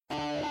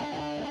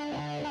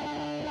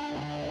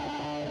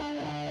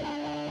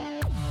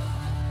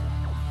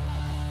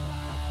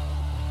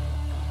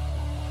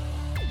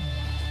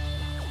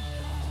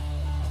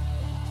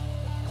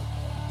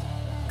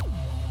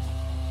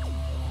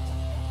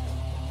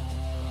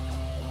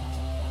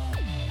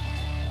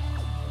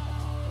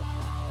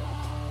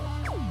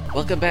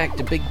Welcome back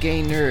to Big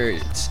Gay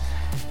Nerds.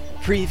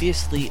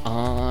 Previously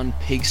on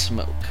Pig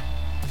Smoke.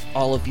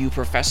 All of you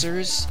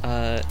professors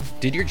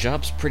did your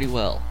jobs pretty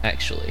well,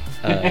 actually.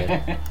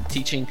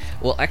 Teaching.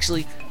 Well,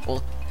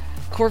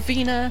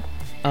 Corvina,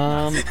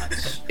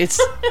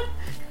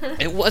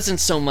 it wasn't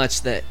so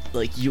much that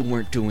like you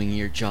weren't doing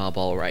your job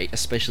all right,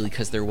 especially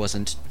because there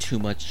wasn't too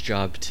much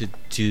job to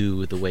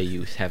do the way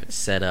you have it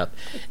set up.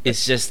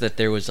 It's just that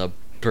there was a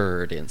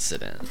bird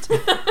incident.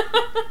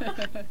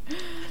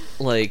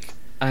 Like,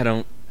 I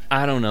don't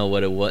know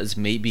what it was.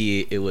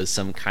 Maybe it was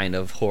some kind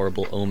of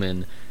horrible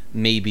omen.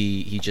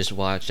 Maybe he just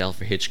watched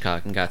Alfred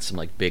Hitchcock and got some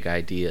like big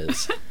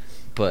ideas.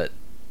 But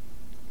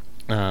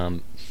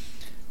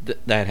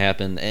that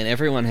happened, and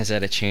everyone has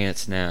had a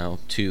chance now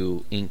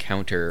to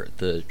encounter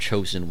the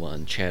chosen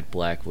one, Chad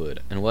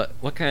Blackwood. And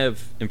what kind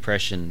of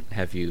impression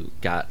have you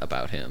got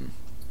about him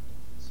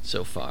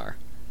so far?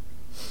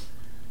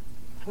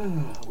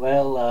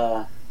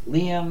 Well,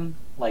 Liam,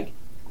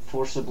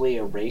 forcibly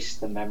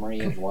erased the memory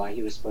of why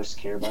he was supposed to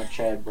care about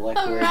Chad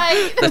Blackwood.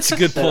 Alright. That's a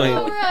good point.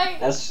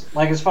 Alright. As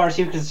far as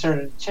he was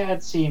concerned,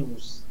 Chad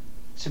seems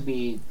to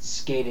be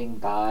skating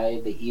by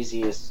the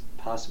easiest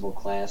possible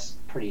class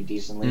pretty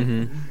decently.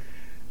 Mm-hmm.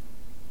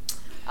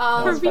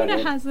 That's about Corvina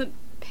it. hasn't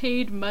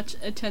paid much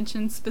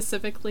attention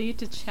specifically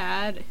to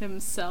Chad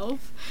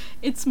himself.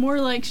 It's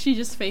more like she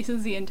just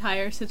faces the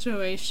entire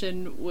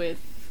situation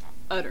with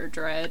utter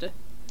dread.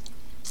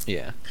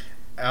 Yeah.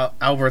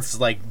 Albert's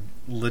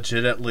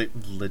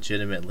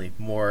legitimately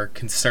more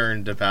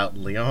concerned about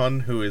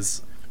Leon, who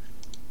has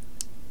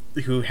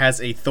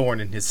a thorn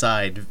in his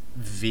side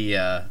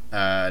via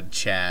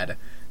Chad,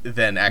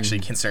 than actually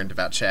concerned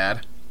about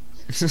Chad.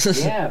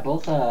 Yeah,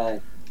 both,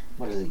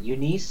 what is it,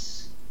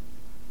 Eunice?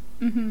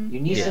 Mm-hmm.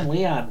 Eunice and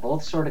Leon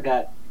both sort of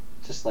got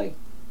just,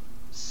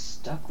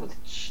 stuck with...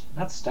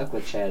 Not stuck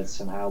with Chad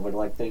somehow,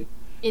 but, they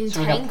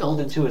sort of got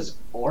pulled Entangled. into his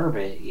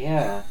orbit,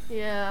 yeah.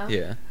 Yeah.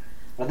 Yeah.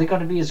 Are they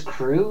going to be his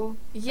crew?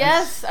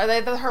 Yes. Are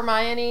they the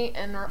Hermione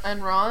and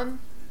Ron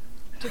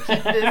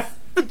to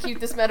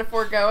keep this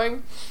metaphor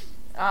going?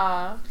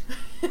 That's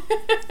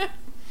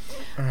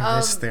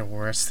the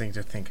worst thing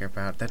to think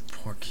about. That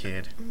poor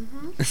kid.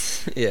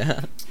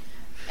 Yeah.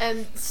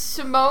 And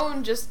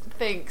Simone just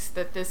thinks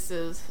that this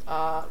is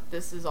all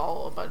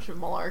a bunch of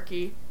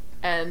malarkey,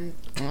 and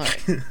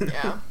Alright.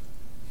 yeah.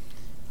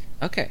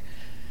 Okay.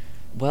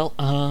 Well,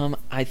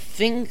 I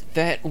think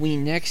that we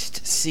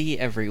next see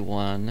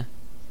everyone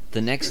the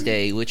next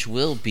day, which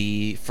will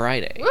be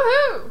Friday.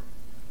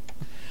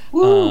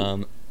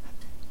 Woohoo!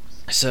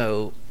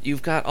 So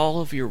you've got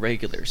all of your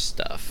regular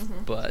stuff,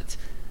 but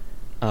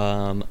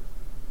let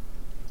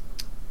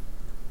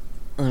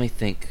me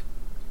think.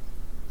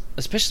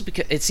 Especially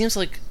because it seems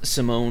like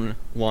Simone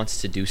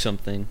wants to do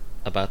something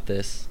about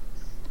this,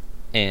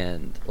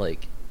 and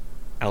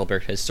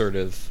Albert has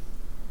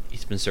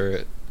he's been sort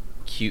of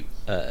cute.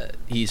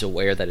 He's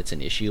aware that it's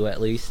an issue at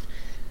least.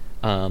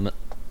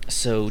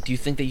 So do you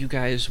think that you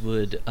guys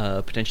would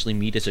potentially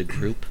meet as a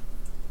group?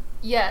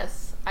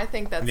 Yes, I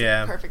think that's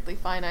Yeah. a perfectly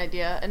fine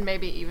idea, and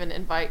maybe even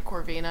invite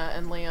Corvina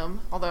and Liam.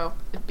 Although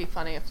it'd be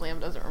funny if Liam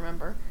doesn't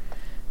remember.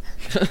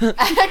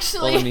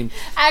 Actually, Well, I mean-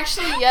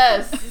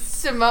 yes.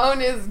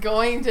 Simone is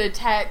going to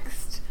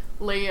text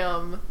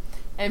Liam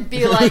and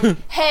be like,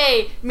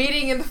 "Hey,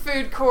 meeting in the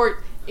food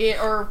court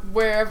or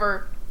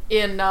wherever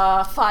in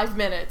 5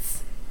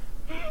 minutes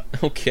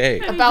Okay.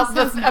 about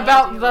just has no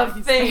about idea the what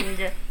he's thing,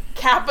 saying.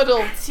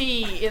 capital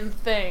T in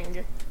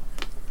thing."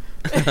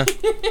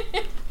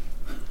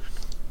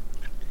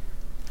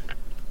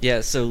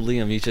 Yeah, so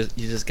Liam, you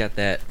just got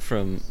that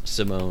from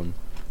Simone,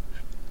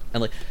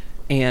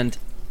 and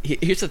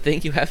here's the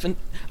thing: you haven't.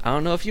 I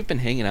don't know if you've been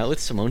hanging out with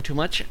Simone too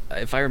much.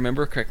 If I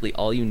remember correctly,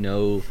 all you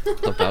know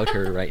about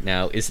her right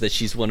now is that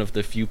she's one of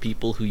the few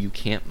people who you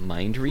can't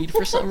mind read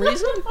for some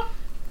reason.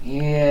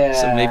 Yeah.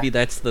 So maybe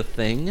that's the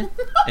thing,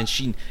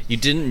 and you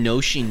didn't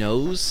know she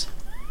knows.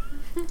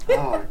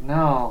 Oh,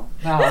 no.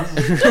 No,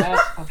 this is the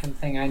last fucking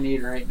thing I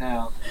need right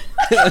now.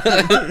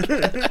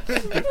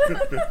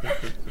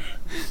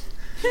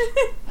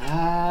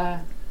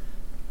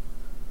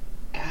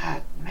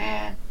 God,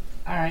 man.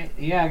 Alright,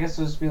 yeah, I guess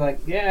we'll just be like,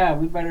 yeah,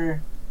 we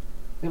better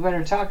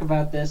talk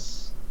about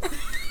this.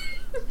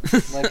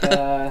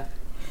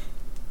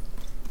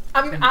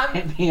 I'm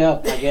Hit me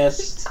up, I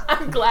guess.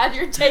 I'm glad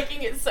you're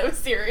taking it so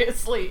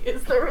seriously,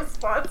 is the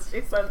response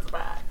she sends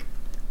back.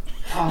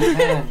 Oh,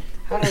 man.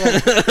 How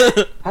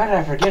did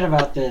I forget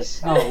about this?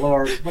 Oh,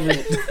 Lord.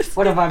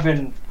 What have I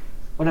been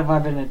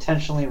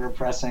intentionally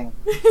repressing?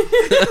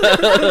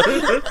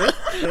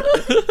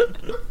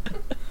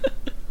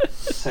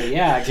 So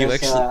yeah, I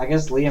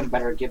guess Liam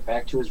better get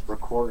back to his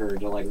recorder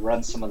to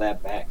run some of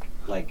that back,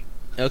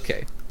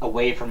 Okay.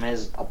 away from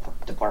his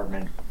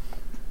department.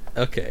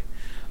 Okay.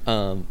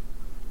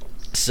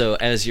 So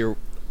as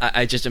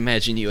I just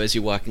imagine you as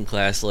you walk in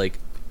class,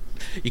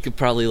 you could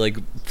probably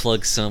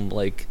plug some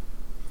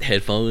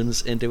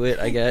headphones into it,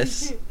 I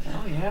guess.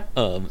 Oh yeah.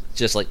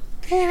 Just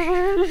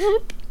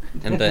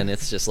and then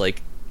it's just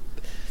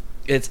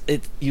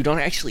you don't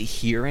actually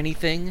hear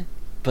anything,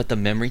 but the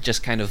memory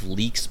just kind of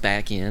leaks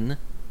back in.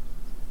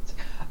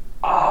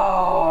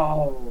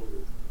 Oh,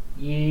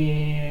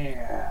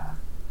 yeah.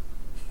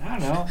 I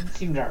don't know. It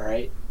seemed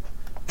alright.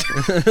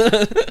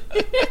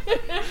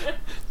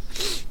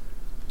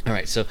 All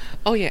right, so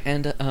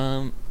and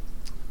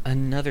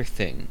another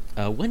thing.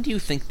 When do you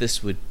think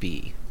this would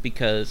be?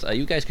 Because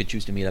you guys could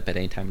choose to meet up at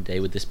any time of day.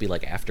 Would this be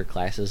like after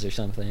classes or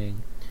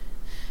something?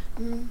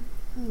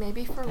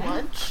 Maybe for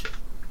lunch.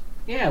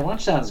 Yeah,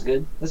 lunch sounds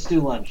good. Let's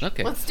do lunch.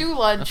 Okay. Let's do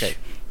lunch. Okay.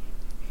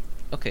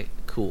 Okay.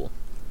 Cool.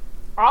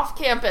 Off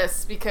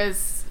campus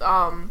because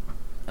Oh.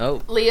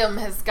 Liam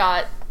has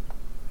got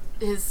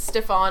his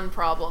stiff-on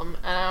problem,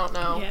 and I don't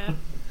know. Yeah.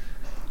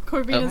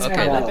 Corvina's okay.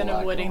 probably Got a been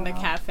lot avoiding the going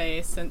on.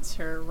 cafe since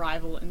her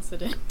rival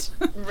incident.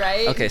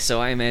 Right? Okay.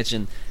 So I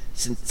imagine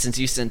since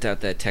you sent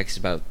out that text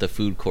about the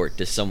food court,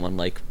 does someone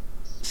like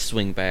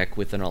swing back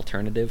with an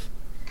alternative?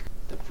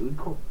 The food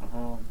court?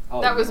 Oh,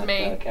 That you was meant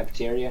me. The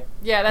cafeteria?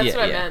 Yeah, that's Yeah,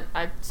 what I yeah. meant.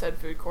 I said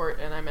food court,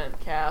 and I meant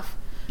calf.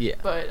 Yeah.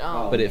 But,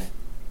 Oh, But yeah. if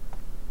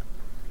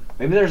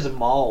Maybe there's a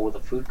mall with a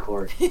food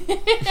court.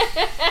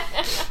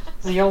 It's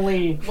the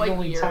only What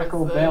year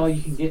Taco is Bell this?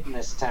 you can get in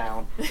this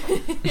town.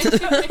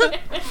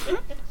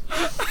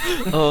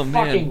 oh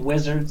man, Fucking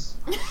wizards.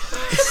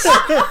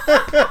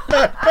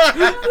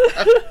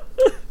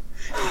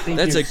 Think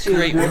That's you're a too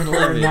great good mental for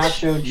a image.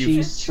 nacho You've-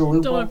 cheese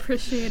Don't chalupa.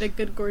 appreciate a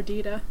good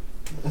gordita.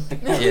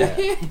 yeah.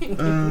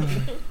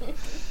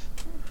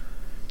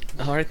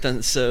 All right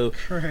then. So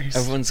Christ.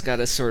 everyone's got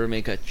to sort of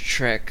make a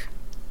trek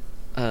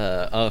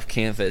off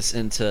campus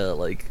into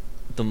like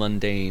the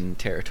mundane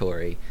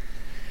territory.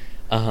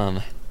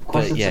 Of course,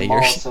 But it's yeah, a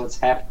you're. mall, so it's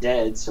half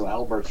dead. So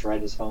Albert's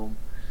right is home.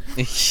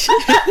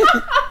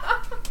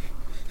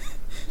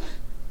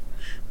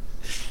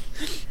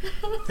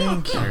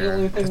 Thank you. The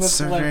only thing That's that's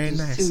so left very is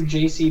nice. 2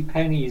 J.C.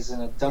 Penney's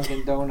and a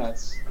Dunkin'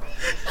 Donuts.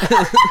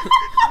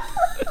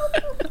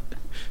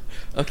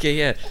 Okay,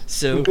 yeah.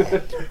 So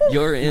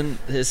you're in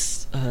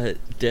this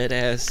dead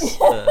ass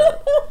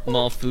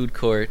mall food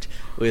court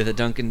with a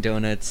Dunkin'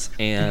 Donuts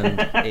and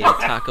a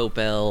Taco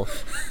Bell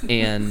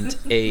and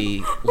a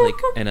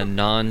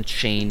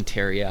non-chain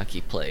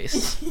teriyaki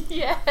place.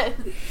 Yes.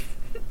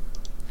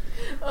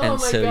 Oh And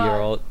my so god.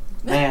 you're all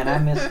Man, I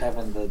miss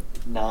having the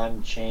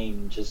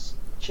non-chain, just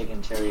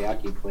chicken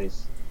teriyaki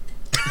place.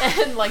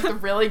 And like the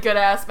really good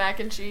ass mac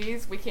and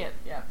cheese. We can't.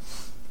 Yeah.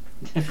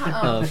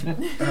 Um,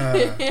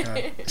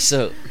 God.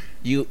 so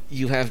you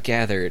have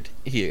gathered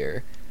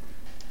here,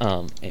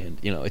 and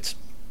you know it's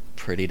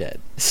pretty dead.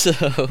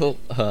 So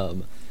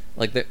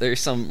like there's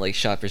some like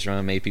shoppers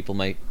around. Maybe people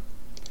might.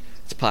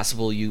 It's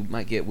possible you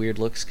might get weird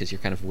looks because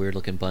you're kind of a weird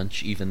looking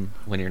bunch, even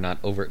when you're not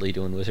overtly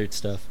doing wizard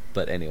stuff.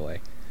 But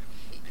anyway,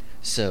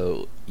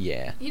 so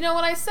yeah. You know,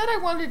 when I said I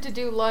wanted to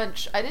do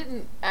lunch, I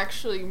didn't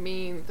actually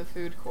mean the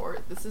food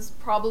court. This is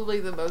probably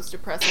the most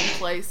depressing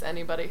place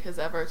anybody has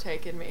ever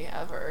taken me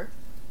ever.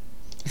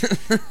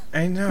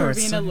 I know,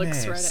 it's so Corvina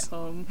looks nice. right at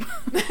home.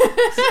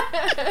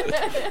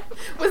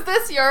 Was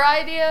this your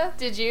idea?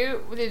 Did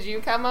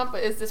you come up?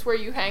 Is this where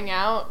you hang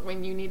out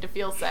when you need to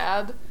feel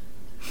sad?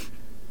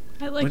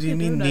 I like What do you the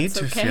mean need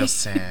donuts, to okay? feel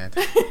sad?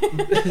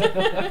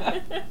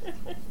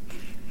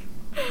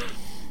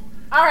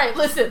 All right,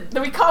 listen.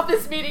 I called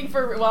this meeting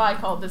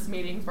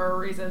for a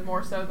reason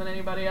more so than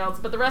anybody else.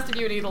 But the rest of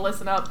you need to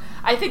listen up.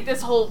 I think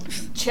this whole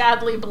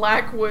Chadley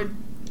Blackwood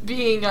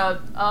being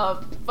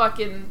a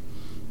fucking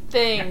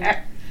thing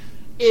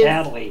is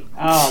Chadley.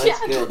 Oh, that's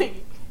good. Chadley.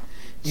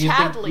 You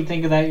Chadley.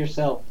 think of that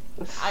yourself.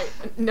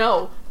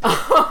 No.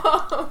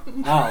 Oh.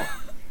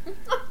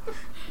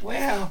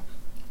 Well,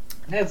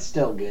 that's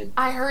still good.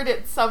 I heard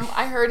it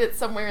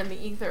somewhere in the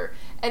ether.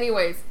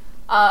 Anyways,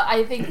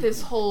 I think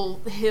this whole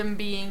him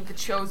being the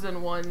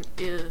chosen one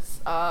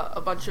is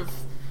a bunch of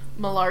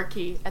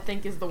malarkey, I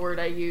think is the word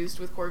I used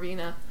with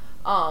Corvina.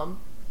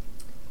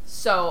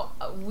 So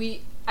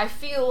I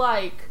feel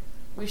like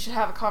we should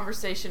have a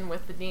conversation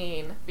with the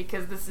dean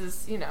because this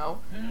is,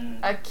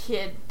 a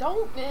kid.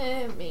 Don't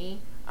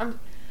me.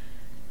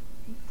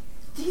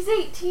 He's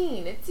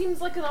 18. It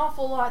seems like an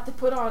awful lot to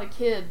put on a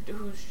kid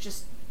who's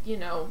just,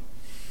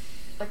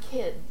 a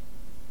kid.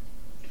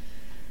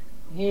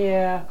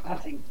 Yeah, I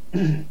think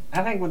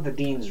what the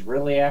dean's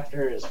really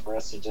after is for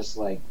us to just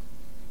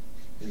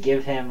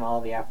give him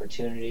all the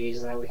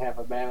opportunities that we have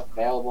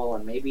available,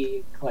 and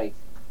maybe when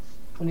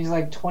he's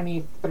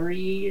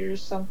 23 or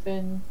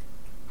something.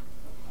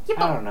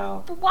 Yeah, I don't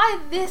know. But why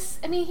this?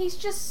 I mean, he's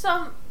just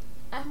not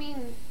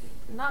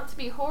to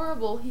be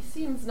horrible, he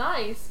seems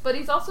nice, but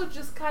he's also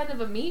just kind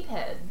of a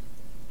meathead.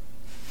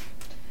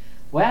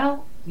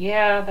 Well,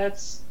 yeah,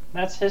 that's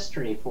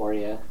history for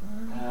you.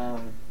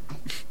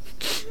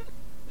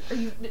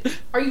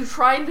 Are you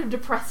trying to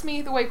depress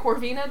me the way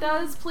Corvina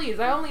does? Please,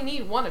 I only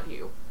need one of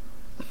you.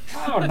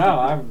 Oh no,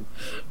 I'm.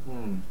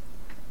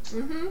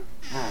 Mm-hmm.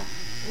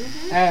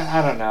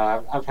 I don't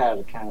know. I've had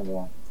a kind of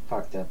a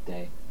fucked up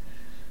day.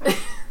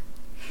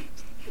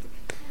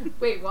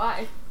 Wait,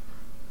 why?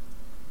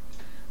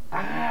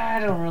 I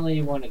don't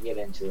really want to get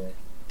into it.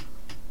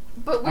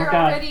 But we're Okay.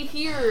 already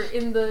here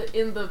in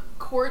the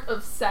court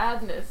of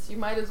sadness. You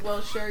might as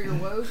well share your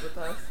woes with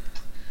us.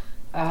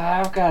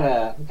 I've got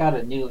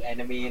a new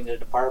enemy in the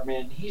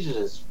department. He's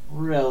just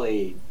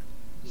really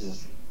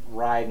just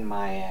riding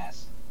my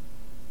ass.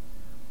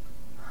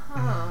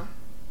 Huh.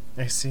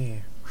 I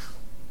see.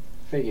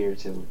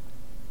 Figuratively.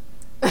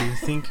 Do you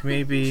think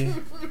maybe...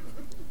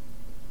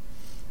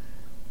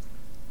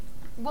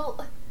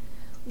 Well,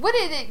 what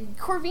did it...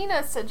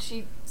 Corvina said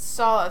she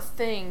saw a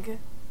thing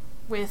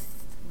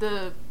with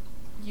the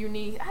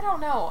unique... I don't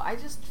know. I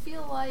just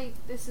feel like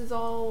this is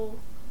all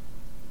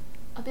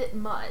a bit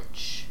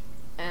much.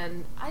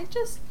 And I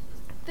just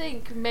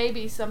think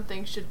maybe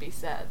something should be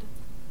said.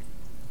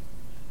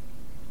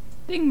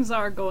 Things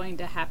are going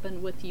to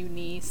happen with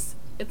Eunice.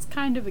 It's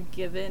kind of a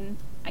given.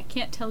 I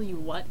can't tell you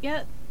what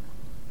yet,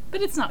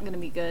 but it's not going to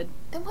be good.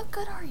 Then what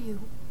good are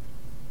you?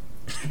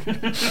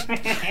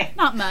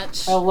 Not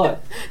much. Oh, look.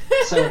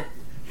 So,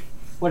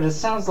 what it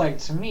sounds like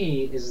to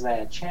me is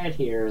that Chad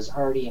here is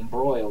already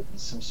embroiled in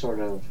some sort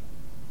of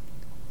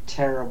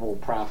terrible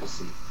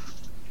prophecy.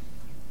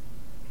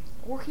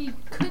 Or he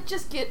could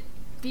just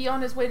be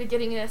on his way to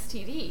getting an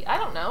STD. I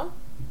don't know.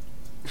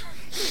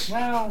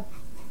 Well,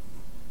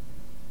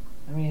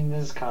 I mean,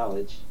 this is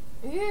college.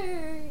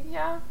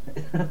 Yeah.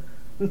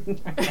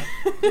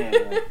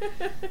 Anyway.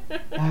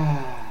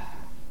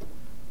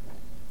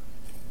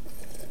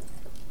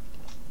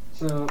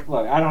 So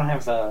look, I don't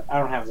have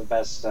the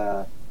best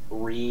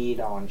read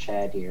on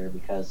Chad here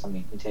because I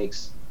mean he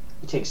takes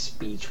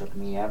speech with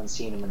me. I haven't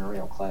seen him in a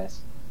real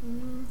class.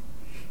 Mm.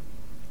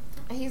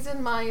 He's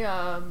in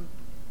my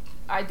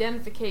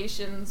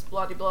identifications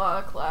blah de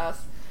blah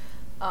class,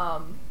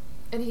 and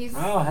he's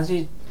how's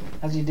he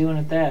doing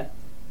at that?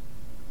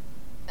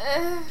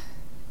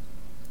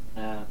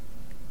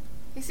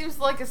 He seems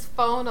to like his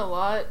phone a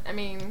lot. I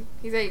mean,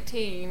 he's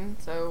 18,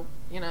 so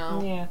you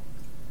know. Yeah.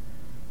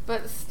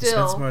 But He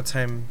still. spends more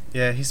time...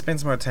 Yeah, he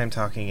spends more time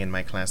talking in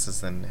my classes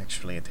than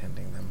actually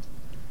attending them.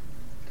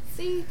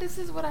 See, this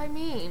is what I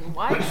mean.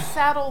 Why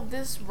saddle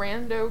this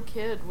rando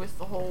kid with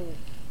the whole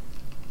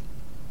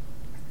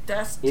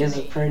destiny? He is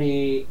a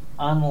pretty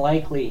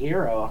unlikely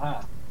hero,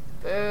 huh?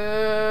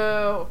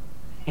 Boo.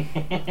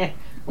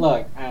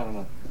 Look, I don't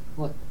know.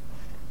 Look,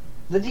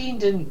 the dean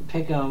didn't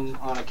pick him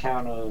on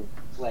account of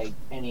like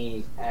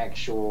any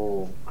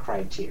actual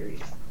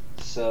criteria.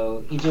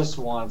 So he just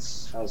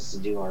wants us to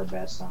do our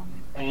best on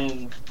it.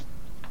 And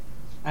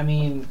I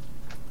mean,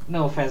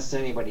 no offense to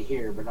anybody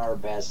here, but our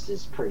best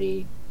is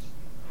pretty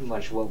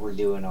much what we're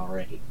doing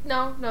already.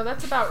 No,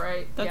 that's about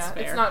right. That's yeah,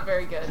 fair. It's not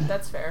very good.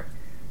 That's fair.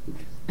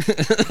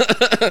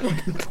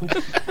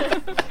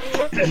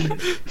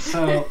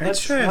 So I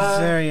let's try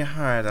very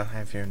hard, I'll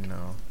have you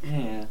know.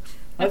 yeah.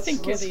 I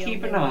think you're let's the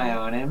keep only an eye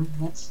one. on him.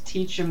 Let's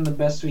teach him the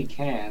best we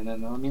can,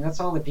 and I mean that's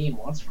all the dean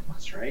wants from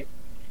us, right?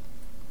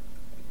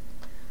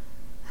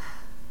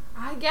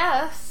 I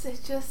guess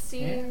it just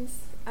seems.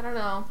 I don't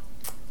know.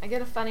 I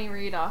get a funny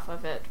read off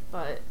of it,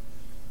 but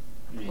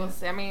we'll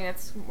see. I mean,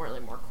 it's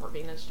really more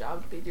Corvina's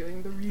job to be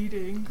doing the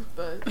reading,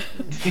 but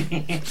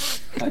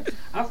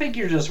I think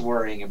you're just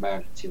worrying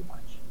about it too much.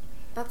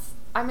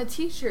 I'm a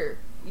teacher.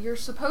 You're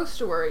supposed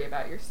to worry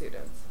about your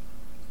students.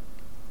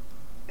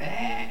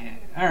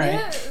 All right.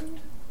 Yeah.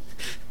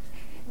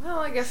 Well,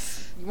 I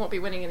guess you won't be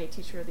winning any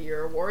Teacher of the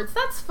Year awards.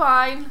 That's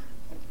fine.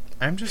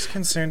 I'm just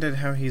concerned at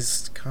how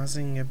he's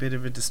causing a bit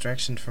of a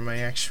distraction for my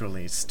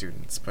actually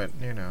students, but,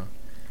 you know,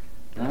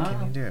 what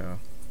can you do?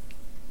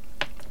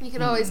 You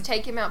can always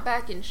take him out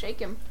back and shake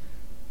him.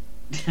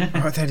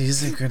 Oh, that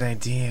is a good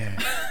idea.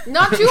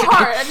 Not too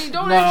hard. I mean,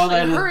 don't No,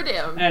 that actually is- hurt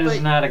him. That is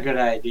but not a good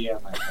idea,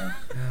 my friend.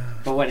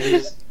 But what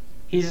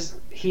he's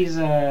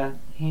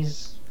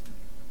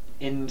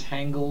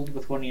entangled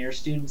with one of your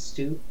students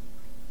too.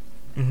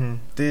 Mm-hmm.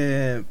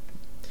 The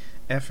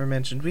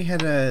aforementioned, we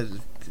had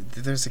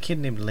there's a kid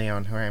named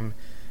Leon who I'm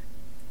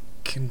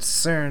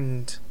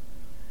concerned,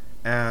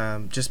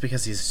 just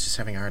because he's just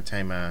having a hard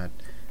time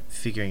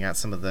figuring out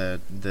some of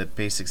the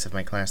basics of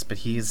my class, but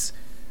he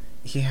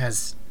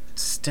has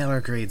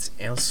stellar grades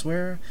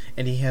elsewhere,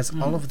 and he has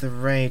all of the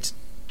right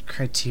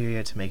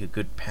criteria to make a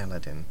good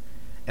paladin,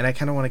 and I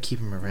kind of want to keep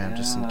him around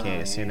just in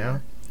case, you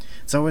know?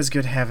 It's always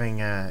good having,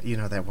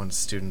 that one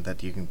student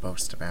that you can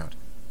boast about.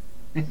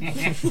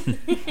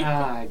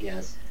 I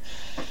guess.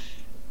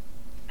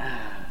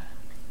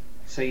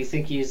 So you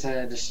think he's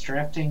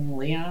distracting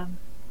Leon?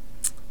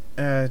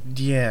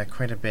 Yeah,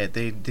 quite a bit.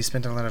 They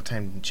spent a lot of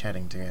time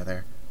chatting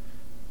together.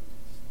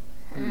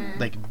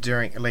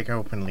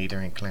 Openly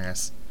during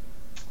class.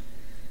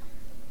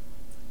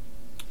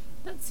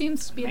 That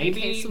seems to be the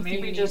case with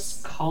Maybe Eunice.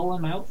 just call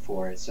him out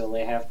for it, so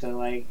they have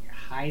to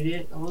hide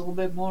it a little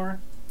bit more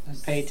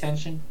and pay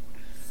attention.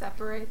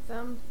 separate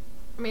them.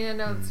 I mean, I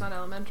know it's not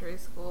elementary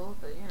school,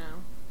 but you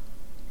know.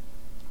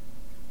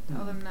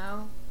 Tell them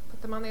no.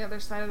 Put them on the other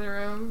side of the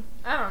room.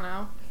 I don't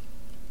know.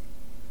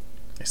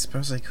 I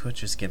suppose I could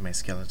just get my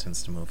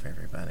skeletons to move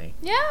everybody.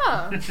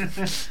 Yeah.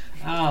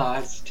 Oh,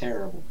 that's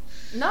terrible.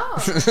 No.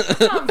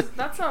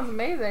 That sounds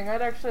amazing.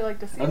 I'd actually like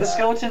to see Are the that.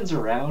 skeletons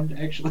around,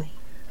 actually?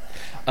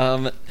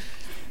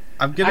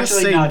 I'm gonna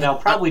Actually, say no,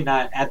 probably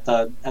not at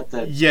the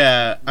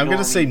Yeah, I'm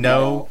gonna say normie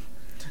no mall.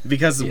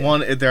 because Yeah.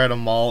 one, they're at a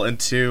mall, and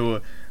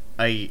two,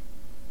 I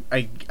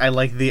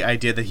like the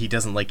idea that he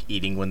doesn't like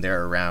eating when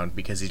they're around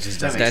because he just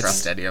doesn't That's-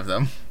 trust any of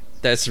them.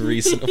 That's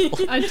reasonable.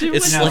 I do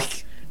It's No.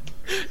 like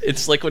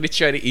it's like when you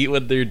try to eat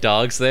when their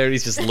dog's there and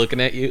he's just looking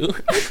at you.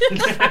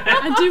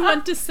 I do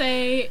want to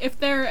say, if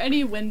there are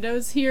any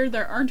windows here,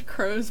 there aren't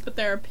crows, but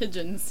there are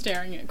pigeons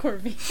staring at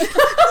Corby.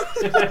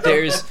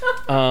 There's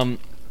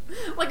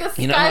Like a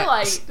You know,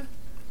 skylight.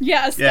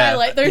 Yeah, a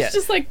skylight. There's Yeah.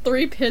 just like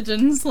 3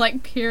 pigeons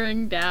like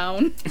peering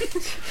down.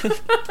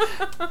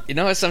 you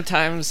know how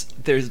sometimes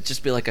there's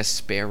just be like a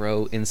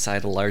sparrow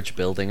inside a large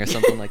building or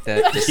something like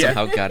that just Yeah.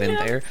 somehow got in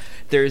there.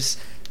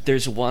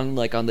 There's one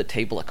like on the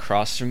table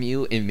across from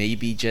you and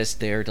maybe just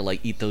there to like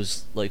eat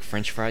those like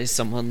French fries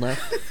someone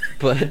left.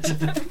 But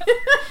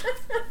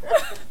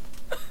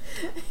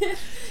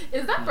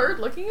Is that bird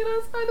looking at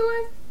us, by the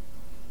way?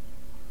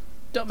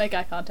 Don't make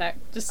eye contact.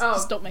 Just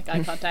don't make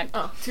eye contact.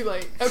 Oh, too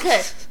late.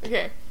 Okay.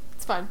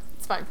 It's fine.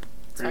 It's fine.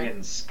 It's We're fine.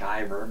 getting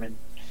sky vermin.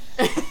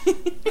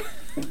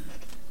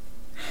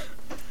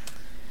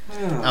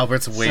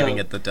 Albert's waving So-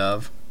 at the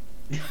dove.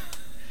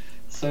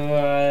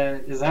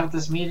 So, is that what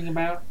this meeting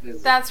about?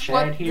 Is That's Chad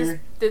what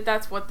here?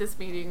 that's what this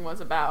meeting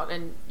was about,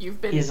 and you've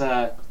been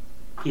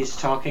He's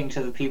talking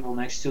to the people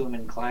next to him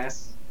in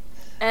class.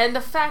 and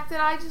the fact that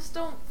I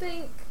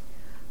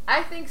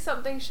think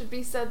something should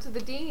be said to the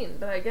dean,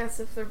 but I guess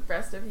if the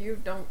rest of you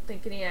don't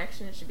think any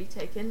action should be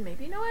taken,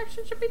 maybe no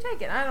action should be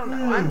taken. I don't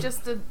know. I'm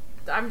just the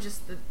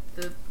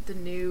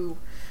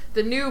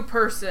new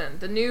person,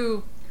 the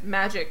new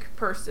magic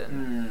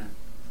person.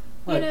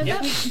 Look, You know,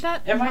 if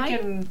that I might-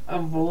 can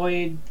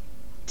avoid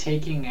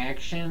taking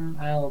action,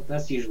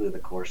 that's usually the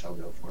course I'll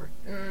go for.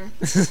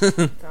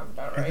 Sounds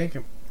about right.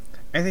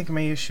 I think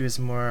my issue is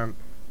more.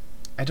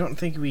 I don't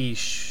think we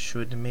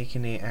should make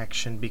any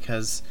action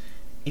because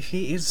if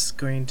he is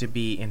going to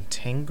be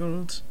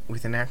entangled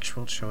with an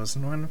actual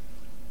chosen one,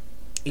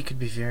 it could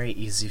be very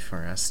easy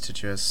for us to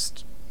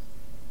just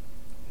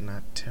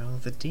not tell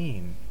the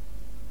dean.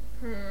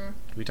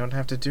 We don't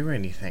have to do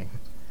anything.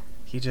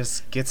 He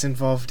just gets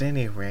involved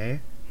anyway.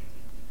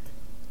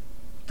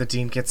 The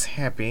dean gets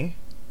happy.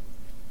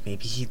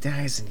 Maybe he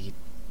dies and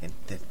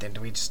then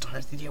we just don't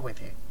have to deal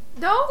with it.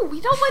 No, we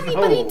don't want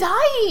anybody No.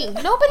 dying.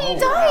 Nobody Oh,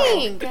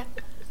 dying. wow.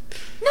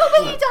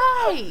 Nobody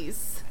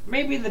dies.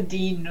 Maybe the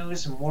dean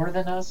knows more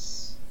than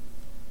us.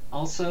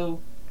 Also,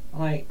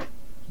 like,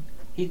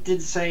 he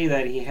did say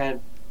that he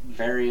had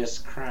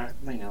various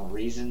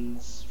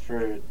reasons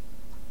for.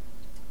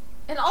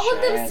 And all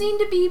of them Chad. seem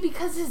to be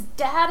because his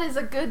dad is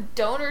a good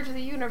donor to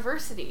the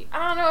university.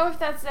 I don't know if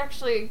that's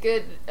actually a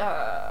good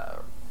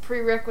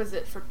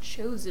prerequisite for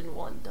chosen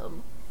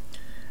one-dom.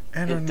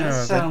 I It don't know.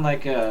 does sound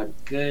like a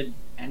good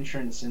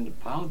entrance into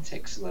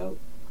politics, though.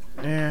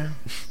 Yeah.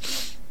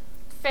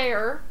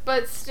 Fair,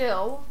 but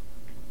still.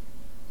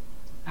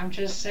 I'm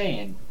just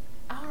saying,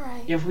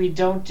 Alright. if we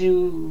don't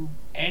do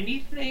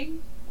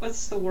anything,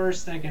 what's the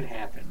worst that could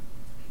happen?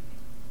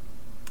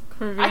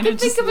 Corvina I can think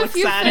just of a looks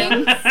few at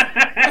him.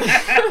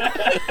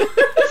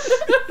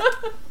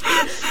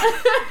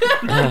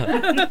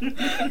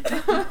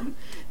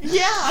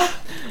 Yeah.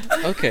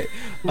 okay.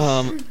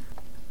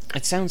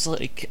 It sounds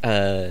like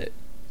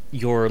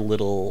your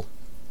little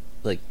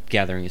like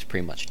gathering is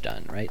pretty much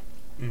done, right?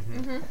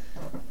 Mm-hmm.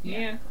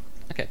 Yeah.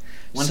 Okay.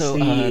 Once so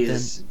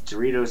these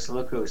Doritos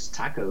Locos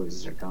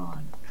tacos are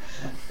gone.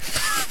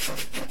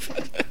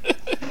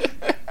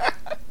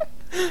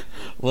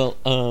 well,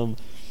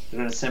 They're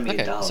gonna send me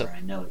Okay, $1, so- I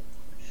know it.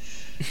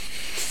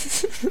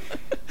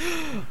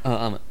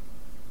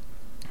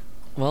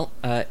 well,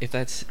 if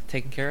that's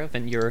taken care of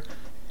and you're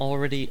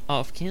already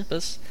off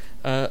campus,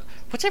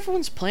 what's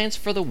everyone's plans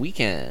for the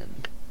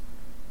weekend?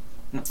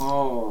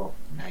 Oh,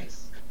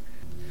 nice.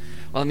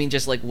 Well, I mean,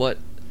 just like what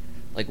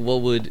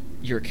would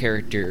your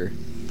character,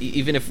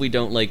 even if we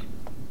don't like,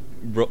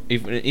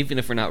 even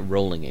if we're not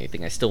rolling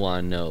anything, I still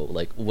want to know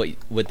like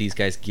what these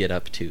guys get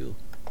up to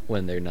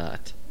when they're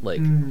not like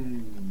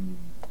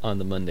on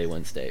the Monday,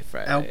 Wednesday,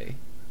 Friday.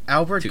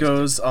 Albert Tuesday.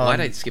 goes on. Why'd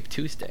I skip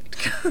Tuesday?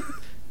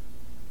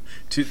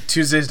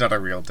 Tuesday's not a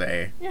real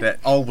day. Yeah. That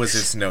all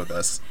wizards know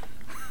this.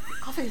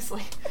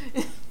 Obviously.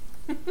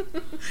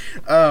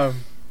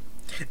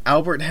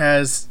 Albert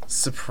has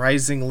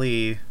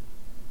surprisingly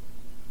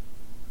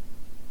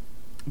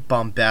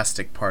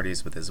bombastic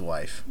parties with his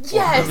wife.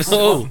 Yes.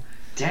 Oh.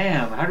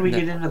 Damn, how do we No.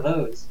 get into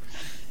those?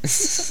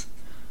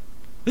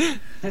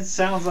 It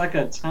sounds like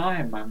a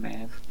time, my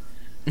man.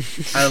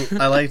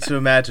 I like to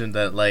imagine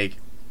that like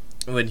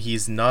when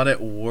he's not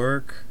at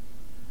work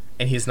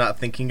and he's not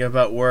thinking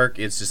about work,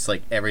 it's just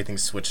like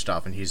everything's switched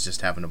off and he's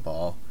just having a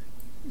ball.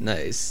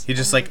 Nice. He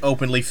just like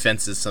openly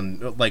fences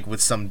some like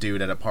with some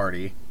dude at a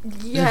party.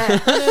 Yeah.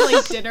 They're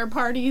like dinner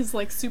parties,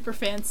 like super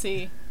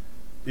fancy.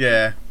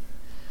 Yeah.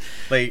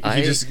 Like I-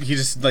 he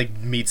just like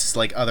meets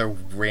like other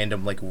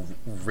random like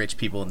rich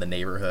people in the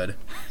neighborhood.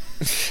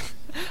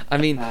 I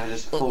mean,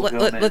 Just full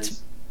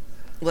let's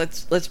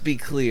Gomez. let's be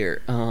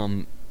clear.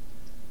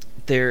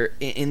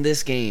 in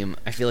this game,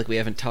 I feel like we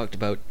haven't talked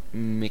about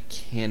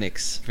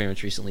mechanics very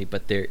much recently,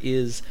 but there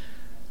is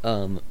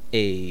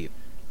a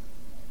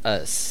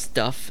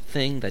stuff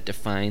thing that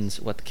defines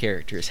what the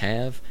characters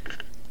have,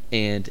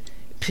 and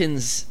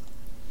pins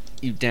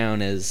you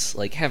down as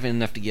like having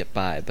enough to get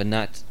by, but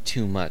not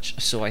too much.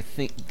 So I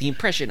think the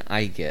impression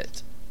I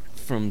get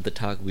from the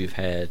talk we've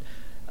had,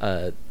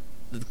 the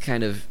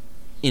kind of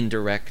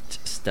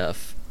indirect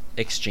stuff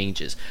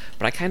exchanges,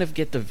 but I kind of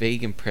get the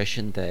vague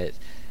impression that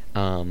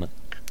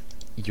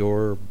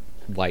your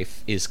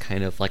wife is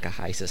kind of like a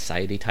high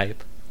society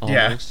type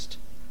almost.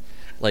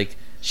 Like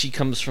she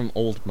comes from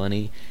old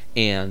money,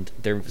 and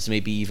there was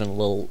maybe even a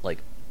little like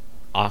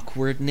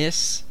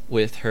awkwardness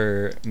with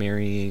her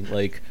marrying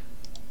like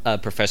a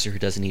professor who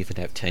doesn't even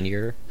have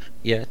tenure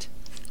yet.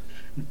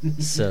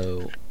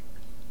 So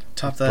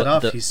Top that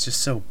off, he's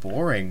just so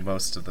boring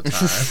most of the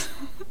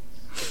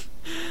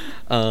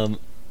time.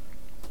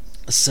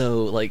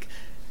 So like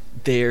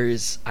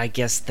there's, I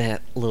guess,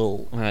 that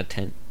little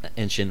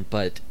tension,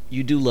 but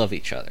you do love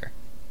each other,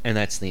 and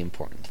that's the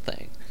important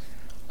thing.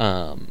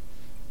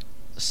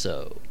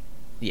 So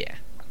yeah.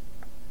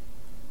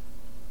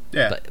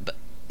 But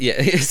yeah,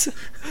 it's,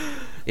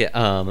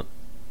 yeah.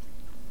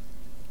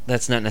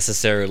 That's not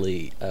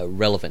necessarily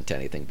relevant to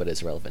anything, but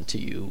it's relevant to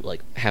you,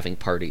 like having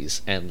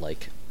parties and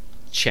like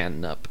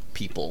chatting up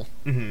people,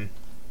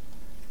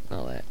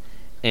 all that,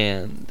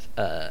 and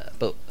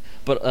but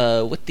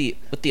with the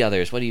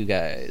others, what do you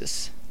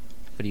guys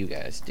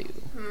do?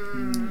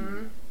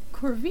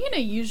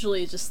 Corvina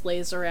usually just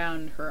lays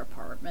around her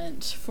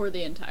apartment for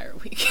the entire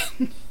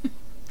weekend.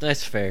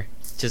 That's fair.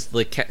 Just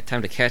like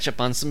time to catch up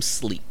on some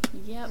sleep.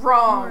 Yep,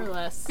 Wrong. more or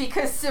less.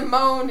 Because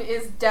Simone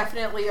is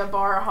definitely a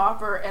bar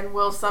hopper and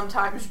will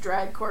sometimes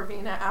drag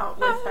Corvina out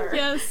with her.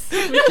 Yes. we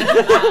can do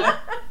that.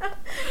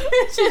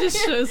 She just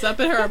shows up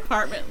at her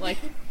apartment like,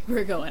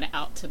 we're going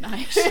out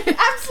tonight.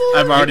 Absolutely.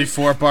 I'm already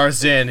 4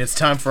 bars in. It's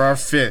time for our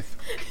 5th.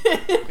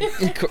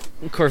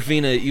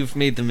 Corvina, you've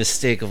made the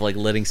mistake of like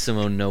letting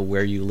Simone know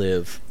where you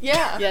live.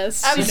 Yeah.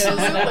 Yes, she knows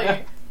Absolutely.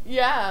 that.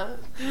 Yeah.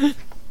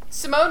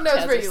 Simone knows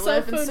Has where a you cell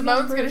live, and phone Simone's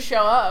number. gonna show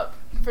up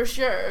for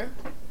sure.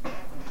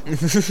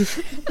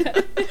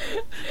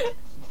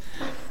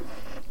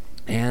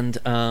 And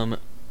then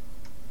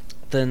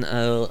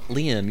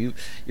Liam,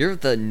 you're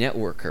the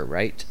networker,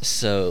 right?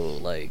 So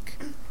like,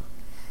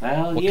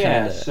 Well, What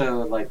yeah. kinda-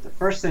 So, like, the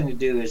first thing to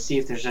do is see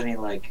if there's any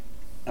like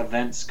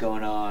events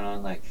going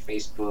on like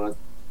Facebook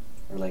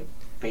or like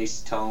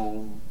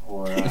Facetome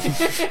or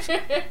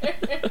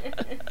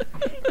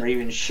or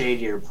even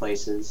shadier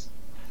places.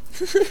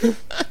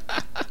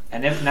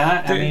 And if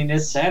not, I mean,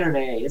 it's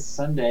Saturday, it's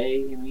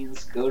Sunday. I mean,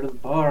 let's go to the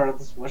bar,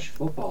 let's watch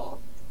football.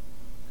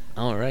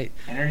 all right.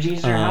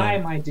 Energies are high,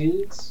 my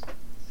dudes.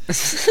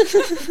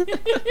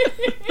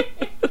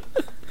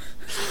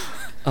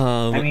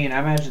 I mean, I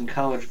imagine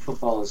college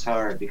football is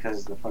hard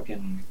because the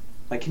fucking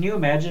like. Can you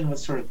imagine what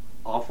sort of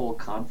awful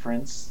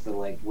conference the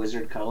like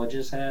wizard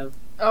colleges have?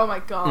 Oh my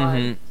god.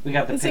 mhm. We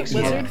got the Is it Pig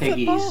wizard Smoke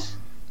Piggies. football?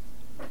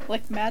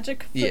 Like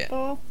magic Yeah.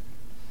 football?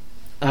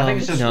 I think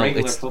it's just no,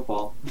 regular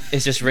football.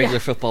 it's just regular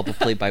football, but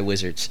played by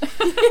wizards.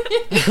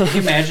 Can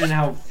you imagine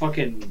how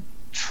fucking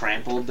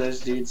trampled those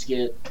dudes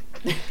get?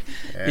 Yeah.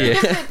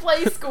 Because they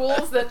play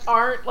schools that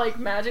aren't like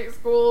magic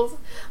schools.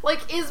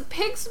 Like, is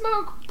Pig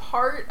Smoke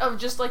part of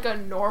just like a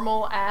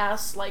normal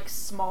ass like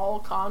small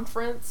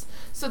conference?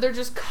 So they're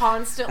just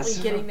constantly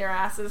That's- getting their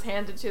asses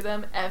handed to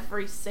them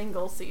every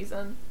single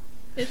season.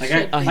 It Like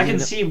should I be. you can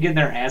know- see them getting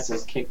their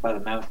asses kicked by the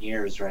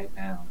Mountaineers right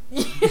now.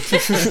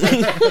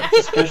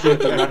 Especially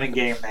with the running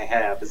game they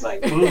have. It's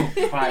like boom,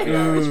 5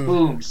 yards,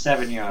 boom,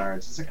 7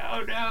 yards. It's like,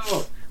 oh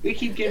no, we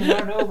keep getting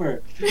run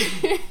over. We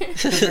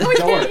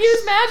can't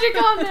use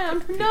magic on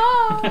them.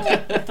 No.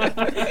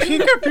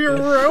 Pick up your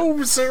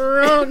robes and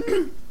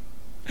run.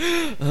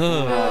 Oh.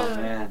 Oh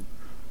man.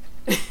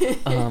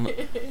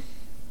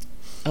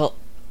 Well,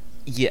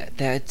 yeah,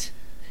 that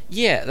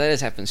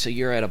has happened. So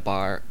you're at a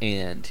bar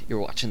and you're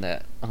watching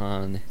that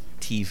on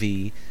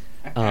TV.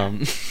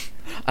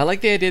 I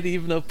like the idea that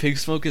even though Pig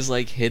Smoke is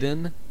like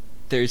hidden,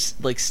 there's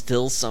like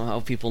still somehow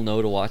people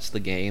know to watch the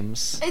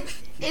games.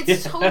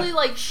 It's totally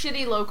like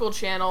shitty local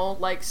channel,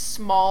 like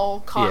small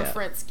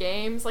conference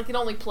games. Like it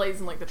only plays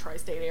in like the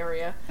tri-state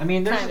area. I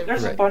mean, Kind of.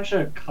 there's a Right. bunch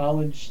of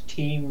college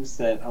teams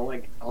that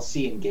I'll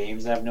see in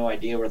games. I have no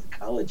idea where the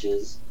college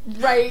is.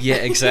 Right. Yeah,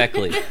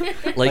 exactly.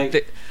 Like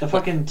The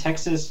fucking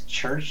Texas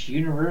Church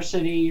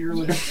University or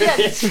whatever. Yeah,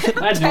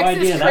 I had no Texas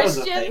idea that was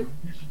a Christian. thing.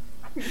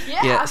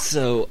 yeah,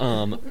 so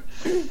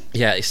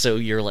so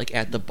you're like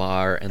at the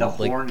bar and The like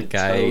the horned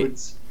guy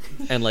toads.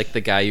 and like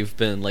the guy you've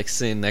been like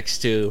sitting next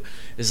to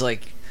is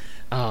like,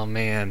 oh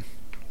man,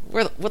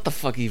 what the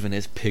fuck even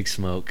is Pig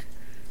Smoke?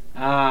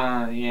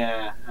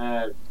 Yeah.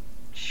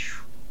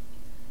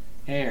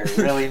 Hey, you're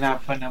really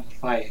not putting up a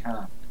fight,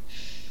 huh?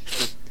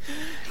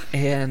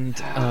 And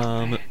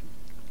Oh, man.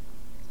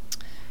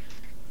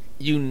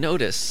 you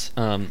notice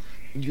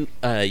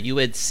you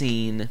had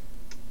seen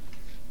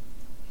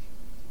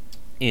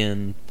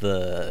in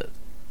the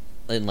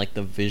in like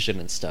the vision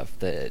and stuff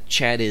that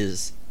Chad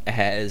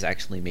has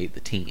actually made the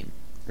team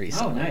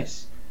recently. Oh,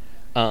 nice.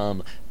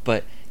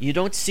 But you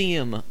don't see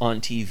him on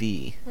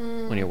TV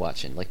when you're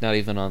watching, like not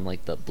even on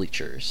like the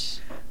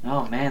bleachers.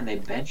 Oh man, they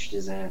benched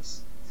his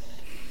ass.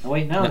 Oh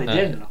wait, no, they Nuh-uh.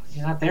 didn't.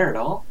 He's not there at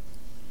all.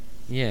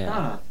 Yeah.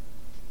 Huh.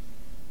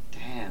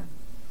 Damn.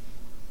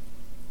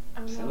 I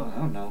don't So, know. I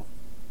don't know.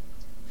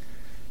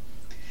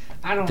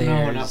 I don't know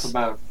There's- enough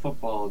about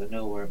football to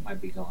know where it might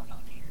be going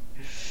on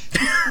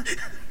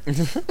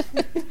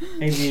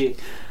here.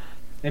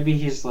 Maybe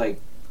he's like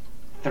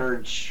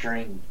third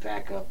string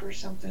backup or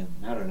something.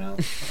 I don't know.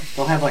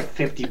 They'll have like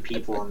 50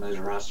 people on those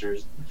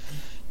rosters.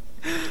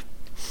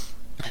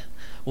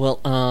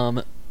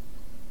 Well,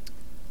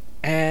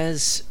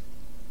 as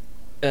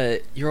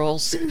you're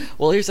all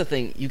well, here's the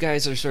thing: you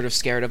guys are sort of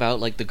scared about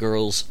like the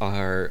girls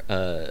are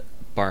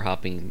bar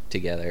hopping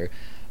together,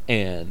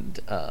 and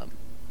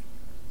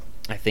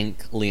I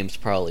think Liam's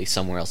probably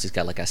somewhere else. He's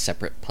got like a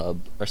separate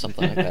pub or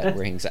something like that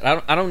where he hangs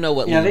out. I don't know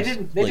what Yeah,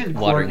 Liam's they like didn't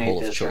watering coordinate hole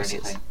of this or choices.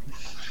 anything.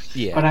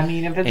 Yeah, But I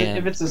mean, if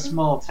And- it's a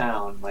small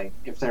town, like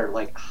if they're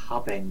like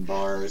hopping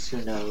bars, who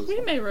knows?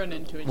 We may run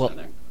into each Well-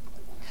 other.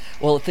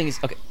 Well, the thing is,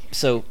 okay,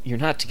 so you're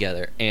not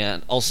together,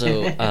 and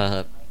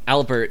also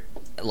Albert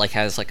like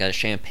has like a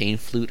champagne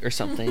flute or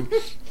something,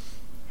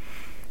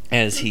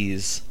 as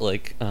he's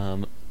like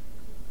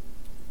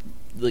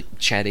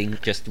chatting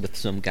just with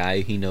some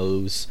guy he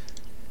knows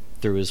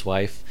through his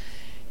wife,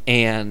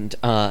 and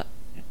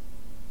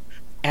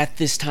at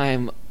this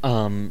time,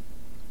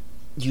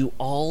 you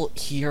all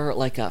hear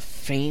like a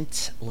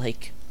faint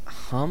like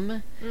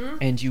hum,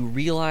 and you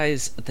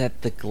realize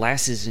that the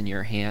glasses in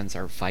your hands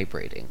are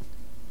vibrating.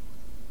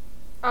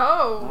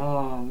 Oh,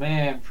 Oh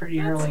man, pretty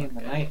That's early in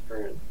the good. night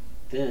for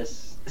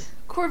this.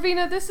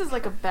 Corvina, this is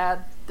like a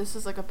bad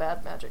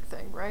magic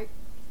thing, right?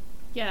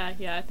 Yeah,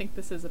 I think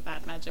this is a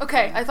bad magic.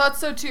 Okay, thing. I thought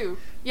so too.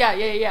 Yeah.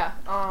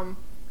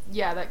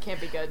 Yeah, that can't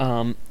be good.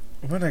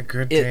 What a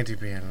good It- day to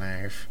be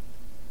alive.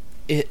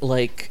 It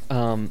like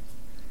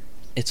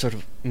it's sort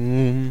of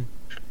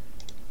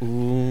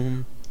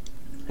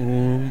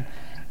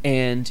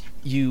and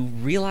you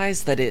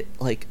realize that it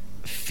like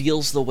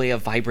feels the way a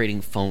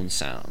vibrating phone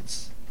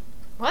sounds,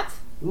 What?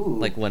 Ooh,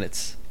 like when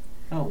it's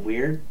oh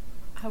weird.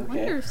 I Okay.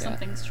 wonder if Yeah.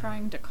 something's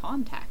trying to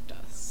contact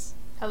us.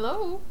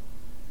 Hello?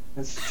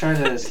 Let's try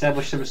to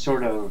establish some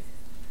sort of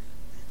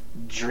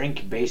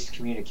drink-based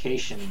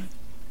communication.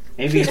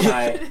 Maybe if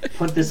I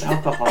put this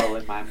alcohol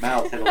in my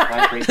mouth, it'll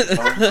vibrate the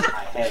bones in my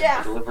head Yeah.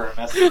 to deliver a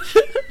message.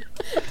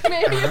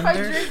 Maybe if I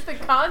wonder- drink the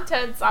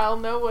contents, I'll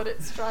know what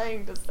it's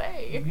trying to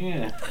say.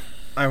 Yeah.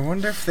 I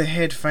wonder if the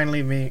head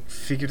finally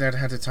figured out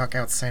how to talk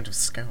outside of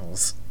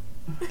skulls.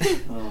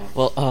 Oh.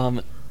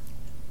 well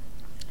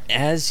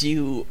as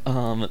you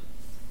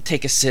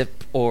take a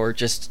sip or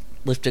just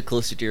lift it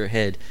closer to your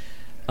head,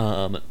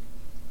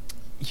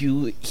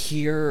 you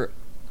hear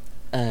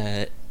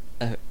the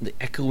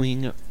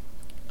echoing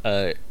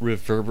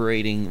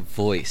reverberating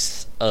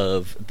voice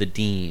of the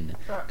dean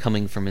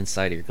coming from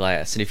inside your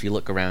glass, and if you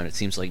look around it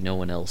seems like no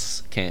one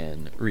else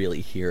can really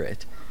hear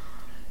it,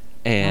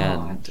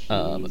 and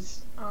Oh, jeez.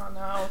 Oh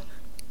no.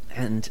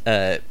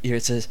 here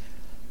it says,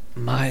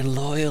 "My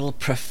loyal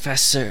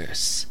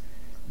professors,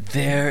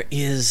 there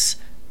is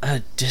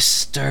a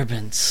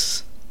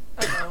disturbance.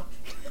 Uh-oh.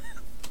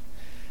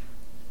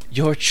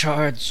 Your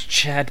charge,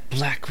 Chad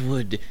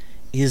Blackwood,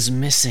 is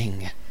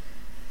missing.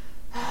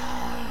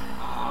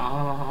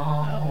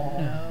 Oh.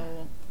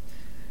 No.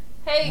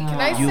 Hey, can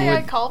I You say I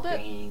would- called it?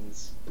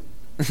 Veins.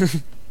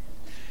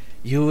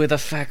 You were the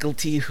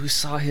faculty who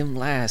saw him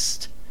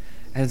last,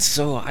 and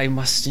so I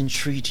must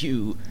entreat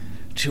you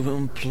to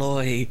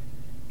employ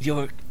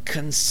your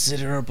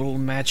considerable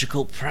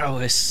magical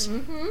prowess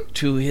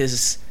to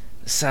his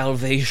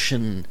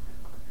salvation.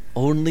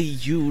 Only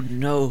you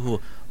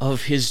know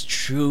of his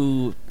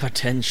true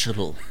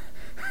potential."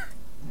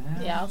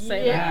 Yeah, I'll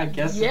say Yeah. that. I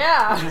guess.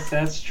 Yeah. I guess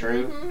that's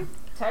true. Mhm.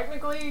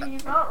 Technically,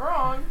 he's not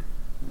wrong.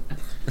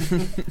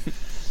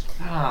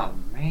 Oh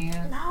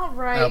man. All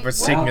right. Albert's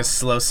Well- taking a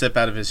slow sip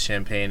out of his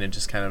champagne and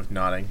just kind of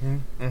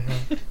nodding.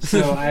 Mm-hmm.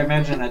 So I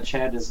imagine that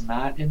Chad is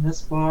not in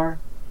this bar.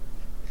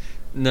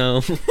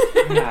 No.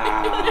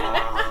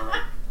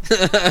 Ah.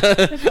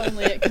 If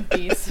only it could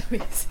be so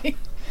easy.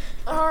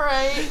 All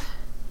right.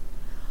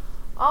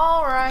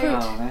 All right.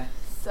 Oh, man.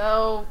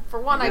 So,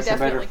 for one, I guess I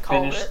better definitely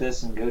called finish it.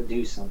 this and go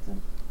do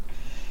something.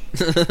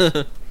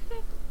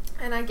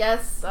 And I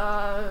guess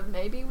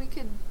maybe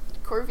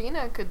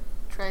Corvina could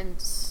try and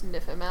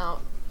sniff him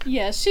out.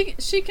 Yeah,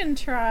 she can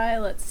try.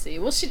 Let's see.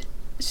 Well,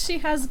 she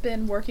has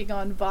been working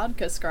on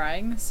vodka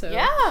scrying, so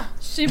Yeah.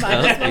 she might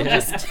as well Yeah.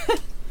 just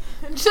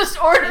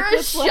Just order Take a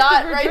what's left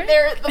shot of her right drink.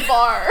 there at the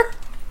bar.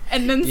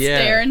 and then Yeah.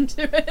 stare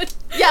into it.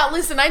 Yeah,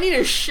 listen, I need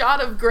a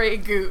shot of Grey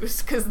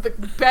Goose, because the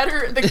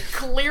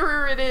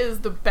clearer it is,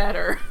 the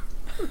better.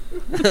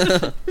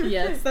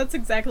 Yes, that's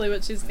exactly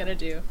what she's gonna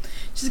do.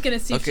 She's gonna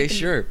see if Okay, she can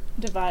sure.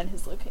 divine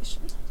his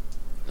location.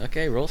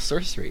 Okay, roll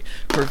sorcery.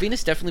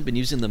 Corvina's definitely been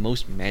using the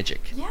most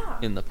magic Yeah.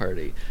 in the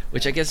party,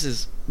 which I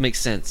guess makes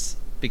sense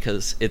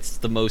because it's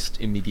the most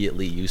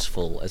immediately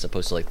useful as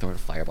opposed to like throwing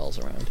fireballs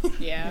around.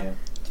 Yeah.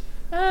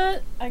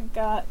 I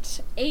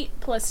got 8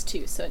 plus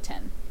 2, so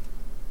 10.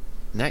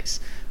 Nice.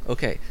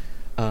 Okay.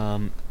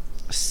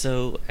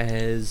 So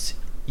as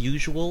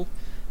usual,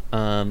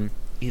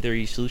 either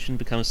your solution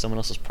becomes someone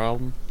else's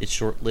problem, it's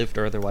short-lived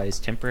or otherwise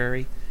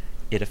temporary,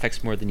 it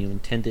affects more than you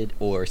intended,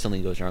 or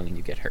something goes wrong and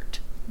you get hurt.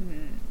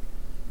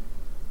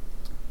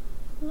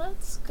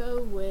 Let's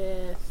go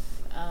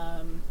with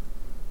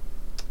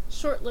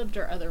short-lived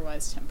or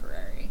otherwise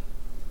temporary.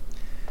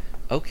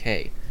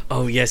 Okay.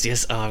 Oh,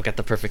 yes. Oh, I've got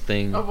the perfect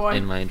thing Oh, boy.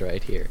 in mind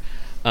right here.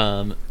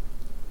 Yeah,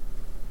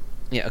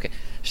 okay.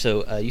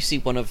 So, you see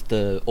one of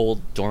the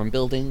old dorm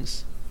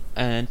buildings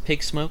and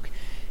Pig Smoke.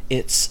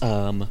 It's,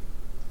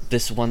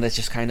 this one that's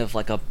just kind of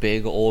like a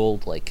big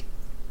old, like,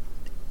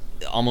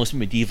 almost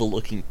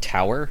medieval-looking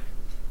tower.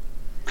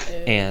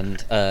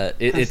 And,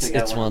 it's They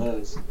got one... of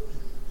those.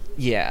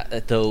 Yeah,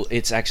 though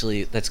it's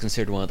actually, that's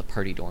considered one of the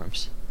party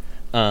dorms.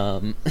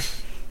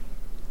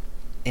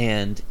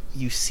 And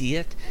you see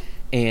it,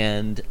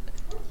 and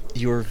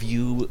your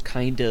view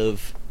kind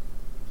of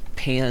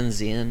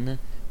pans in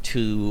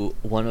to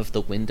one of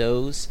the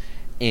windows,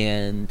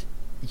 and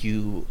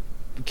you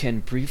can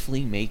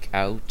briefly make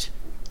out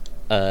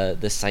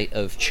the sight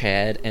of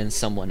Chad and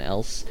someone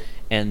else,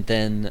 and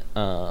then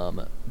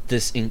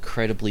this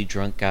incredibly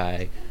drunk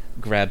guy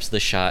grabs the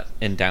shot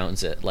and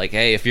downs it. Like,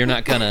 hey, if you're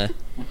not gonna...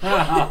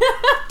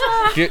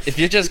 if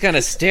you're just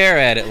gonna stare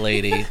at it,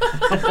 lady.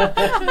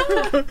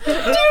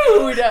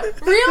 Dude,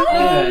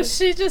 really?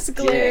 She just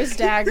glares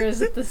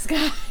daggers at this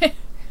guy.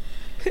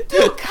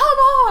 Dude, come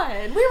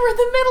on! We were in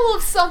the middle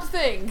of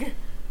something!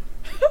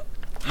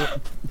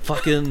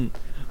 fucking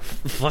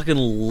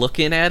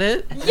looking at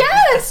it?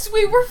 Yes!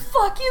 We were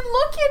fucking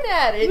looking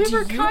at it! We Do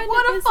were you kind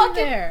wanna of busy fucking...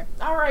 there.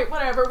 Alright,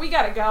 whatever, we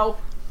gotta go.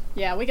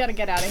 Yeah, we gotta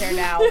get out of here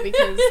now,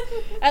 because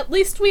at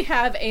least we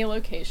have a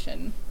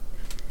location.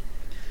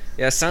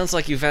 Yeah, sounds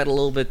like you've had a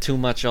little bit too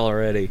much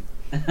already.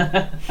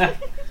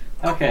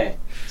 Okay,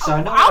 so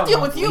I know I'll what I deal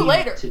want with you Liam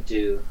later. to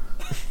do.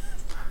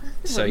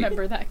 So,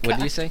 Remember that guy. what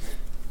did you say?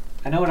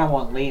 I know what I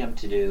want Liam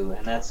to do,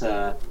 and that's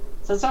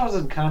since I was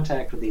in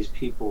contact with these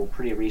people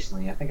pretty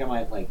recently, I think I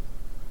might like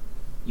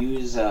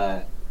use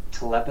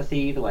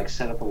telepathy to like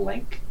set up a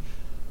link.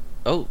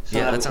 Oh, So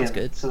yeah, that we sounds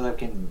can, good. So that we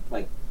can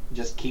like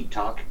just keep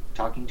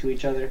talking to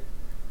each other,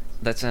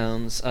 That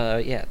sounds,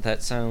 yeah,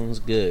 that sounds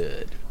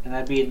good. and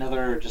that'd be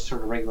another just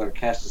sort of regular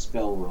cast a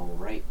spell roll,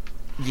 right?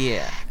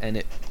 Yeah,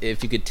 and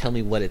if you could tell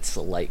me what it's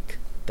like,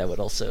 that would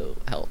also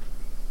help.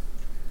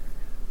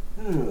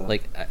 Ugh.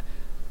 Like, I'm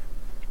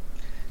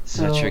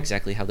so, not sure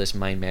exactly how this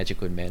mind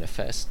magic would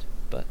manifest,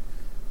 but...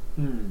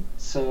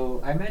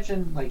 So I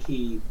imagine like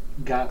he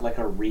got like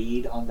a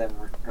read on them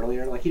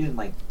earlier. Like he didn't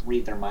like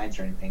read their minds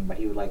or anything, but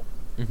he would like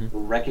Mhm.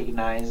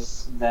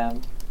 recognize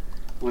them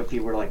if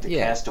you were like to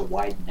Yeah. cast a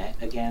wide net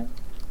again.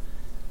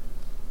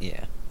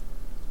 Yeah.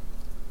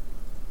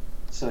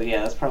 So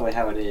yeah, that's probably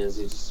how it is.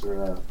 He just sort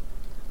of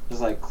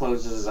just like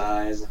closes his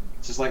eyes and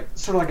just like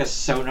sort of like a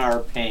sonar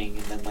ping,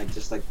 and then like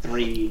just like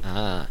three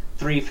Ah,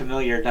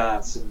 familiar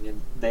dots,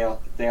 and they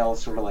all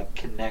sort of like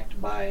connect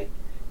by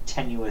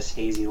tenuous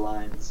hazy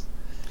lines.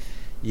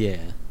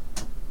 yeah.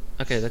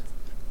 Okay, that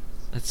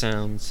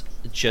sounds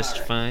just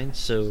Alright. fine,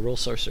 so roll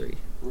sorcery.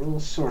 Roll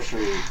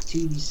sorcery,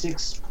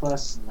 2d6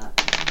 plus 9.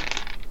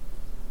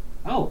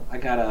 Oh, I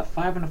got a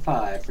 5 and a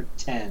 5 for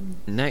 10.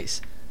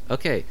 Nice.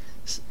 Okay,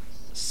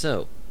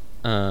 so,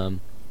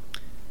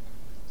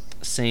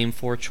 same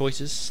 4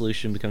 choices.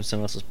 Solution becomes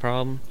someone else's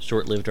problem.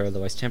 Short-lived or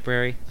otherwise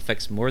temporary.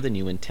 Affects more than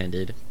you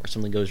intended. Or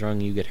something goes wrong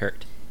and you get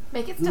hurt.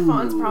 Make it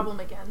Stefan's Ooh. problem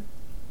again.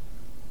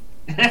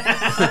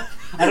 I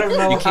don't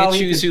know You how can't he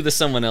choose could- who the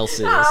someone else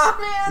is.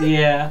 Ah, man!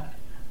 Yeah,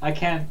 I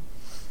can't.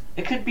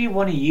 It could be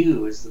one of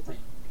you. Is the thing.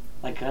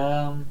 Like,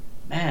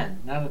 man,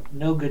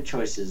 no good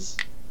choices.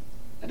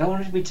 I don't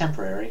want it to be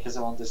temporary because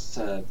I want this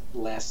to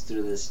last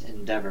through this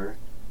endeavor.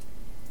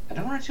 I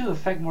don't want it to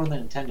affect more than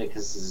intended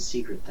because this is a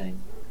secret thing.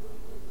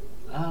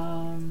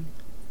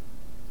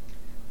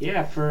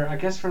 Yeah, I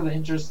guess for the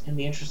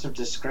interest of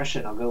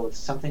discretion, I'll go with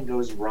something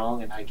goes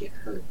wrong and I get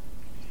hurt.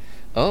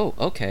 Oh,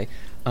 okay.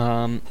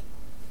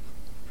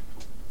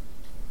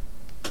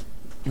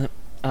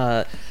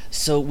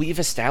 So we've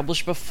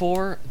established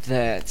before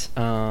that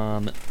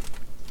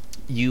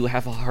you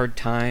have a hard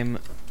time,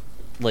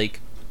 like,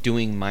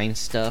 doing mind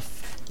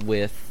stuff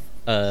with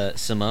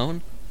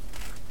Simone.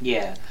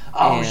 Yeah.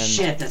 Oh And-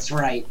 shit, that's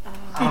right.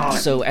 Oh,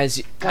 So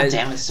God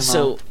damn it,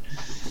 Simone.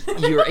 so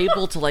you're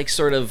able to like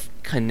sort of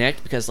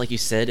connect because, like you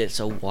said, it's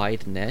a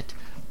wide net,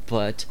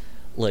 but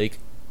like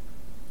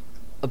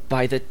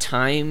by the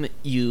time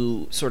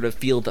you sort of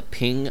feel the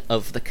ping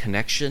of the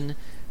connection,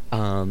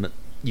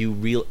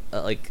 you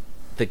like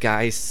the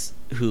guys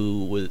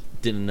who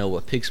didn't know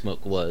what pig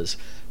smoke was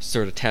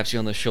sort of taps you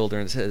on the shoulder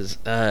and says,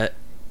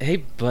 "Hey,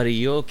 buddy,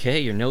 you okay?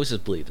 Your nose is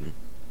bleeding."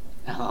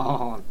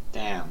 Oh,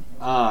 damn.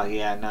 Oh,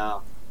 yeah,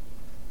 no.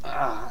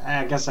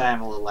 I guess I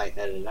am a little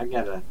lightheaded. I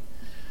gotta...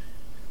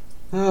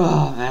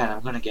 Oh, man,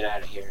 I'm gonna get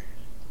out of here.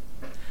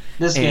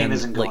 This game And,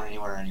 isn't going like-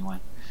 anywhere anyway.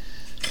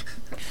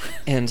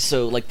 And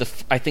so, like,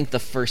 I think the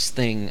first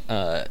thing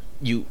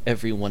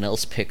everyone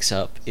else picks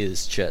up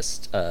is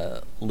just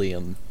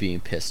Liam being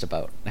pissed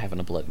about having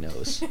a blood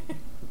nose.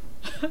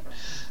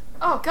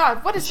 Oh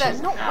God, what is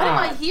that? No, what am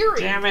I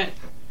hearing? Damn it!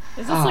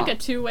 Is this like a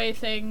two-way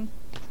thing?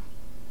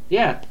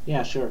 Yeah,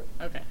 sure.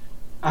 Okay.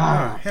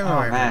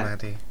 Hello, man.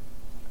 everybody.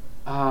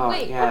 Oh,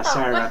 Wait, yeah, what the-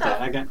 sorry what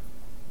about the- that.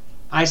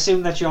 I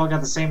assume that you all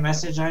got the same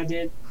message I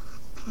did.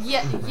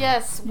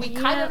 Yes, we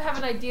kind Yeah. of have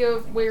an idea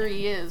of where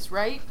he is,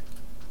 right?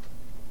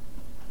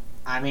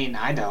 I mean,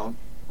 I don't.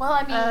 Well,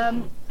 I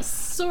mean,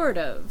 Sort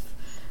of.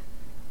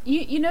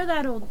 You know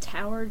that old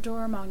tower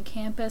dorm on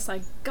campus?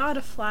 I got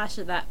a flash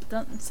of that.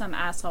 Then some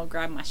asshole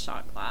grabbed my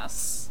shot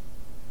glass.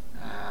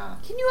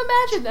 can you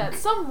imagine that?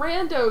 Some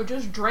rando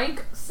just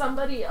drank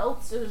somebody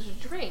else's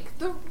drink.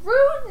 The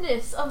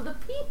rudeness of the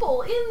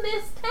people in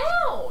this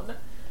town.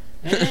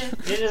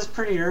 It is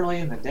pretty early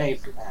in the day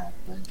for that.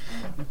 But,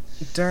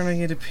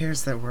 Darling, it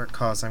appears that work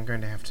calls. I'm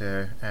going to have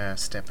to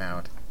step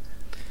out.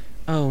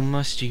 Oh,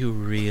 must you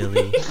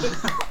really?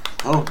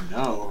 oh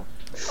no.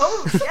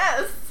 Oh,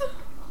 yes.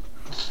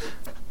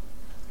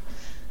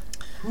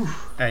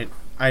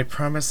 I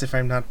promise if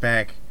I'm not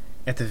back,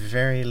 at the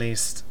very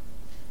least,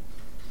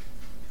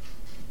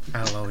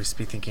 I'll always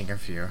be thinking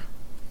of you.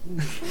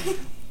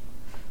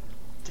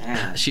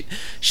 Damn.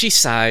 She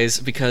sighs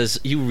because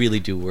you really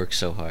do work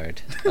so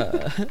hard.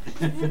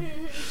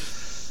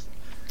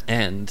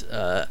 And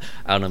I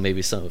don't know,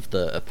 maybe some of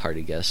the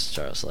party guests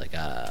are also like,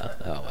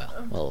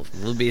 well,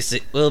 we'll be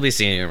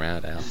seeing you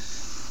around, Al.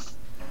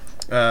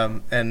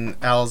 And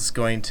Al's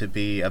going to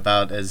be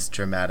about as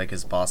dramatic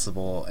as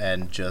possible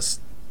and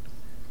just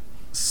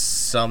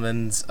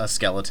summons a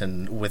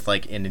skeleton with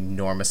like an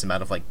enormous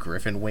amount of like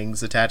griffin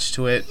wings attached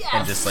to it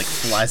and just like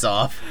flies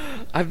off.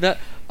 I'm not.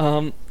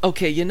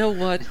 Okay, you know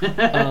what?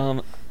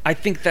 I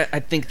think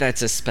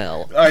that's a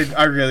spell.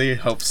 I really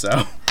hope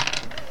so.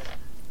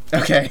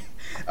 Okay.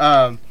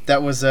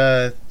 That was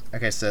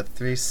okay, so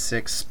 3,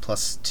 6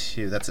 plus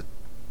 2. That's a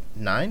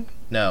 9?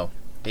 No,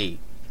 8.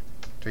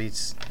 3,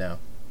 no.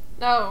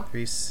 No.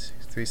 3,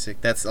 6.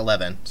 That's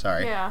 11.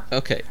 Sorry. Yeah.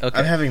 Okay.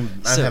 I'm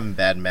having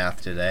bad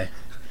math today.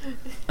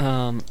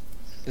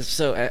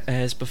 So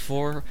as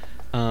before,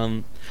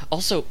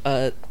 also,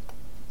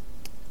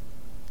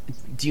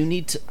 do you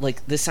need to,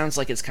 like, this sounds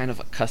like it's kind of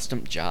a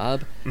custom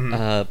job.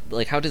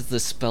 Like, how does the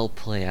spell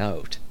play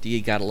out? Do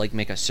you gotta, like,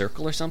 make a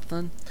circle or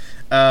something?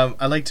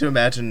 I like to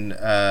imagine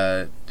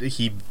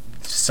he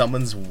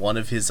summons one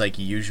of his like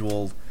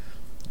usual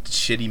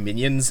shitty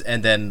minions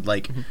and then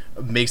like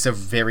makes a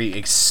very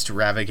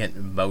extravagant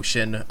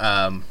motion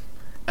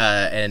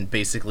and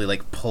basically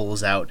like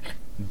pulls out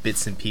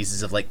bits and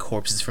pieces of like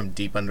corpses from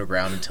deep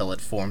underground until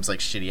it forms like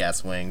shitty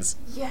ass wings.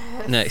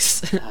 Yes.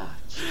 Nice.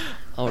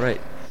 All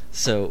right.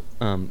 So,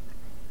 I'm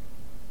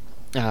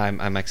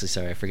actually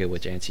sorry. I forget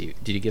which answer you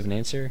did. You give an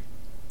answer?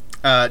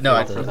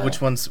 No, for which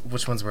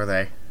ones were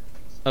they?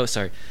 Oh,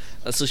 sorry.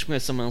 A solution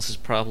with someone else's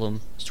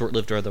problem,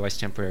 short-lived or otherwise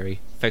temporary,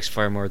 affects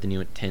far more than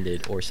you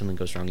intended, or something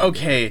goes wrong.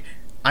 Okay,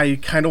 I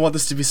kind of want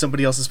this to be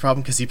somebody else's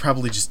problem because he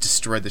probably just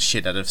destroyed the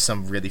shit out of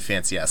some really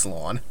fancy ass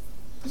lawn.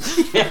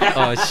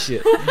 Oh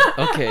shit.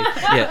 Okay.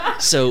 Yeah.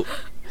 So,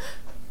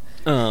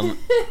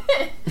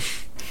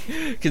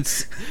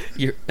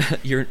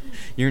 your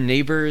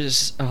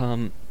neighbors,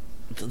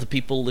 the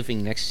people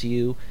living next to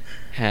you,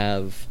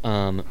 have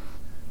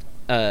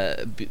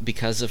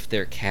because of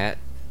their cat,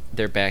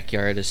 their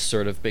backyard has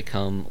sort of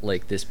become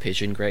like this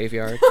pigeon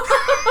graveyard,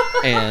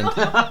 and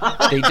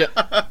they do.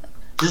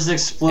 Just And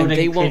exploding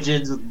they won't-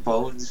 pigeons with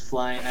bones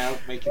flying out,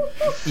 making.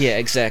 Yeah,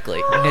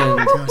 exactly.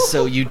 And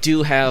so you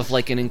do have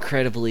like an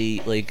incredibly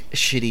like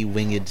shitty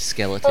winged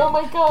skeleton. Oh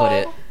my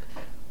God.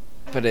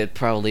 But it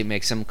probably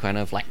makes some kind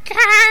of like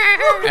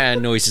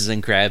noises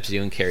and grabs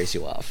you and carries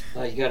you off.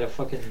 You got a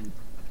fucking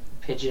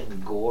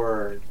pigeon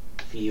gore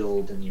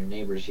field in your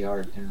neighbor's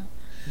yard now.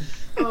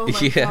 Oh my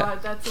Yeah.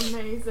 God, that's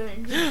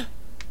amazing.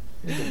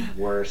 The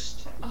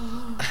worst.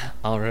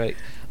 All right.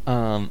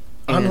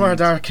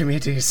 Onward,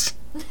 Archimedes.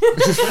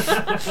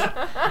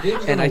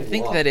 And I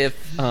think that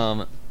if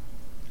I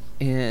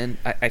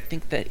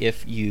think that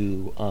if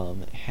you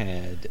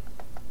had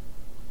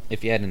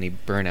any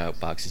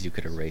burnout boxes, you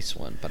could erase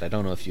one, but I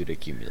don't know if you'd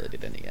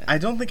accumulated any yet. I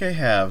don't think I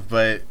have,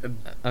 but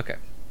Okay.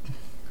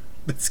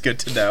 it's good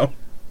to know.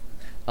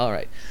 All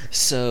right.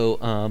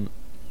 So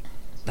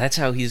that's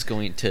how he's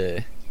going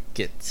to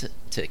get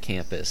to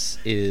campus.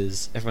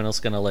 Is everyone else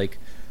gonna like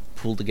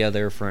pool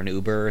together for an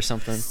Uber or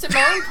something?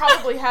 Simone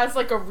probably has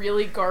like a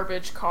really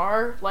garbage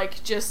car,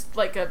 like just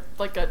like a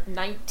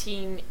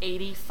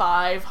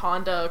 1985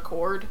 Honda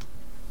Accord,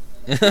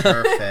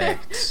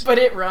 Perfect. but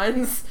it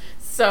runs.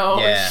 So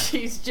Yeah.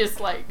 she's just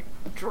like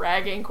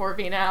dragging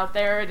Corvina out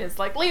there and is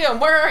like, Liam,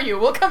 where are you?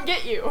 We'll come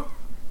get you.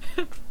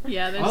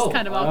 Yeah, they just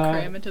kind of all Oh,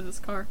 cram into this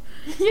car.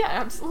 Yeah,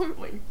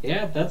 absolutely.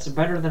 Yeah, that's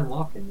better than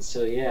walking.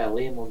 So yeah,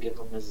 Liam will give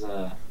him his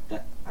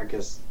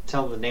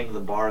tell him the name of the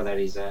bar that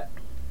he's at. I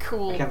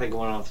Cool. can't think of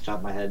one off the top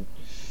of my head.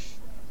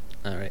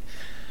 All right.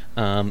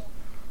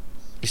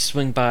 You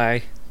swing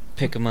by,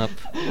 pick him up.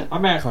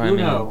 I'm at Climb in.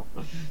 Uno.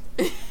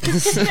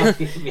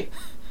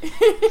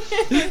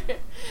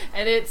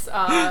 And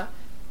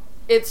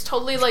it's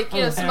totally like,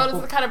 you know,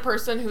 Simona's the kind of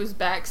person whose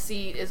back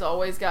seat is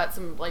always got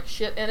some like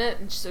shit in it,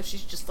 and so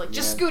she's just like,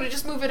 just scoot it,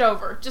 just move it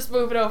over,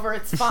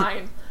 it's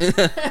fine.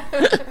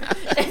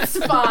 It's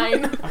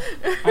fine.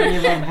 I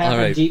give him half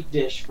Alright. a deep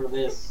dish for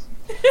this.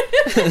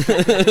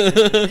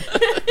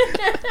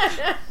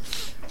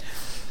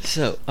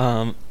 So,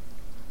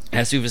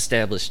 as we've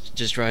established,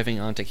 just driving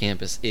onto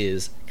campus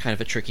is kind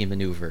of a tricky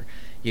maneuver.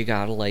 You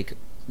gotta, like,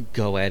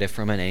 go at it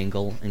from an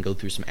angle and go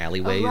through some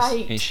alleyways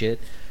Right. and shit.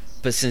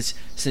 But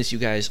since you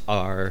guys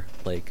are,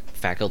 like,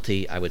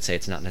 faculty, I would say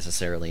it's not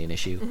necessarily an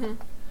issue.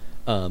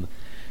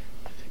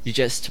 You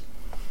just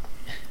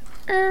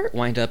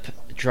wind up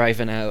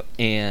driving out,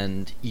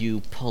 and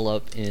you pull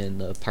up in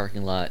the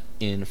parking lot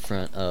in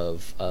front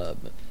of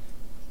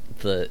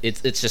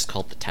it's just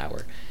called the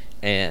Tower,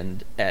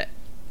 and at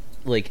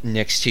like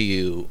next to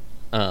you,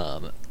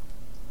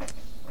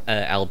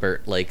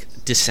 Albert like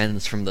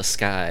descends from the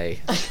sky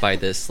by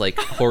this like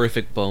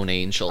horrific bone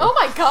angel. Oh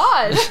my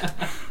god!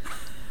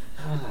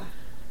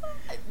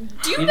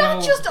 Do you, You not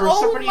know, just for own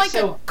somebody like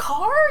so- a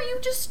car? You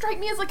just strike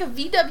me as like a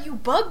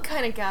VW Bug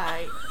kind of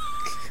guy.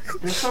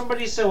 For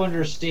somebody so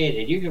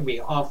understated, you can be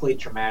awfully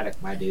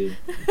traumatic, my dude.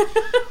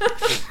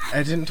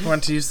 I didn't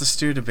want to use the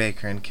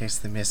Studebaker in case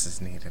the missus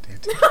needed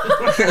it.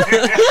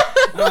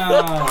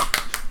 Oh,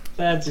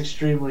 that's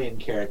extremely in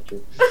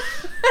character.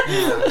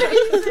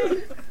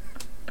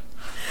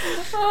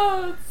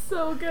 Oh, it's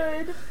so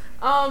good.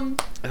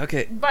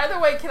 Okay. By the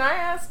way, can I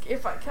ask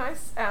if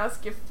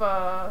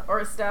or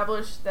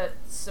establish that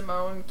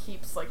Simone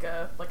keeps like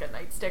a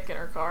nightstick in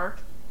her car?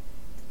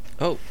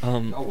 Oh,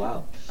 Oh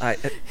wow. I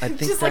think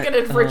Just like a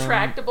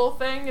retractable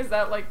thing? Is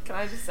that like, can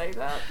I just say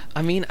that?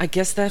 I mean, I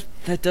guess that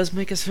does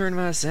make a certain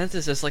amount of sense.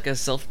 It's just like a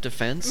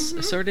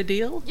self-defense sort of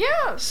deal.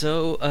 Yeah.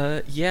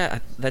 So, yeah,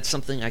 that's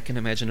something I can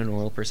imagine a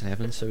normal person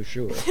having, so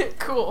sure.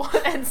 Cool.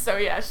 And so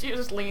yeah, she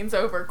just leans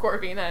over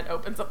Corvina and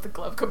opens up the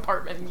glove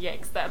compartment and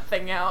yanks that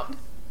thing out.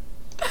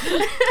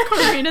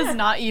 Corvina's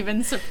not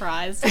even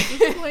surprised at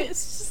this point.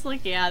 It's just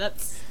like, yeah,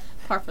 that's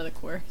par for the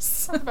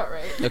course. That's about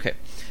right. Okay,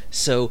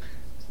 so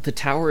the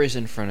tower is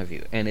in front of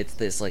you, and it's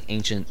this, like,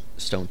 ancient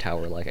stone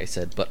tower, like I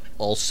said, but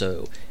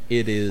also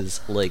it is,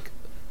 like,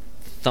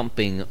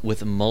 thumping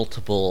with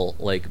multiple,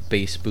 like,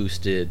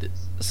 bass-boosted,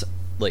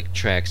 like,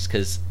 tracks,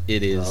 because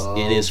it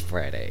is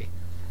Friday.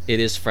 It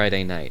is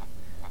Friday night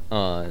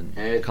on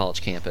Hey.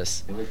 college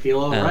campus. And we feel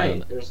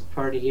alright. Um, There's a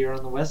party here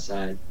on the west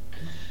side.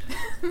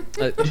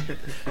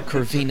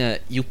 Corvina,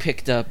 you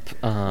picked up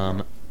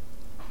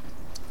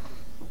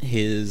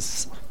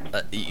his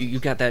you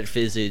got that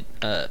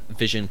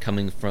vision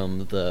coming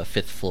from the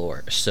 5th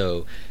floor,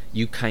 so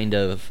you kind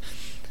of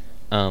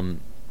have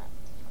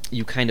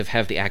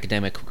the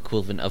academic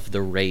equivalent of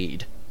the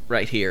raid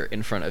right here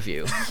in front of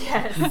you.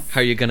 Yes.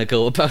 How are you gonna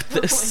go about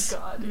this? Oh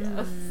my god,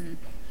 yes.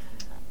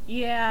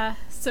 Yeah,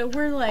 so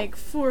we're like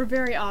 4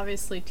 very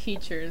obviously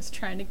teachers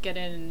trying to get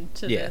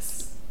into Yes.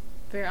 this.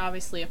 Very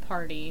obviously a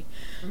party.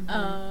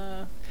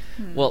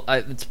 Well,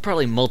 it's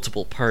probably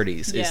multiple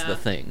parties is Yeah. the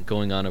thing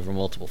going on over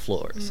multiple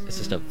floors. It's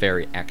just a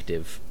very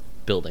active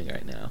building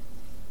right now.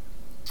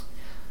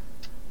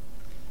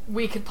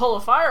 We could pull a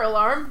fire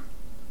alarm.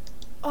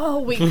 Oh,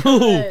 we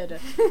could.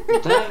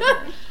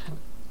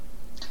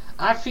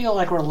 I feel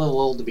like we're a little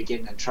old to be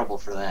getting in trouble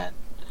for that.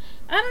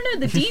 I don't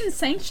know, the dean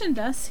sanctioned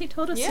us. He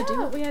told us to do Yeah.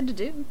 what we had to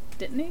do,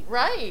 didn't he?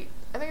 Right.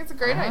 I think it's a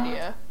great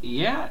idea.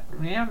 Yeah,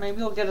 maybe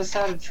it'll get us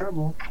out of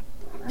trouble.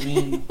 I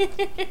mean,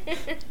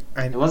 It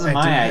it wasn't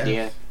my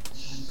idea.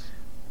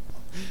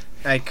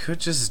 I could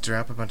just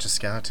drop a bunch of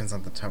skeletons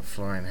on the top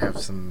floor and have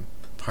some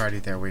party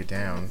their way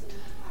down.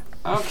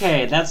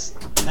 Okay, that's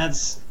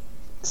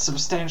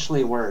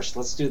substantially worse.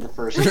 Let's do the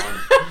first one.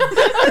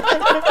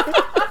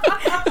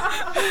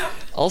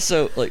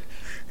 Also, like,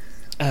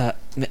 I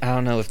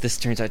don't know if this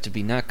turns out to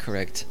be not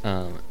correct.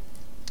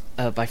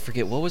 But I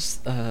forget what was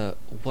the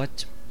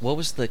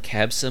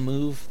Cabsa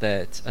move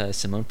that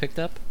Simone picked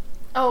up?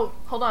 Oh,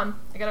 hold on.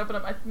 I gotta open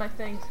up my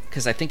thing.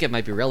 Because I think it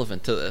might be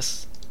relevant to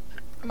this.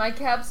 My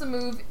Cabsa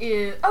move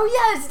is... Oh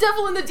yeah, it's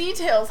Devil in the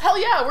Details. Hell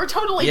yeah, we're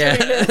totally Yeah.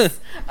 doing this.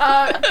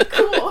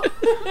 Cool.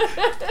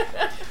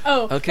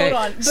 Oh, Okay,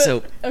 hold on. But,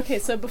 so- okay,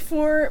 so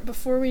before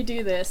we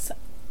do this,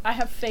 I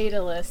have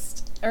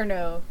Fatalist, or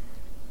no,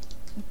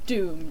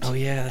 Doomed. Oh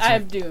yeah, that's I right.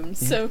 have Doomed.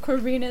 So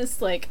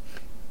Corvina's like,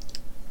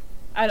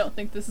 I don't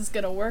think this is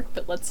gonna work,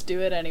 but let's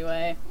do it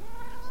anyway.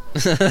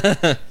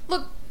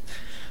 Look,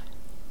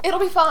 it'll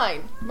be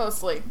fine,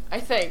 mostly,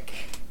 I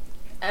think.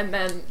 And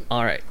then,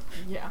 All right.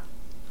 yeah.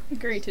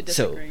 Agree to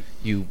So disagree.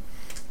 you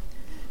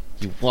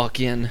walk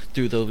in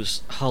through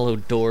those hollow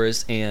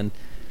doors, and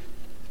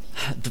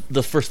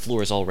the first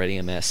floor is already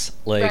a mess.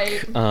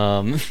 Like,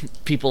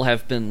 people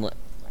have been.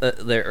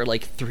 There are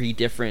like 3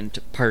 different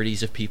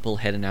parties of people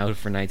heading out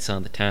for nights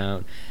on the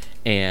town,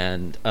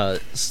 and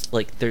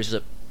like there's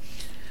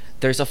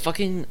a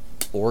fucking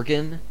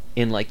organ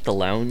in like the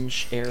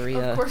lounge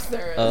area Of course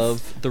there is.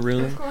 of the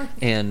room, Of course.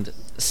 and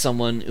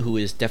someone who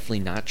is definitely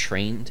not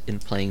trained in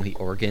playing the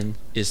organ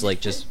is like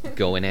just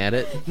going at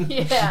it.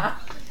 Yeah.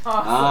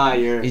 Awesome. Ah,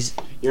 He's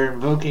you're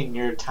invoking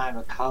your time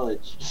of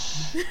college.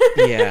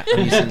 yeah,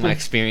 I'm using my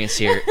experience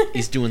here.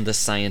 He's doing the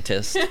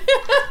scientist.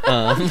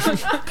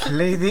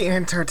 Play the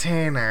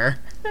entertainer.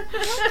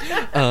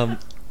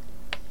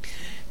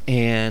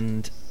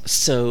 And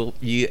so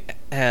you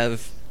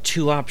have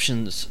two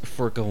options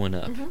for going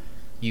up. Mhm.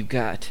 You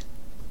got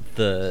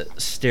the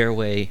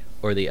stairway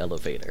or the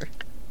elevator.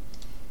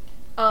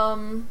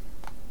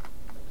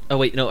 Oh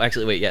wait, no,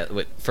 actually,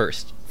 wait.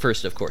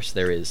 First, of course,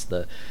 there is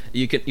the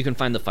you can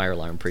find the fire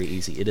alarm pretty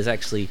easy. It is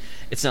actually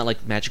it's not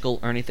like magical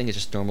or anything. It's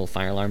just normal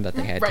fire alarm that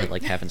they had to Right.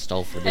 like have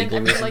installed for And legal I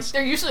mean, reasons. like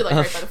they're usually like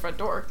right by the front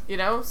door, you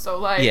know. So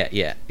like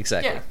Yeah,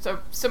 exactly. yeah. So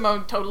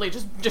Simone totally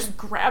just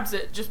grabs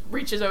it, just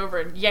reaches over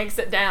and yanks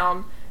it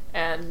down,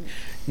 and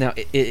Now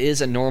it is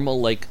a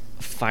normal like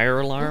fire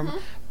alarm, Mm-hmm.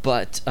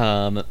 but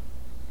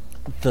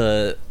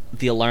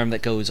the alarm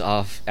that goes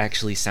off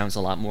actually sounds a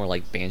lot more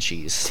like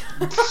banshees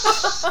of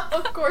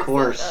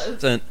course it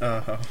does. than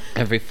Uh-huh.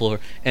 every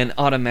floor, and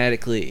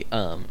automatically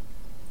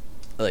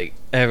like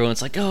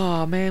everyone's like,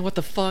 oh man, what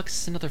the fuck,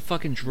 it's another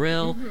fucking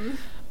drill.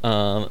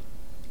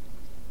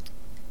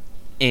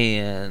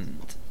 And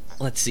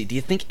let's see, do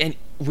you think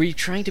were you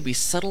trying to be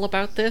subtle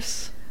about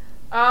this?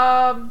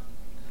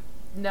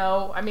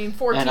 No, I mean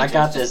 4 And I teachers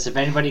got just- this. If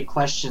anybody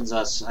questions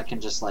us, I can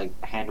just like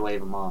hand wave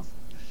them off.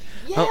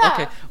 Yeah. Oh,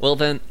 okay. Well,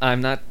 then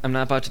I'm not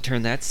about to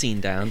turn that scene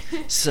down.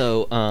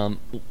 So,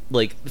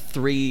 like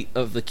 3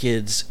 of the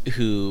kids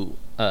who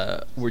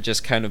were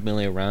just kind of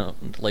milling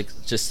around, like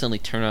just suddenly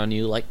turn on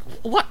you, like,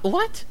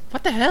 what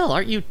the hell?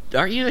 Are you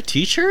a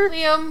teacher?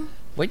 Liam.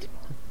 Wait,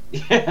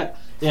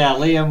 Yeah,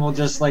 Liam will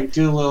just like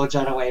do a little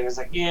jut wave. It's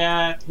like,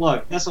 yeah,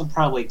 look, this will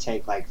probably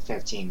take like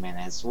 15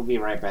 minutes. We'll be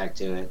right back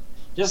to it.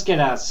 Just get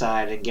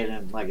outside and get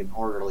in like an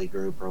orderly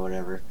group or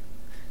whatever.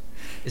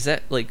 is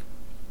that like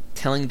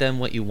telling them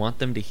what you want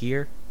them to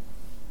hear?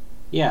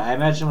 Yeah, I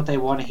imagine what they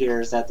want to hear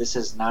is that this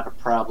is not a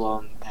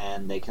problem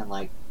and they can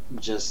like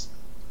just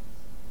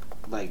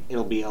like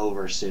it'll be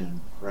over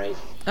soon, right?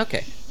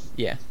 Okay,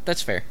 yeah,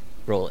 that's fair.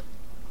 Roll it.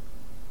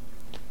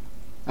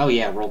 Oh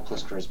yeah, roll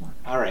plus charisma.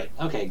 All right,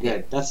 okay,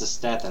 good. That's a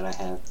stat that I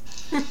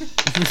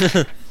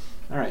have.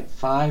 All right,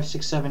 5,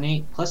 6, 7,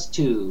 8 plus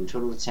 2,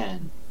 total of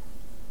 10.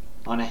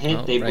 On a hit,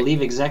 Oh, they right.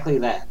 believe exactly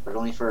that, but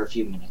only for a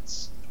few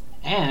minutes.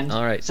 And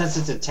All right. since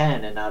it's a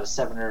 10 and not a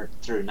 7 or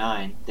through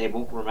 9, they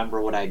won't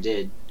remember what I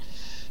did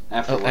Oh,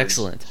 afterwards.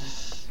 excellent.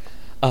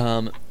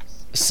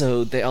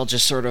 So they all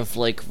just sort of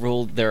like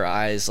rolled their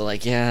eyes,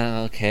 like,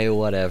 yeah, okay,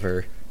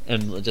 whatever,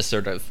 and just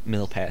sort of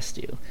mill past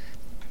you.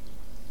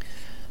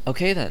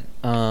 Okay then,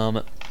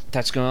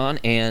 that's going on,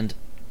 and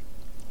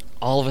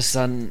all of a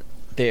sudden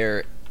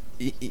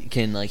you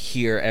can like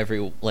hear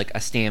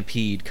a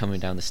stampede coming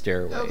down the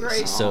stairways. Oh,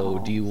 great. So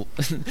Aw.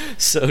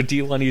 do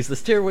you want to use the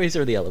stairways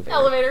or the elevator?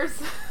 Elevators.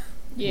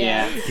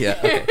 Yeah. Yeah,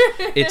 okay.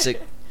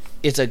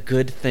 It's a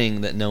good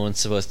thing that no one's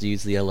supposed to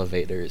use the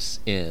elevators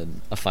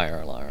in a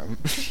fire alarm.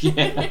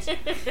 Yeah.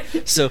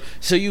 So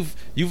you've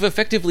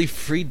effectively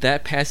freed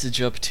that passage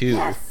up too.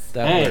 Yes.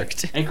 That Hey,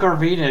 worked. hey,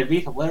 Corvina, it'd be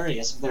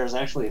hilarious if there was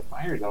actually a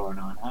fire going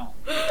on, huh?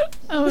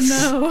 Oh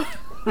no.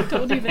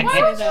 Don't even Why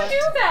say would that. you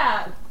do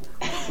that?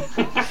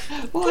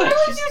 Look,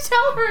 Why would you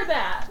tell her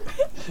that?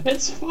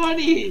 it's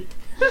funny.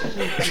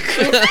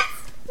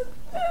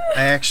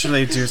 I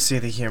actually do see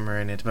the humor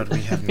in it, but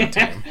we have no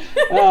time.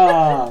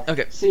 Ah,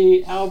 Okay.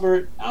 See,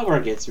 Albert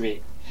gets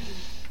me.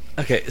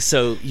 Okay,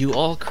 so you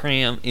all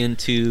cram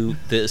into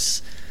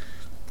this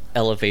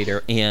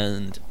elevator,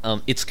 and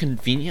it's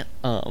convenient.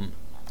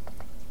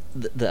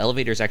 The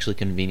elevator is actually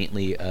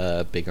conveniently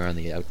bigger on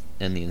the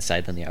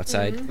inside than the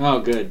outside, Mm-hmm. Oh,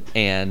 good. I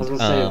and was gonna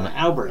say,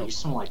 Albert, you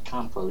smell like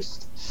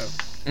compost.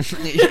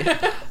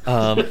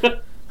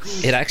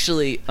 it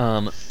actually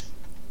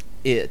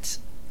it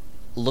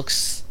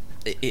looks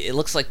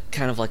like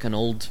kind of like an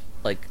old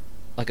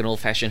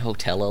old-fashioned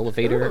hotel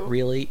elevator. Ooh.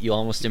 Really, you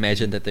almost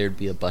imagine that there'd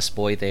be a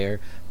busboy there,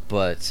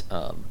 but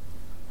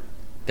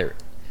there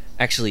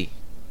actually,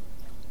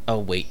 oh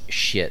wait,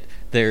 shit,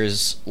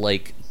 there's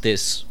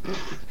this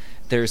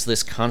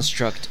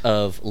construct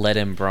of lead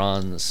and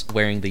bronze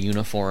wearing the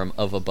uniform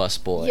of a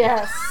busboy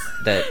Yes.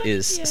 that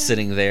is Yeah.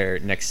 sitting there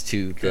next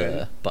to the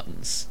Good.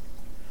 buttons.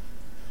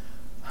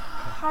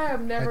 I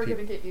am never Okay.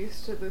 gonna get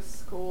used to this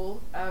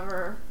school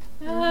ever.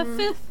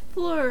 5th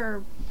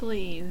floor,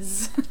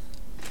 please.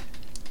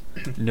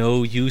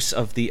 No use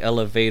of the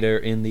elevator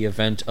in the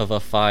event of a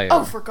fire.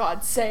 Oh, for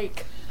God's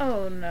sake.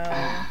 Oh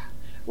no.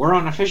 We're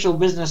on official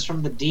business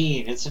from the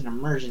dean. It's an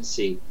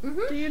emergency.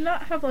 Do you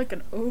not have like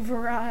an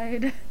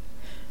override?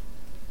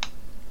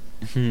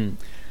 Let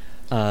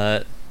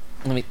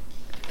me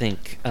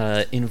think.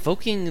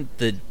 Invoking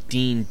the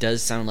dean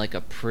does sound like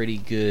a pretty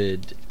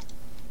good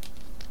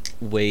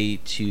way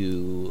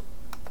to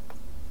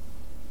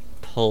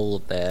pull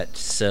that.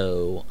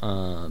 So,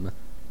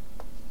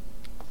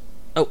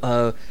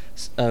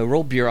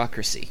 roll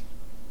bureaucracy.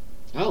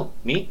 Oh,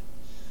 me?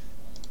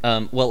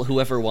 Well,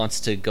 whoever wants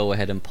to go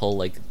ahead and pull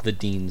like the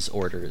dean's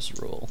orders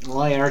rule.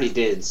 Well, I already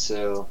did,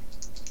 so.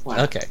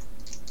 Well, Okay.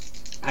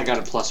 I got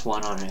a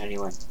 +1 on it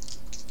anyway.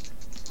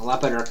 A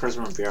lot better at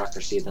charisma and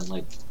bureaucracy than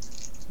like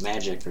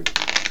magic or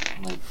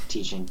like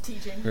teaching.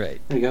 Teaching.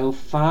 Right. There we go.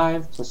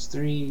 5 +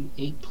 3,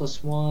 8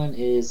 + 1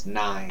 is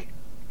 9.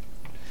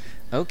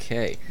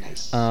 Okay.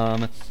 Nice.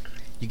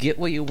 You get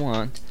what you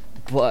want,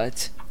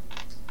 but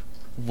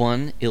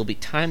one, it'll be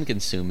time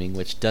consuming,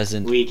 which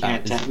doesn't We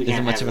can't isn't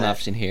much have of an that.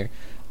 option here.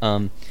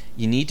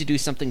 You need to do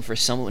something for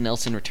someone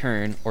else in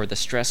return, or the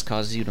stress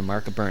causes you to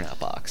mark a burnout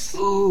box.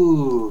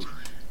 Ooh.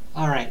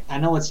 Alright, I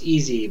know it's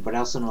easy, but I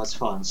also know it's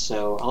fun,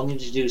 so I'll need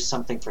to do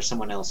something for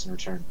someone else in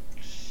return.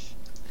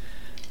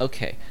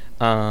 Okay.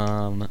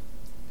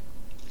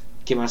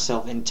 Get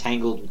myself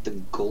entangled with the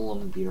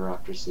golem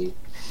bureaucracy.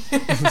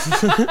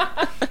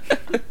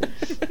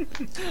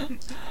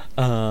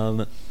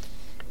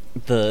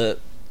 The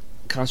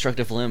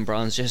constructive limb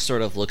bronze just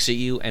sort of looks at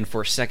you, and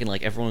for a second,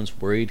 like, everyone's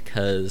worried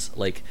because,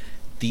 like,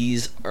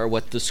 these are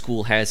what the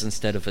school has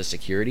instead of a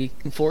security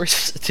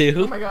force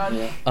too. Oh my god.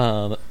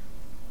 Yeah.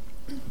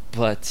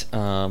 But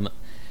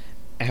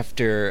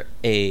after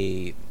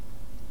a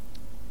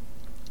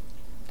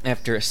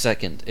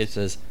second, it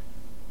says,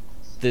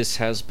 "This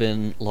has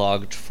been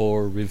logged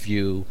for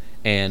review,"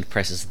 and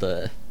presses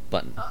the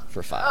button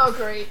for 5. Oh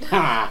great.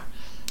 Ha!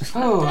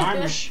 Oh,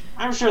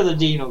 I'm sure the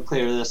dean will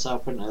clear this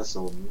up, and us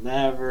will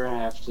never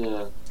have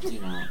to,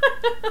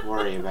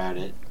 worry about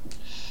it.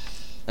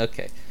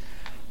 Okay.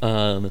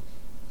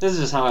 This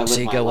is how I So live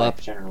you my go life,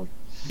 up. generally.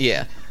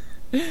 Yeah.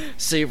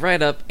 So you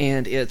ride up,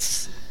 and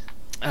it's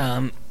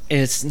not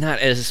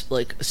as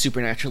like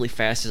supernaturally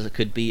fast as it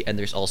could be, and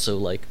there's also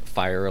like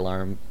fire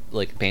alarm,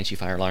 like banshee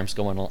fire alarms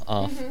going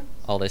off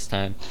all this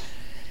time.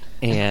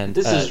 And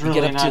This is you really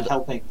get up not to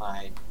helping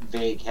my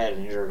vague head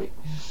injury.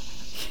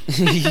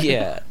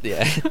 yeah,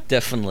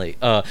 definitely.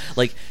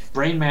 Like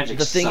Brain magic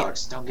The thing-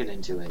 sucks. Don't get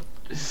into it.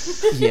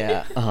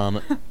 yeah.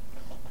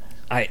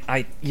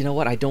 I you know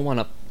what? I don't want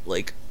to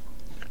like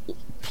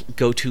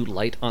go too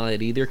light on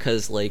it either,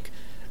 because like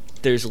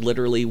there's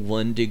literally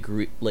 1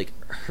 degree, like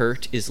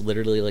hurt is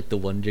literally like the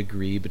 1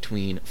 degree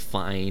between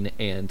fine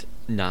and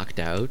knocked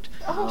out.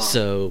 Oh.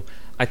 So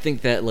I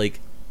think that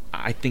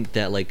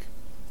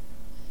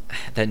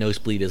that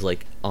nosebleed is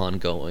like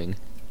ongoing.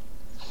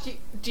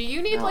 Do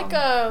you need like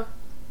a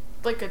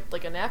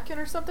napkin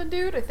or something,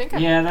 dude? I think I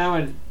Yeah, that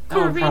would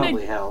probably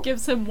Corvina help.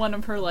 gives him one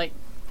of her like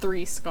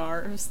 3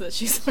 scarves that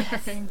she's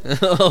wearing.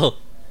 Oh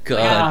god.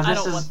 Yeah. I this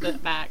don't is- want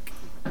that back.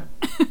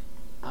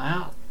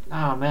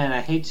 Oh man,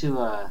 I hate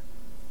to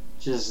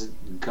just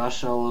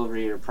gush all over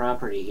your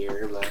property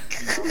here, but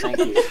thank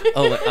you.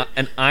 Oh,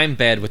 and I'm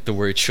bad with the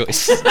word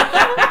choice.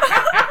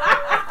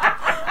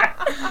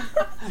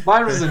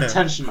 Mine was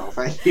intentional,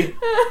 thank you.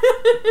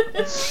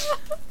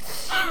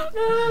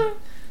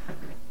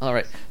 All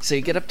right, so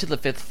you get up to the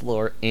 5th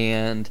floor,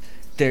 and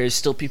there's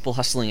still people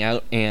hustling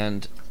out,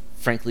 and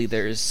frankly,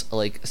 there's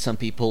like some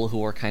people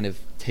who are kind of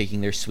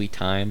taking their sweet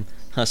time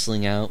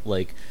hustling out.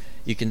 Like,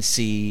 you can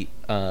see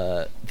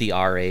the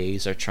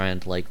RAs are trying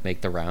to like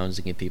make the rounds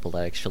and get people to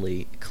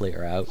actually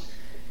clear out,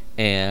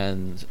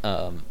 and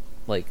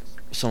like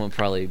someone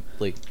probably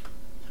like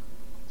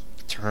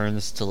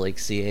turns to like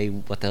see, hey,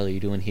 what the hell are you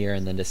doing here,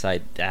 and then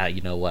decide,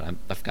 you know what,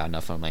 I've got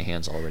enough on my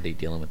hands already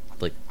dealing with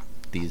like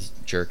these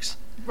jerks.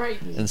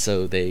 Right. And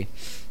so they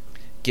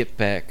get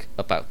back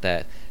about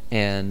that,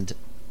 and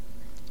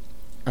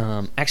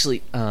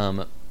actually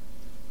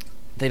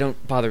they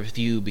don't bother with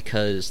you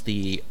because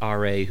the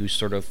RA, who's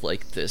sort of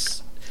like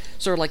this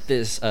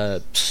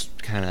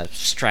kind of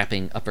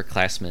strapping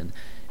upperclassman,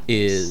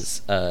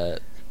 is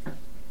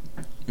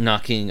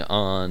knocking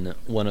on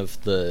one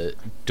of the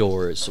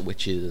doors,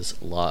 which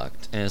is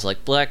locked, and is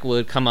like,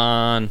 "Blackwood, come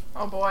on."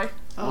 Oh boy.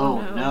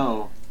 Oh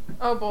no.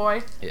 Oh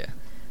boy. Yeah.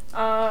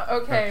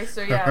 Okay,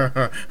 so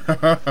yeah.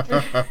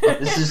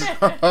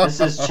 This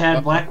is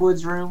Chad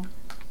Blackwood's room.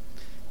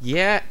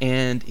 Yeah,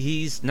 and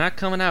he's not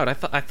coming out. I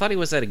thought he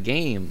was at a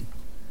game.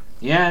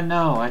 Yeah,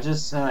 no, I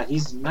just he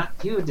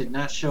did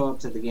not show up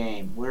to the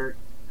game. We're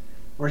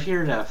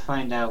here to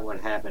find out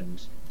what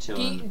happened to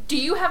him. Do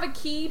you have a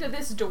key to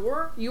this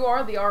door? You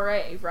are the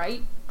RA,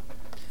 right?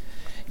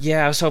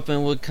 Yeah, I was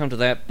hoping it would come to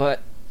that,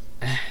 but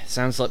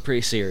sounds like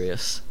pretty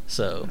serious.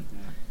 So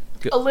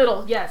A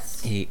little,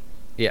 yes. he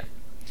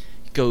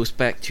goes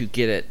back to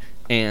get it,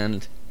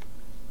 and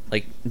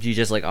like, you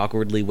just like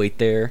awkwardly wait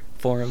there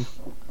for him.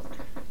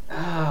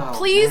 Oh,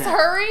 Please man.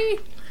 hurry.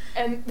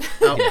 And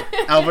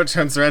Albert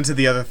turns around to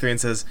the other 3 and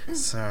says,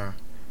 "So,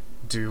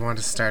 do you want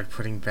to start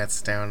putting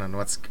bets down on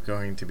what's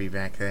going to be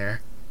back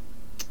there?"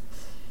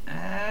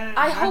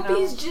 I hope know.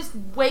 he's just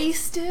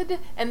wasted,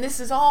 and this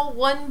is all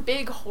one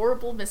big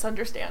horrible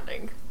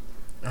misunderstanding.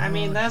 I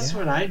mean, Oh, that's yeah.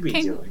 what I'd be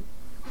Can- doing.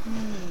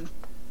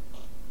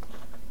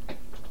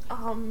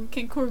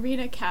 Can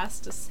Corvina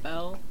cast a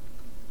spell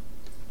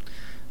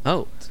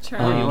Oh, to try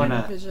Oh, you to get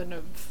wanna a vision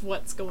of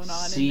what's going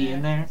on See in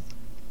in there?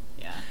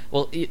 there? Yeah.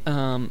 well,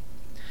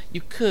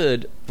 you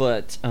could,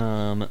 but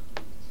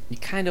you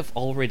kind of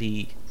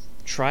already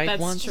tried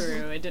That's once.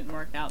 true. It didn't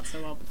work out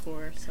so well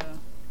before, so.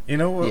 You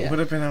know what Yeah. would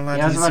have been a lot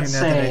Yeah, I was easier about now to that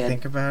say I it.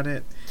 think about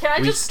it? Can I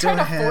We just try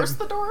still to force have-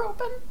 the door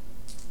open?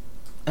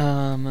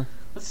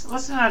 Let's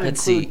not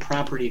Let's include see.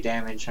 property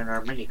damage in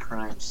our many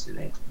crimes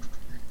today.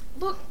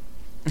 Look,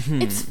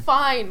 Hmm. it's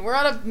fine. We're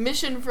on a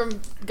mission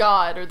from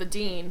God or the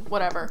Dean,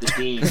 whatever. The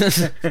Dean.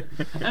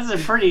 That's a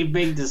pretty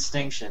big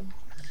distinction.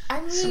 I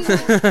mean,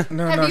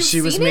 No, Have no, you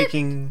she was seen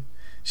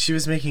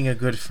it? making a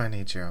good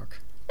funny joke.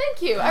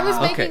 thank you. I was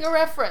Ah. making Okay. a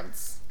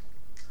reference.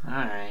 All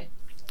right.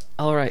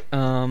 All right.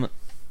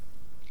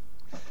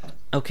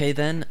 Okay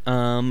then.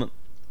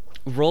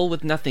 Roll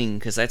with nothing,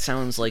 because that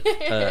sounds like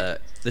that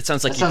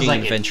sounds like That you're sounds being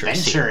like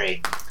adventurous. here.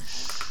 adventuring.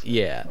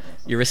 Yeah,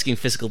 you're risking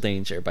physical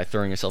danger by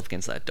throwing yourself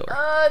against that door.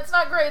 It's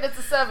not great. It's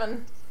a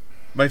 7.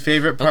 My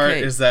favorite part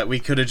Okay. is that we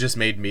could have just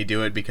made me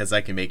do it because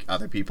I can make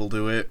other people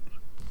do it.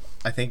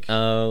 I think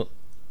Oh.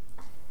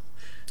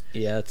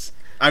 Yeah, it's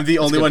I'm the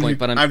only good one point, who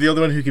but I'm- I'm the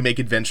only one who can make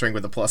adventuring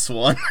with a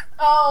 +1.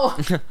 Oh.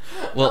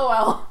 well. Oh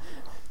well.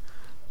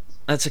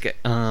 That's okay.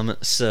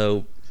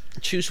 So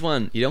choose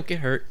one. You don't get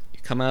hurt. You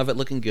come out of it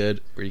looking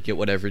good, or you get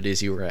whatever it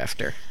is you were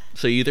after.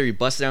 So either you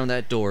bust down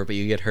that door, but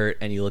you get hurt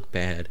and you look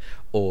bad,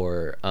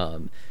 or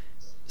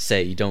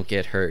say you don't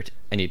get hurt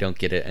and you don't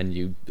get it and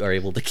you are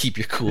able to keep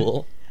your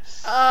cool.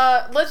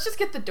 Let's just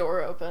get the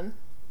door open.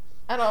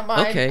 I don't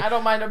mind. Okay. I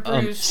don't mind a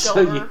bruised So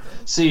shoulder.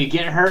 you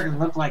get hurt and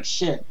look like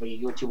shit, but you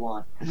get what you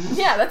want.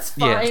 Yeah, that's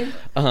Yeah.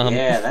 fine.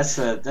 Yeah, that's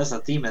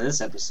the theme of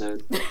this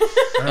episode. Okay,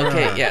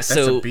 Ah, yeah, that's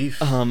so a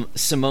beef.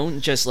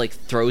 Simone just like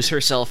throws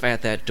herself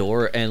at that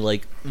door and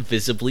like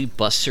visibly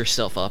busts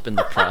herself up in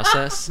the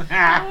process.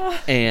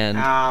 And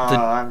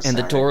I'm the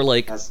sorry. door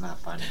like That's not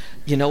funny.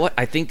 you know what?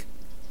 I think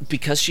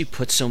because she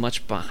put so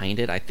much behind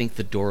it, I think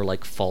the door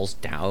like falls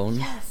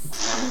down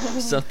or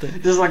something.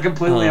 Just like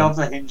completely Um, off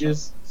the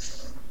hinges.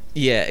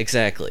 Yeah,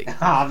 exactly.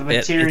 Ah, the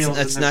it's- materials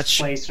it's in not this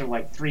place are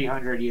like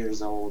 300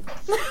 years old.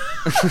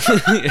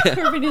 Yeah.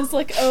 Corvina's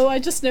like, oh, I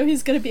just know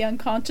he's gonna be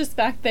unconscious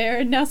back there,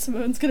 and now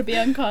Simone's gonna be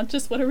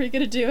unconscious. What are we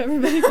gonna do?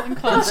 Everybody's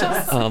unconscious.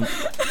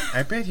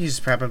 I bet he's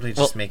probably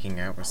just Well- making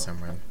out with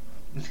someone.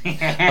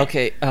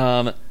 Okay,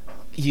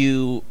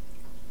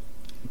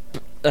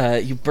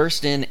 you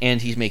burst in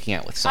and he's making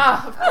out with someone.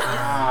 Ah, of course.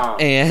 Oh,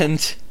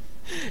 And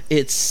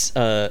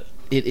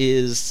it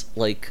is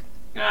like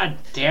God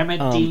damn it,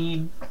 Um,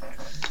 Dean.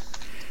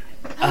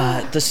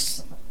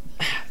 this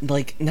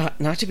like not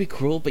to be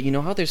cruel, but you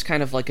know how there's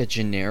kind of like a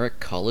generic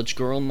college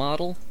girl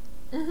model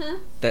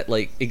that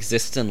like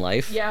exists in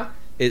life? Yeah.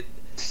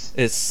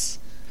 It's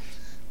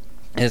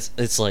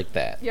like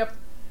that. Yep.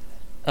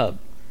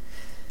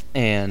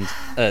 And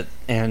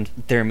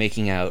they're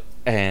making out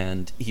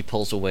and he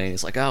pulls away and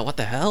he's like, "Oh, what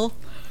the hell?"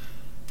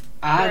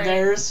 Right.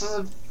 There's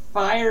a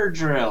fire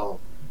drill.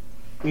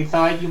 We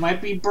thought you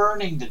might be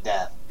burning to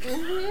death.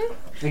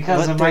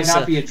 Because But it might there's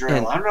not a- be a drill.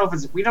 and- I don't know if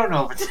it's. We don't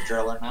know if it's a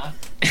drill or not.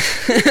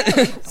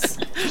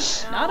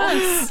 Not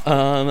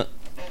us.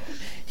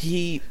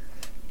 He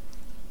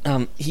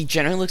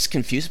generally looks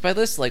confused by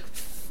this, like,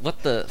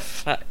 what the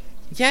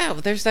yeah,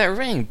 there's that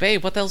ring,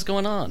 babe, what the hell's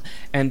going on?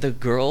 And the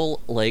girl,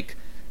 like,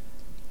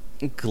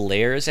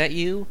 glares at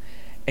you,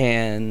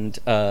 and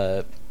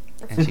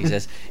she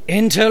says,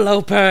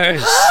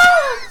 "Interlopers!"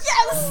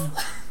 Yes.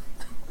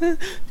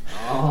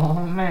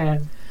 Oh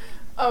man,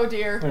 Oh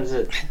dear. what is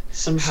it?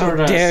 Some How sort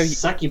of dare you-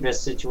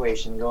 succubus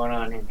situation going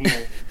on in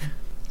here.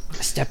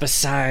 Step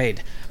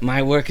aside,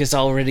 my work has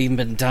already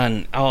been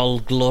done. All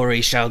glory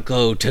shall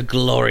go to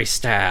Glory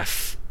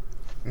Staff.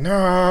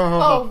 No.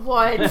 Oh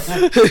what?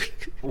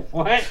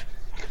 What?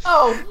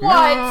 Oh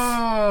what?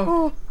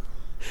 No.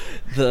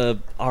 The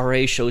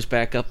RA shows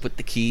back up with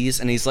the keys,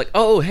 and he's like,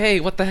 "Oh, hey,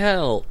 what the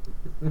hell?"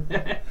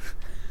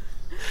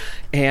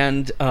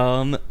 And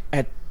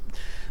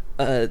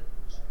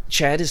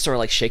Chad is sort of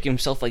like shaking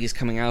himself like he's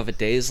coming out of a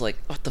daze, like,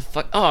 "What the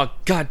fuck? Oh,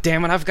 god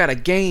damn it, I've got a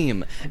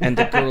game!" And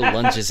the girl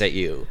lunges at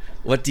you.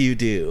 What do you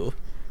do?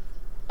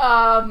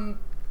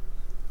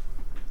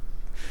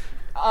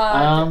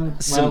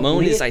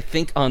 Simone is, I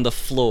think, on the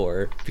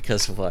floor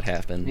because of what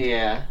happened.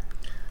 Yeah.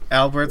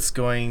 Albert's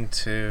going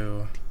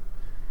to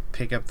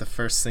pick up the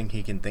first thing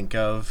he can think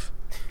of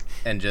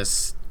and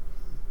just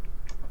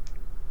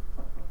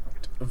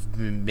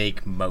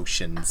make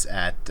motions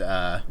at the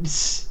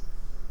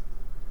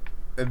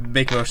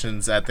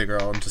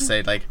girl and just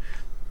say like,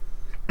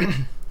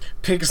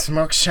 "Pig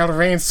smoke shall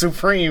reign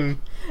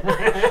supreme."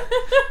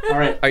 All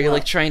right. Are you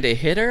like trying to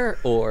hit her,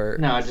 or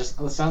No, it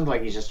sounds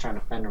like he's just trying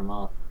to fend him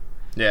off.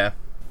 Yeah.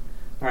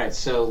 All right.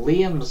 So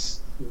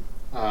Liam's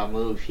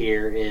move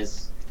here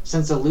is,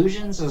 since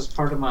illusions is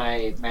part of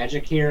my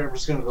magic here, I'm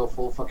just gonna go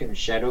full fucking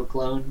shadow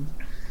clone.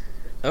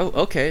 Oh,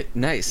 okay,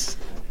 nice,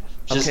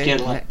 Just Okay,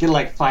 get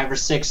like 5 or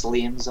 6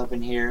 Liams up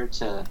in here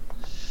to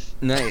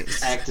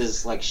nice, act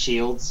as like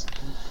shields.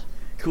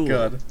 cool.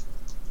 Good.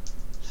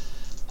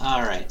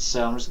 All right.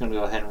 So I'm just gonna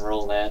go ahead and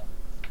roll that.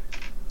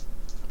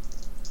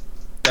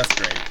 That's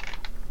great.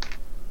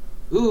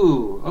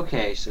 Ooh.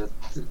 Okay. So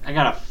I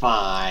got a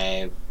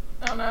 5.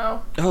 Oh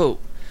no. Oh,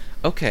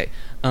 okay.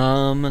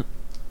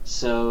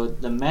 So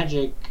the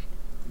magic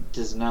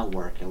does not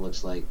work. It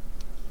looks like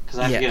because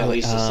I Yeah, forget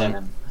Elisa said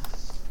him.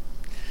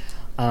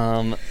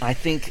 I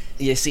think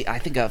I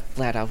think a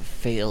flat out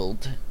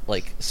failed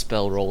like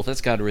spell roll.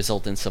 That's got to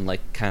result in some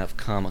like kind of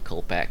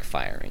comical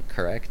backfiring,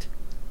 correct?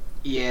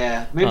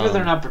 Yeah, maybe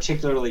they're not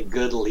particularly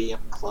good Liam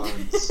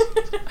clones.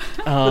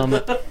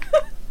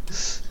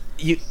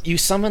 You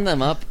summon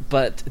them up,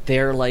 but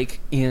they're like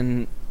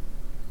in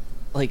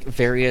like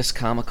various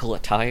comical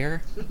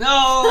attire.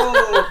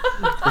 No.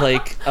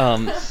 Like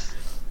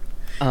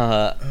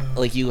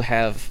like you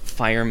have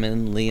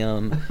Fireman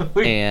Liam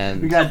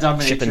and we got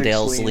Dominatrix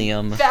Chippendales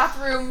Liam.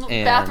 Bathroom,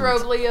 And-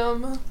 bathrobe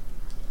Liam.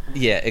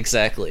 Yeah,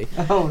 exactly.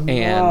 Oh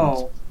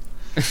no.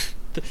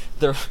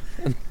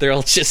 They're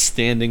all just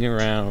standing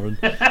around,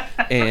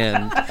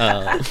 and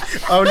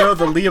Oh no,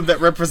 the Liam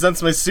that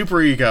represents my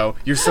superego.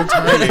 You're so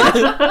tiny.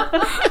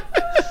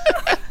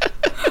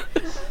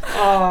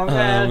 Oh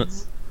man.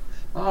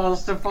 Oh,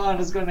 Stefan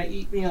is gonna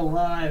eat me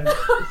alive.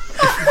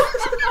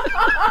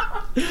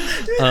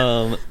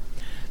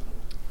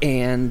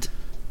 and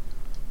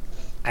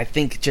I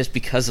think just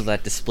because of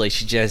that display,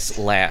 she just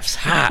laughs.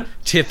 Ha!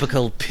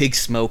 Typical pig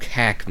smoke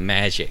hack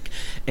magic,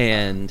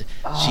 and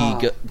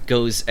she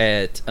goes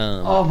at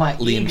my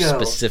Liam ego.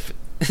 specific.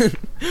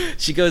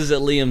 She goes at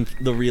Liam,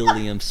 the real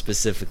Liam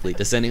specifically.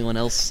 Does anyone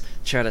else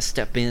try to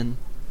step in?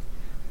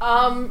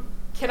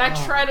 Can I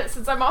try to,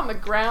 since I'm on the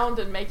ground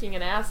and making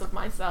an ass of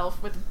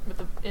myself with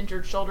the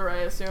injured shoulder, I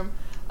assume,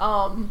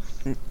 can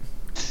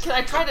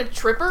I try to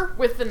trip her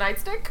with the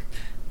nightstick?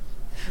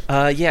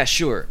 Yeah,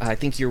 sure. I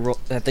think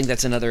I think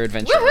that's another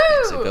adventure.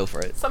 Woohoo! So go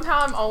for it. Somehow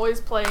I'm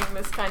always playing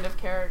this kind of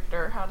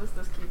character. How does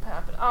this keep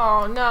happening?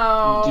 Oh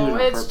no, You do it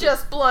on it's purpose.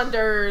 just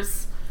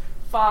blunders.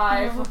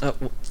 5.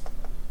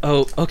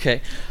 Oh,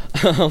 okay.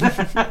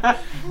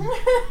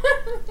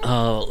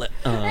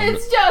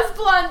 It's just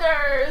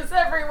blunders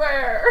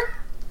everywhere.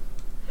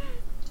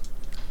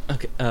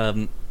 Okay, let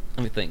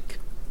me think.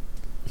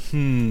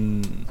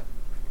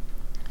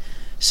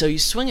 So you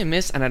swing and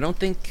miss, and I don't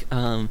think,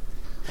 Well,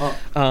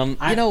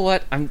 you know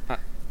what?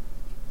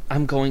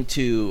 I'm going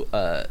to,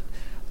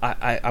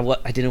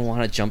 I didn't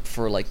want to jump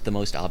for, like, the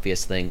most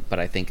obvious thing, but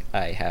I think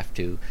I have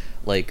to.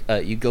 Like,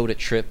 you go to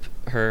trip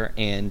her,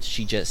 and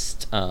she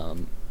just,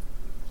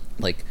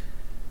 like,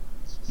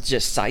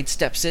 just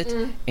sidesteps it,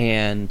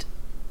 and,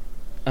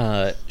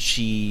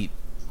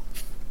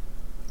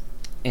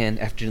 and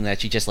after doing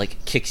that, she just,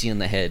 like, kicks you in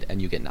the head,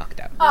 and you get knocked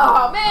out.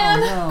 Oh man.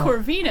 oh, no.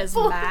 Corvina's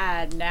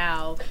mad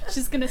now.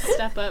 She's gonna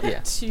step up Yeah.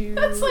 to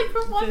That's like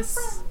her one this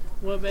friend.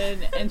 woman,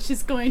 and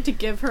she's going to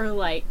give her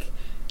like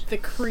the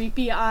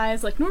creepy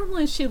eyes. Like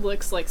normally she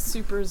looks like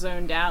super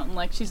zoned out and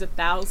like she's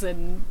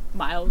 1,000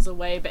 miles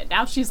away, but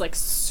now she's like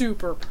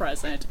super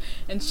present,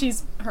 and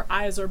her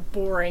eyes are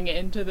boring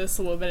into this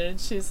woman, and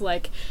she's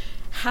like,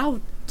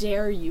 "How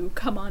dare you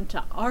come onto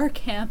our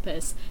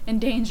campus,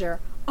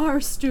 endanger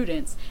our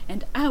students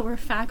and our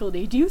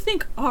faculty? Do you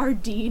think our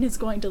dean is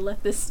going to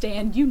let this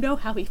stand? You know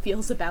how he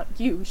feels about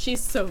you."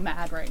 She's so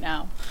mad right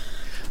now.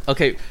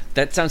 Okay,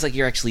 that sounds like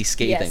you're actually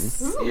scathing.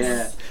 Yes.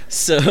 Yeah.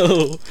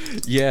 So,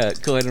 yeah,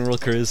 go ahead and roll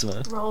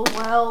charisma. Roll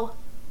well.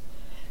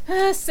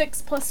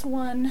 6 +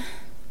 1.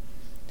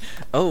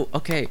 Oh,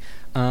 okay.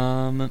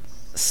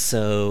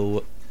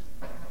 So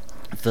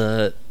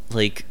the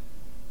like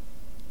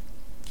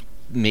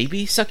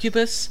maybe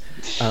succubus,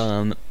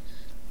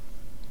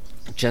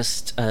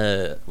 just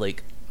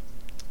like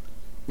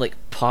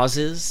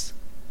pauses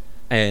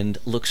and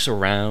looks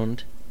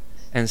around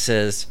and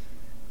says,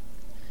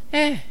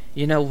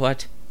 you know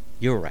what?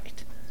 You're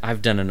right.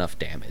 I've done enough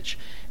damage.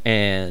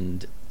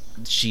 And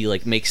she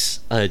like makes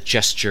a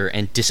gesture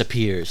and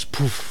disappears,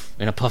 poof,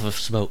 in a puff of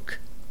smoke.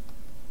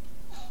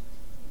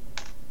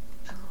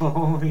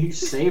 Oh, you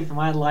saved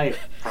my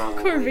life.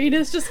 Probably.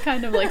 Corvina's just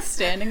kind of like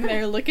standing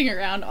there looking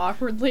around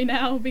awkwardly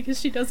now because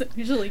she doesn't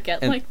usually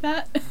get And- like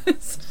that.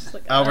 It's just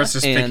like, Albert's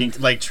just And-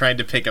 picking, like, trying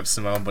to pick up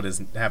Simone, but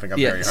is having a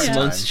Yeah, very hard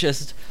Simone's time.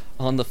 just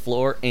on the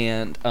floor,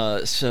 and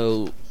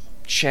so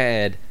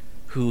Chad,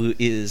 who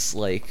is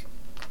like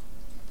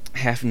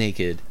half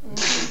naked,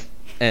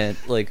 and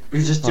like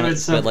You're just on doing it,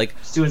 some, but, like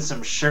doing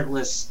some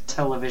shirtless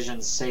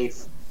television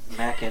safe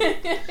macking.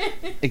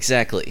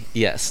 exactly,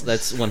 yes,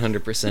 that's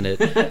 100%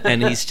 it.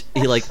 And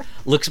he like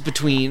looks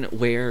between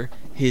where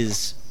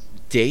his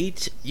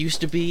date used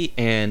to be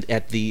and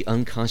at the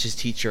unconscious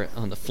teacher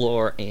on the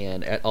floor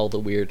and at all the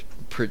weird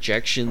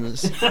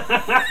projections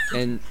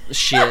and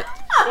shit,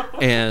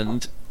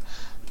 and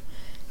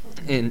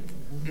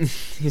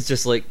he's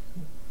just like,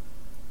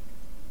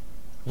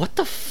 what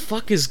the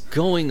fuck is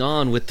going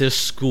on with this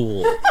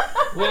school?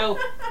 Well,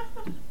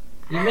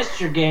 you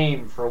missed your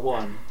game for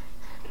one.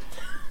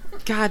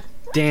 God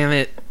damn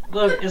it.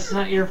 Look, it's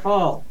not your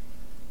fault.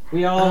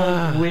 We all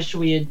Ah. wish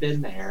we had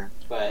been there,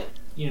 but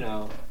you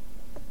know.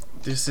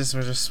 This is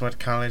just what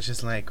college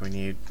is like when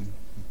you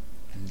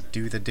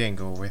do the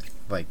dingle with,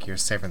 like, your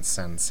seventh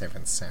son.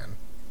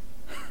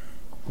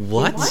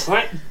 What?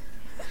 What?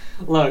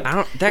 Look, I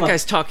don't. That look,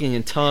 guy's talking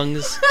in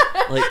tongues.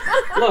 Like,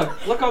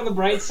 look on the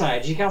bright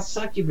side. You got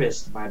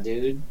succubus, my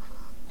dude.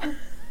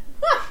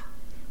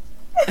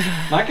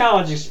 My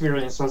college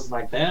experience wasn't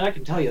like that. I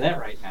can tell you that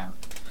right now.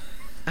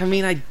 I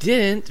mean, I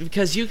didn't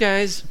because you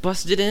guys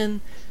busted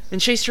in and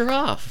chased her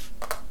off.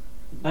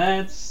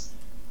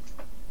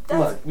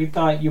 Look, we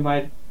thought you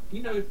might...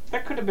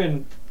 that could have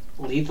been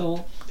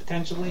lethal,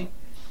 potentially.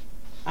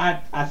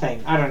 I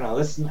think. I don't know.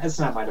 It's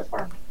not my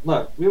department.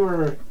 Look, we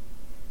were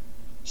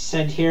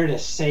sent here to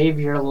save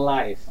your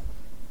life.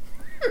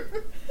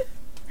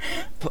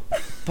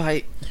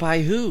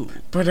 By who?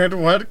 But at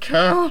what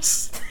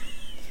cost?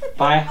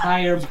 By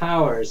higher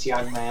powers,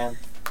 young man.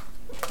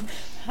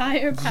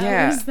 Higher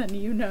powers than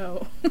you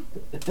know.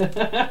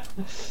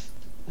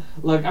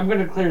 Look, I'm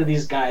gonna clear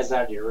these guys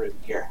out of your room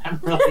here. I'm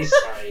really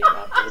sorry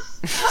about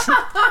this.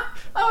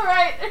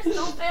 Alright, they're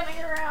still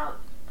standing around.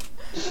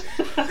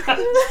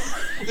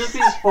 Just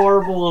these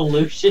horrible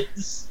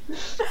illusions.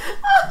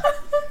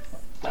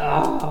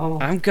 Oh.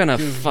 I'm gonna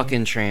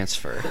fucking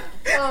transfer.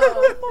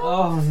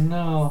 Oh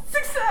no.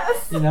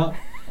 Success! You know?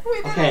 We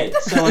did Okay, it.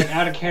 so like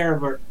out of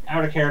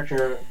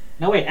character.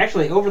 No, wait,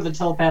 actually, over the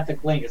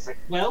telepathic link, it's like,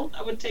 well,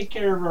 that would take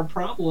care of our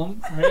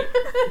problem, right?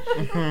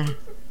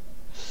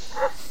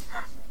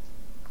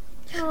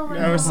 Oh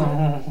my I was-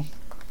 god. Oh.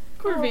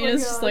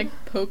 Corvina's God. just like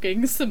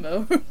poking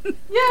Simone.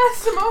 Yeah,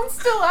 Simone's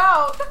still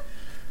out.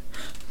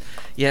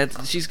 Yeah,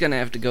 she's gonna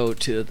have to go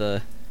to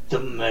the The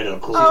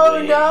medical Oh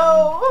wing.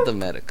 no.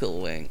 medical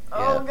wing.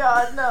 Oh Yeah.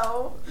 god,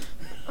 no.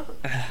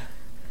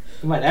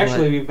 It might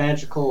actually be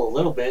magical a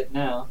little bit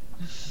now.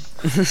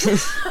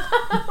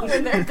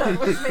 When they're done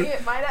with me,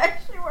 it might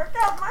actually work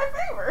out in my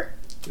favor.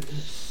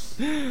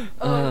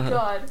 Oh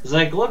god. It's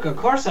like, look, of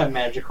course I'm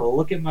magical.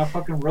 Look at my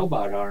fucking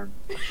robot arm.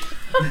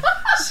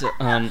 So,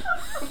 I've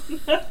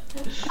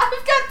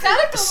got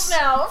tentacles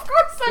now. Of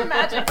course I'm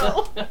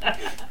magical.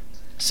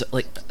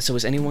 so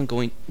is anyone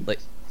going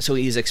so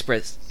he's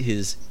expressed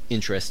his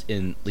interest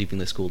in leaving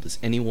the school. Does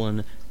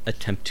anyone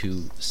attempt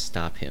to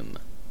stop him?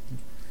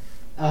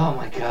 Oh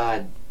my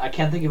god. I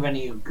can't think of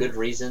any good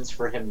reasons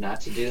for him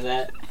not to do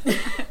that.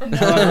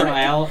 However,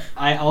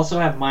 I also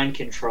have mind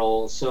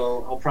control,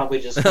 so I'll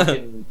probably just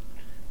fucking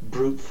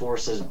brute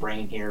force his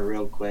brain here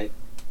real quick.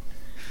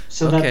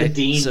 So that Okay, the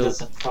dean so-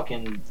 doesn't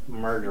fucking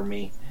murder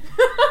me.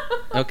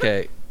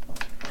 Okay.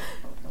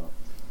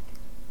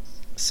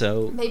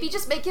 So Maybe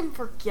just make him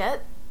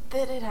forget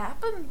that it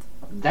happened.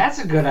 That's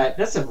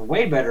a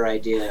way better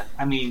idea.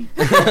 I mean,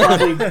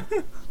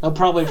 he'll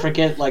probably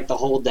forget like the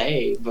whole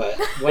day, but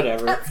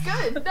whatever. That's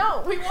good.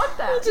 No, we want I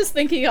that. just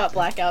think he got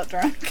blackout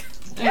drunk.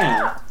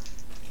 Yeah.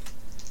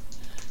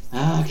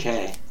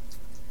 Okay.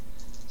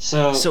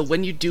 So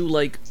when you do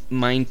like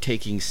mind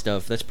taking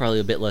stuff, that's probably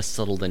a bit less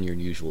subtle than your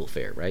usual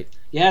fare, right?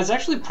 yeah, it's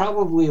actually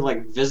probably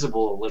like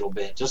visible a little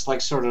bit, just like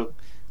sort of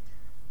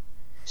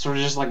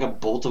just like a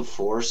bolt of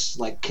force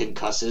like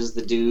concusses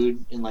the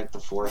dude in like the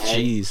forehead.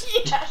 Jeez.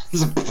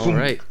 Yes. All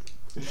right.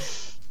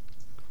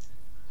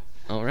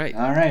 All right.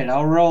 All right,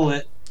 I'll roll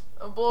it.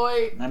 Oh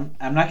boy. I'm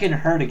not getting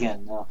hurt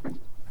again though.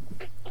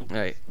 All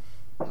right.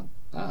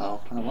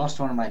 Uh-oh, I lost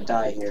one of my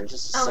die here.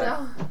 Just a Oh sec.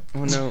 no.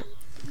 Oh no.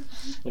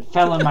 It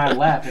fell in my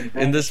lap and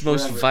In this vanished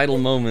most forever. vital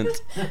moment.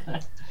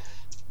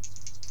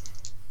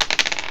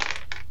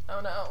 Oh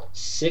no.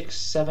 6,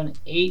 7,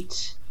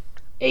 8.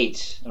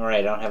 8. All right,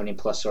 I don't have any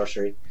plus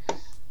sorcery.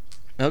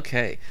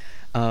 Okay.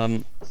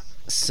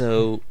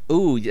 So,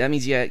 that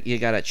means you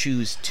gotta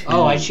choose two.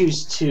 Oh, I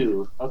choose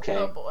 2. Okay.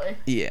 Oh boy.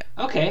 Yeah.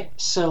 Okay,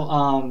 so,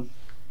 oh,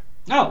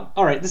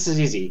 alright, this is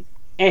easy.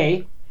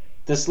 A,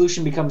 the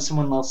solution becomes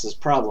someone else's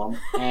problem,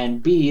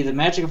 and B, the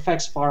magic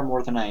affects far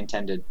more than I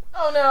intended.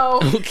 Oh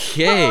no.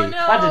 Okay. Oh no.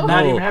 I did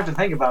not Oh. even have to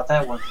think about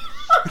that one.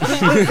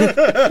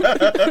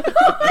 Oh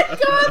my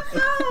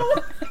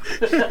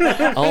god,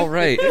 no. All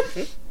right.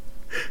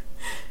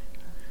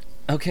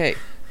 Okay.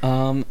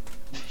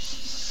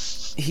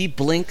 He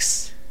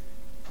blinks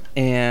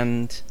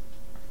and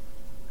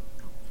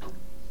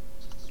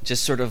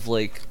just sort of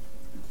like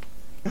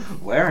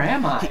Where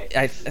am I?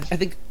 I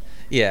think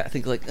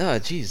like, oh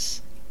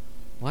jeez,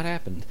 what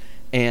happened?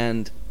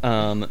 And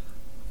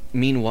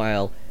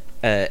meanwhile,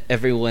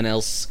 everyone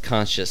else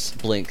conscious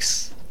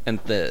blinks and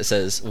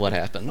says, "What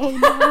happened?" Oh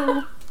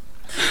no.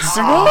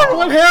 Simone,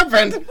 what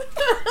happened?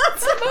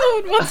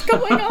 Simone, what's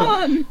going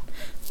on?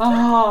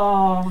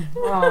 Oh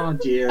I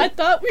dear.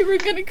 thought we were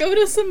gonna go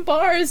to some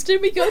bars.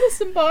 Did we go to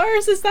some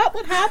bars? Is that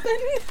what happened?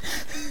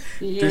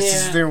 Yeah. This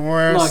is the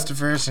worst Look.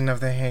 version of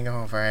The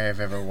Hangover I have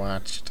ever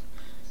watched.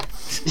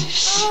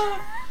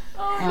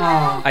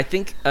 Oh. I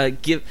think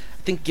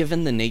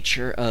given the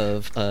nature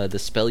of the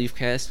spell you've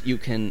cast, you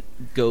can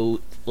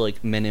go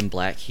like Men in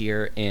Black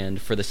here, and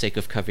for the sake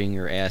of covering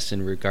your ass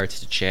in regards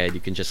to Chad,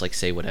 you can just like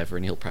say whatever,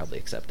 and he'll probably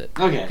accept it.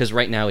 Okay. Because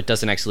right now it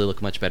doesn't actually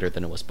look much better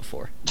than it was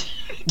before.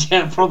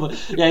 Yeah, probably.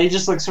 Yeah, he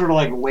just like sort of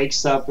like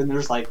wakes up and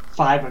there's like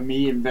 5 of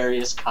me in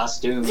various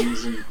costumes,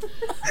 and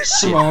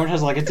Simone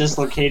has like a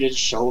dislocated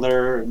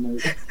shoulder, and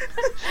there's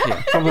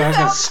Yeah. probably has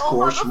a He's out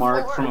cold on scorch the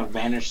mark floor. from a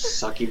vanished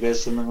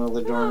succubus in the middle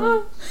of the dorm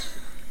room.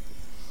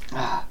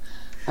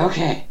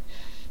 Okay,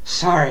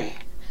 sorry.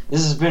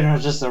 This has been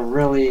just a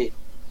really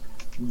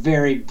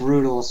very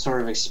brutal sort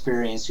of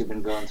experience we've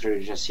been going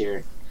through just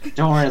here.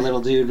 Don't worry,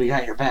 little dude. We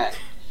got your back.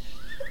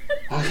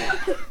 Okay.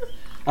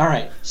 All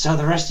right. So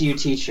the rest of you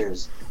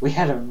teachers, we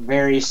had a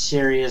very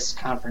serious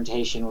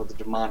confrontation with the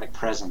demonic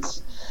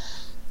presence.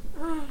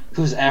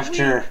 Who's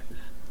after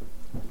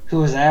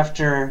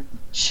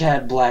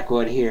Chad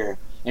Blackwood here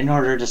in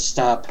order to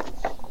stop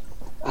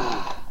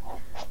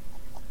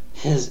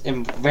his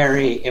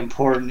very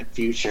important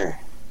future.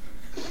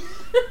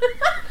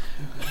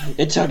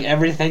 It took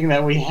everything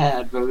that we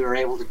had, but we were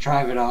able to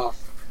drive it off.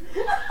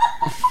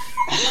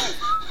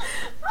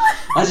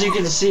 As you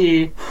can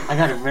see, I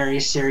got a very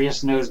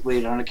serious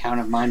nosebleed on account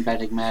of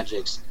mind-bending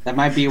magics. That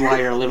might be why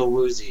you're a little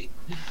woozy.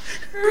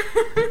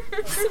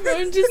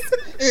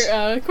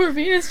 Simone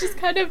Corvina's just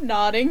kind of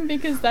nodding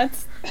because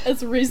that's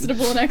as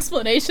reasonable an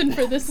explanation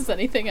for this as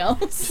anything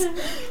else.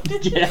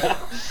 Yeah.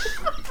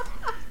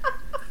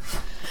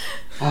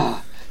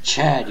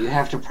 Chad, you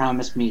have to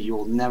promise me you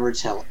will never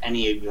tell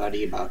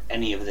anybody about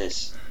any of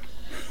this.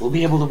 We'll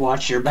be able to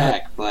watch your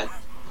back, but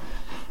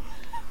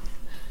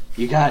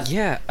you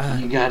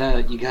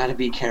gotta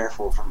be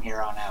careful from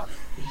here on out.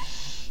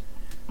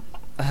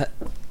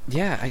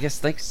 Yeah, I guess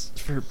thanks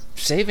for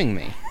saving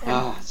me.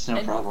 Oh, it's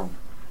no problem.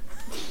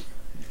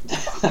 The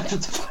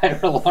fire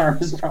alarm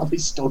is probably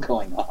still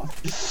going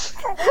off.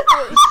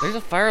 There's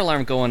a fire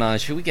alarm going on.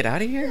 Should we get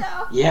out of here?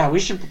 Yeah, we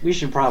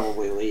should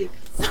probably leave.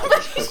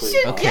 Somebody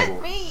should Okay.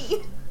 get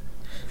me.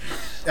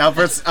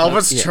 Albert's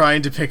yeah.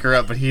 trying to pick her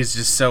up, but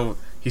he's so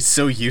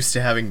used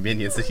to having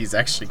minions that he's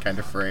actually kind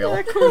of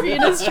frail.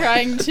 Corvina's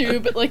trying to,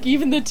 but like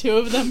even the two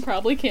of them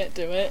probably can't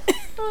do it.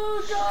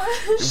 Oh god.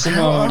 How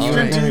Simone,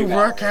 often do you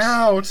work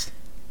out?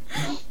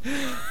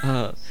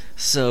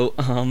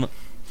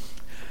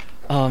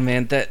 Oh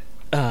man, that,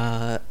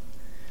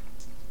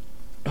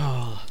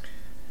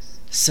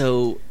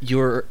 so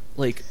you're,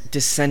 like,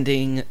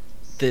 descending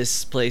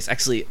this place.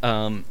 Actually,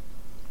 I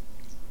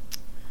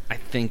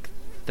think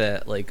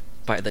that, like,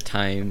 by the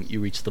time you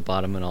reach the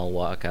bottom and all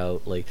walk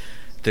out, like,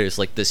 there's,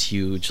 like, this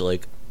huge,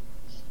 like,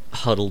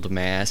 huddled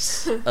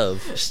mass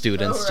of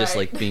students just,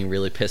 right. like, being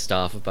really pissed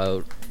off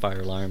about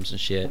fire alarms and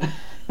shit.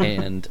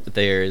 And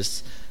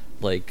there's,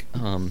 like,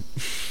 of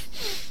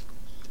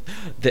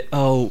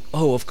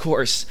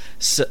course.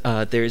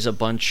 So, there's a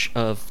bunch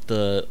of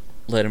the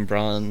lead and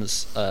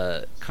bronze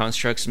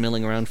constructs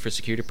milling around for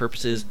security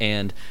purposes,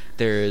 and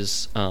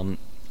there's a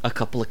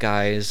couple of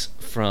guys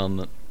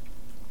from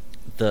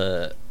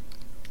the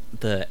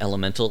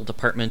elemental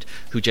department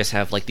who just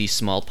have like these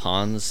small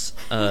pawns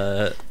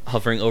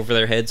hovering over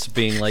their heads,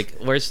 being like,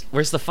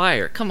 "Where's the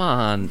fire? Come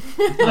on!"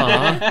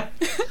 Aw.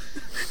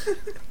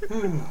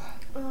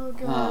 Oh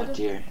god. Oh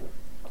dear.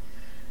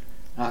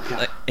 Oh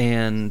god.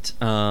 And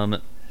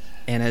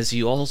as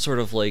you all sort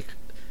of like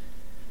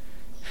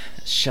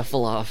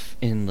shuffle off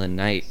in the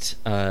night,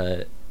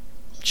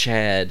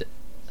 Chad,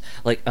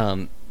 like,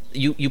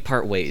 you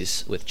part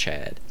ways with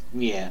Chad,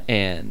 Yeah.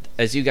 and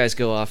as you guys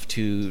go off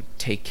to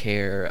take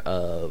care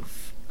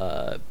of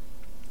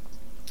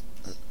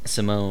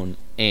Simone,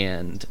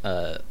 and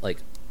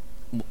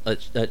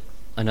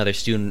another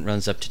student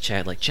runs up to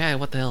Chad like, "Chad,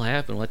 what the hell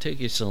happened? What took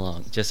you so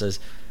long?" Just says,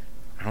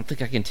 "I don't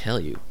think I can tell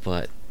you,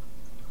 but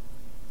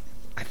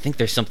I think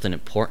there's something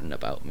important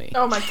about me."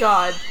 Oh my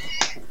god.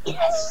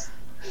 Yes.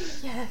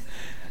 Yes.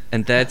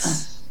 And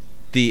that's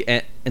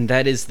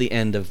that is the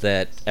end of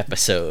that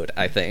episode,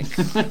 I think.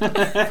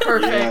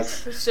 Perfect.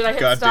 Yes. Should I hit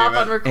God stop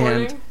damn on it.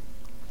 recording?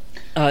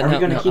 Are we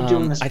gonna keep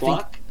doing this I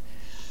block,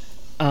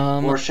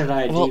 think, or should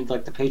I well- do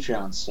like the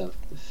Patreon stuff?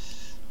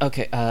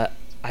 okay,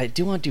 I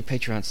do want to do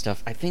Patreon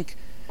stuff. I think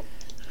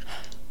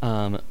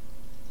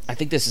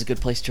this is a good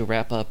place to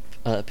wrap up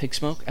Pig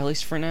Smoke, at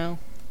least for now.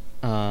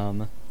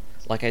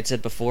 Like I'd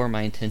said before,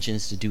 my intention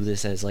is to do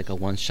this as like a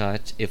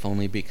one-shot, if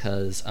only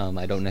because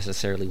I don't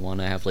necessarily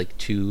want to have like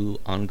two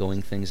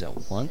ongoing things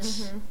at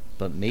once. Mm-hmm.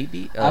 But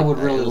maybe I would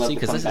really we'll love see, to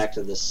 'cause come this is- back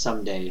to this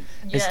someday.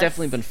 It's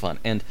definitely been fun,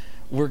 and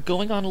we're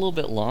going on a little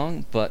bit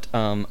long, but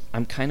I'm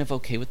kind of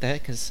okay with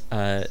that, because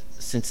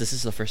since this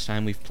is the first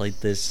time we've played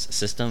this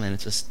system, and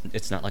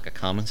it's not like a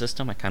common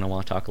system, I kind of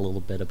want to talk a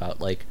little bit about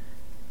like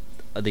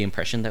the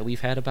impression that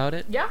we've had about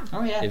it. Yeah.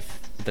 Oh yeah. If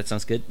that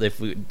sounds good, if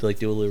we like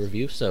do a little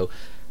review. So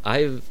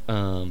I've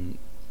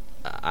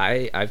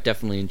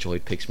definitely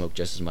enjoyed Pig Smoke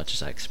just as much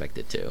as I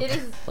expected to. It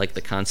is. Like the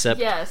concept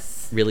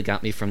Yes. really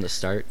got me from the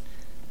start.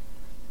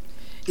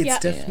 It's Yeah.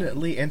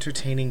 definitely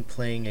entertaining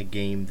playing a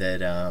game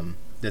that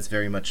that's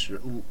very much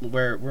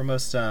where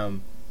most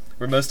of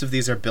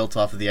these are built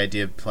off of the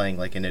idea of playing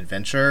like an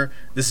adventure.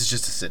 This is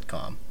just a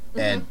sitcom,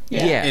 and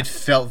Yeah. it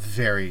felt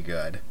very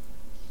good.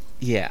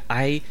 Yeah,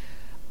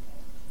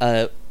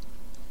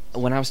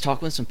 when I was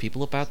talking with some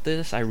people about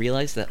this, I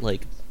realized that,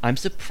 like, I'm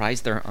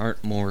surprised there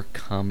aren't more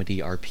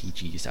comedy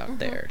RPGs out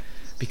there,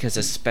 because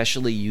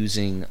especially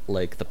using,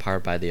 like, the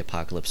Powered by the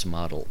Apocalypse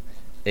model,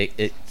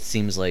 it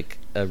seems like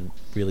a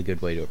really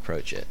good way to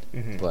approach it.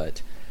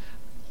 But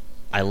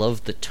I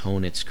love the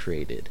tone it's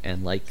created,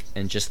 and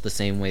just the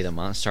same way that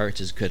Monster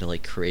is good at,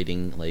 like,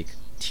 creating, like,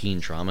 teen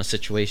drama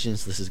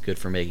situations, this is good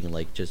for making,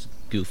 like, just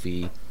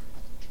goofy,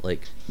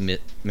 like,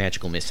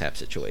 magical mishap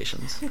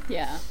situations.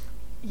 Yeah.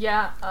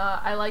 Yeah,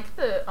 I like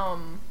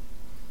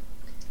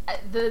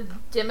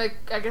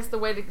I guess the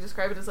way to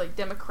describe it is like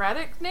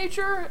democratic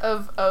nature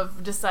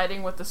of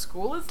deciding what the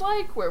school is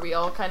like, where we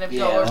all kind of go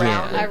Yeah. around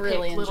Yeah. and I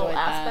really pick little enjoyed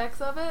that.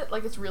 aspects of it.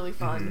 Like, it's really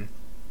fun.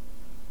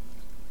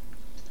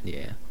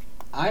 Yeah.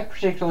 I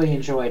particularly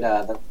enjoyed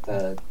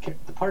the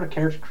part of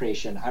character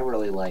creation I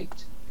really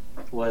liked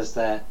was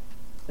that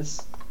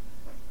it's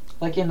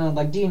like in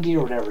like D&D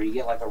or whatever, you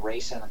get like a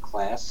race and a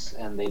class,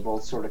 and they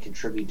both sort of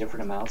contribute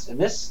different amounts. And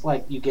this,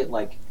 like, you get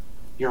like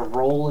your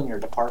role in your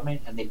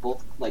department, and they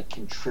both like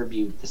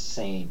contribute the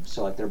same.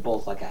 So like they're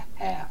both like a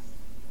half.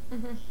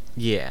 Mm-hmm.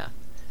 Yeah.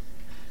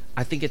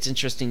 I think it's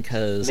interesting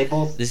because They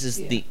both. this is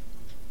yeah.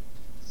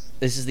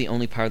 the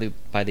only part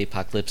of by the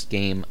Apocalypse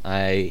game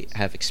I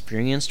have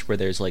experienced where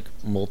there's like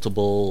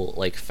multiple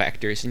like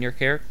factors in your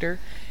character,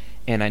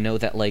 and I know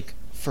that like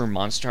for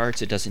Monster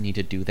Arts it doesn't need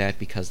to do that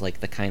because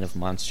like the kind of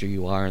monster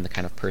you are and the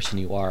kind of person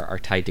you are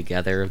tied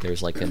together.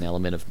 There's like an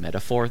element of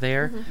metaphor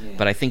there, Yeah.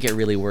 but I think it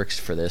really works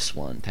for this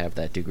one to have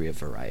that degree of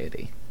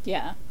variety.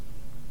 Yeah.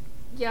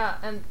 Yeah,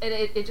 and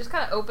it just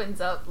kind of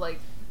opens up like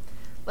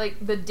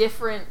the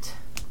different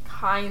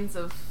kinds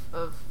of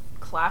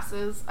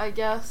classes, I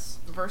guess,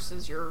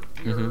 versus your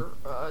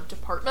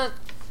department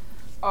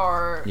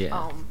are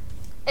Yeah.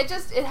 it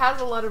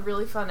has a lot of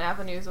really fun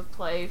avenues of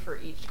play for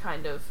each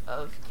kind of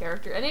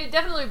character, and it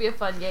definitely would be a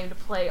fun game to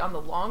play on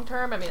the long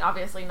term. I mean,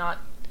 obviously not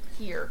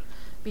here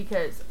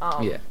because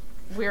Yeah.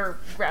 we're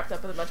wrapped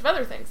up with a bunch of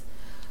other things,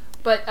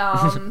 but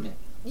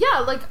yeah,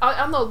 like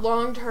on the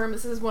long term,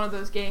 this is one of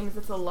those games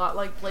that's a lot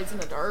like Blades in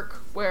the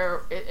Dark,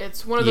 where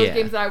it's one of those Yeah.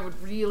 games that I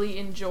would really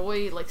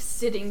enjoy, like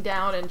sitting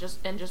down and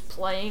just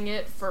playing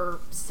it for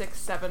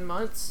 6-7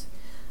 months,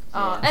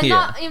 and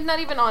Yeah. not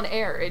even on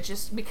air. It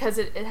just because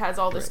it has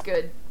all this Right.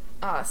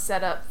 good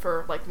setup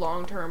for like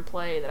long term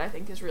play that I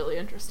think is really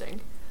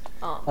interesting.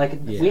 Like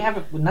Yeah. we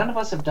haven't. None of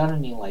us have done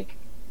any like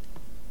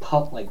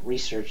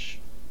research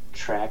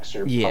tracks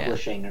or Yeah.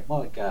 publishing. Or, well,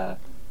 like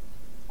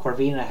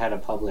Corvina had a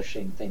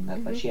publishing thing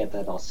that, but Mhm. she had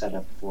that all set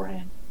up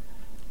beforehand.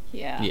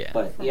 Yeah. Yeah.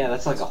 But yeah,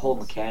 that's like a whole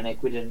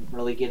mechanic we didn't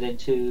really get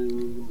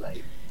into.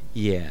 Like,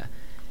 Yeah.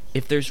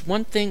 If there's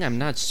one thing I'm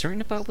not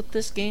certain about with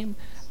this game,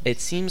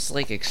 it seems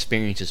like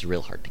experience is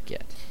real hard to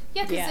get.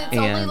 Yeah, because Yeah. it's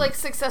only And- like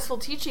successful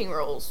teaching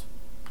roles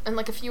and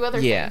like a few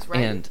other Yeah, things, right?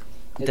 and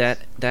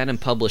that in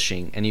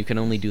publishing, and you can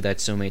only do that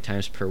so many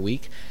times per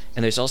week.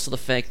 And there's also the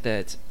fact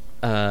that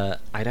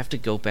I'd have to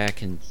go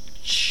back and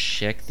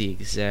check the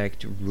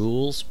exact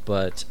rules,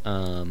 but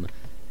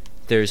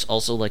there's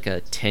also like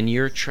a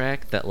tenure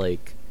track that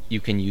like you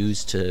can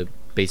use to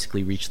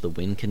basically reach the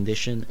win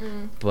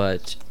condition.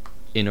 But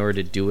in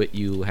order to do it,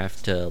 you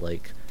have to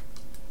like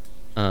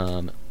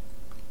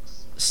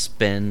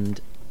spend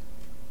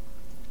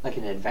like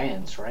in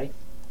advance, right?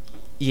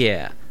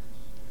 Yeah.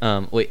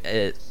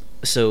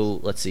 So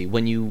let's see.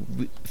 When you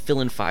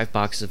fill in 5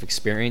 boxes of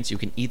experience, you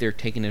can either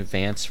take an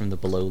advance from the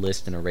below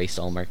list and erase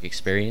all mark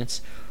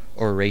experience,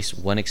 or erase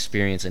 1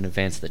 experience and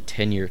advance the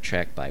tenure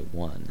track by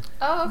 1.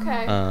 Oh,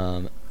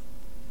 okay.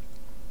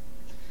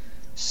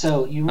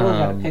 So you really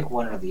got to Um, pick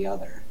one or the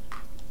other.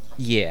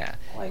 Yeah,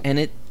 Like, and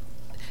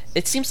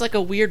it seems like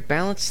a weird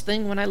balance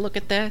thing when I look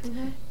at that,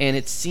 and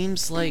it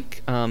seems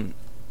like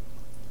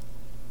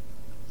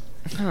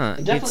it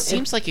definitely-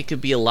 seems like it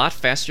could be a lot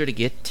faster to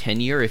get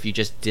tenure if you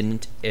just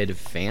didn't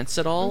advance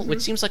at all,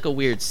 which seems like a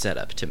weird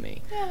setup to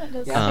me. Yeah, that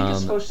does. yeah, I think it's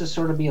um, supposed to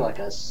sort of be like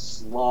a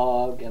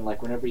slog, and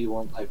like whenever you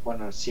want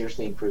to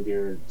seriously improve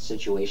your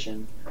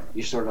situation,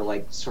 you're sort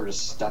of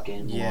stuck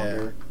in Yeah.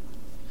 longer.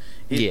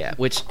 Yeah,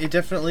 which It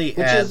definitely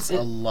Which adds is-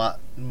 a lot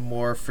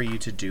more for you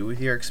to do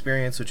with your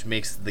experience, which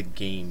makes the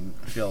game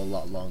feel a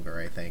lot longer,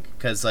 I think.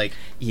 Because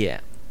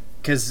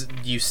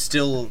you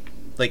still,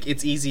 like,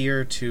 it's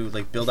easier to,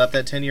 like, build up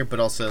that tenure, but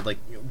also, like,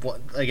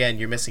 again,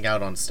 you're missing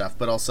out on stuff.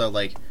 But also,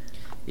 like,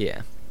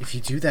 yeah. if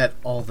you do that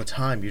all the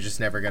time, you're just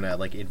never gonna,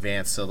 like,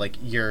 advance. So, like,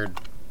 you're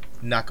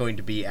not going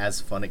to be as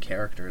fun a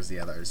character as the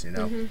others, you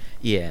know?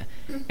 Yeah,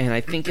 and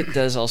I think it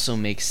does also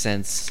make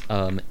sense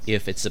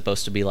if it's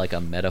supposed to be like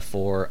a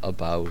metaphor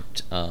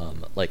about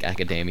like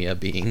academia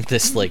being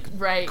this like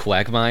Right.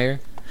 quagmire.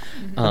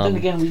 But then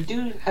again, we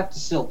do have to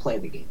still play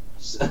the game.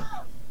 So.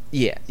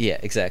 Yeah,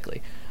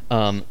 exactly.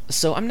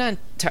 So I'm not.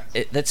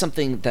 That's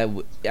something that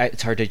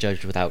it's hard to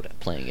judge without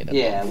playing it.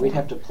 Yeah, we'd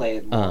have to play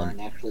it more Um,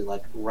 and actually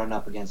like run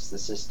up against the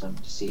system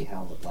to see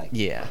how it like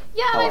Yeah,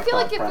 Yeah, how and I our feel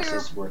thought like if we were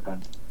process work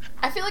on.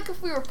 I feel like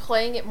if we were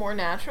playing it more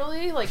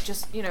naturally, like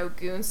just,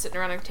 goons sitting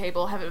around a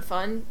table having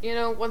fun,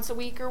 once a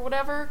week or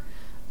whatever,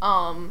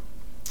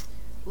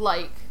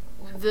 like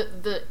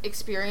the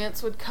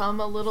experience would come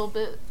a little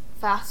bit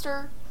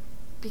faster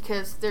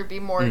because there'd be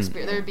more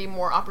there'd be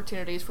more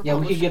opportunities for Yeah,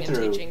 we could publishing get and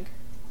through- teaching.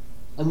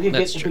 And we could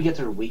That's get if true. we get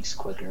through weeks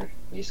quicker,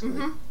 basically.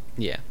 Mhm.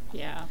 yeah.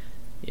 Yeah.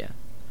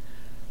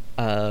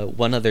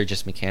 One other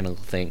just mechanical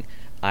thing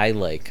I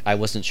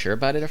wasn't sure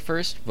about it at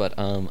first, but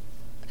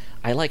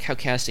I like how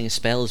casting a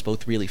spell is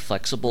both really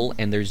flexible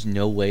and there's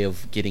no way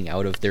of getting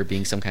out of there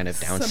being some kind of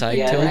downside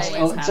Yeah, to Right.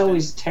 it. it's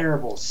always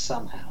terrible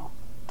somehow.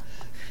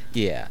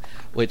 Yeah,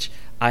 which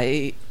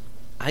I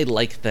I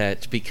like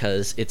that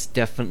because it's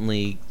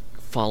definitely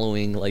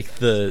following like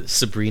the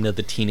Sabrina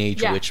the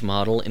Teenage Yeah. Witch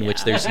model, in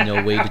which there's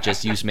no way to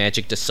just use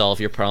magic to solve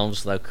your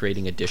problems without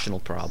creating additional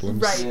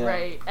problems. Right, Yeah.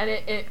 right. And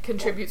it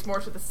contributes more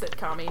to the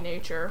sitcom-y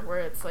nature, where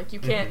it's like you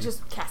can't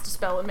just cast a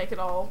spell and make it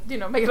all,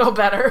 make it all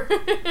better.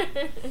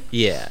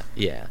 Yeah,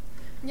 yeah.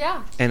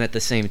 Yeah. And at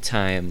the same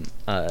time,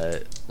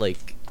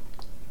 like,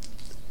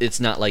 it's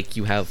not like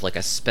you have like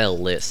a spell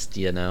list,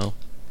 you know?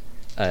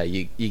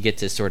 You get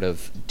to sort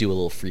of do a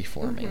little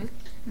freeforming.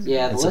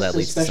 Yeah, the And so that list of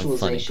leads to some fun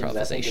specializations,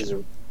 I think,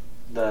 improvisation.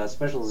 the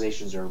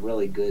specializations are a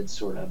really good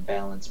sort of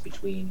balance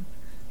between,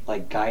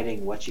 like,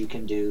 guiding what you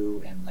can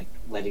do and, like,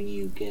 letting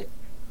you get,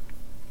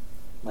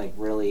 like,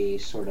 really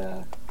sort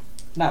of,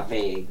 not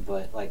vague,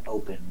 but, like,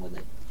 open with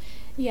it.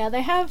 Yeah,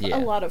 they have Yeah.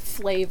 a lot of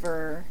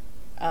flavor,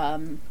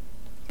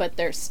 but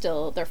they're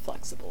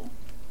flexible.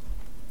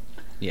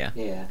 Yeah.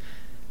 Yeah.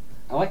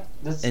 I like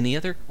this. Any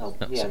other? Oh,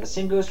 Oh, yeah, sorry. the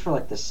same goes for,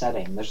 like, the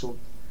setting. There's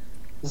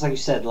just like you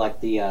said,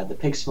 like the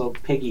Pig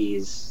Smoke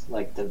Piggies,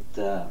 like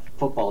the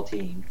football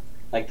team,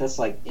 like that's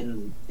like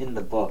in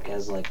the book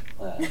as like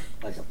a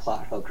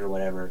plot hook or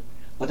whatever.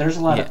 But there's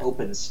a lot of Yeah.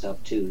 open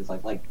stuff too.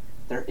 Like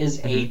there is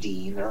a Mhm.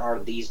 dean, there are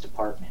these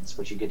departments,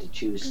 but you get to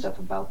choose stuff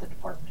about the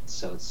departments.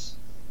 So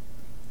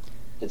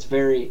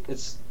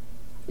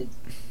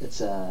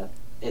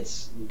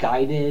it's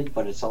guided,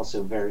 but it's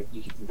also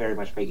you can very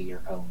much make it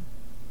your own.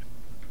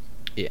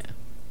 Yeah.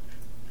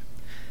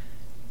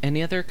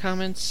 Any other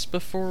comments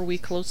before we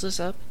close this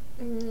up?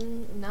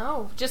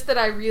 No, just that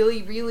I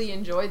really, really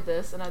enjoyed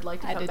this, and I'd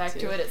like to I come did back too.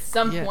 to it at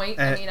some Yeah. point.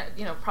 I mean,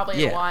 probably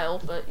in Yeah. a while,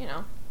 but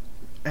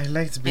I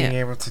liked being Yeah.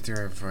 able to do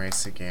her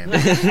voice again.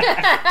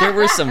 There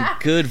were some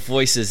good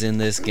voices in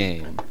this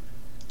game.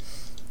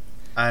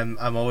 I'm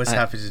always I-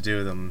 happy to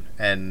do them,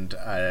 and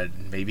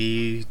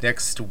maybe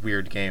next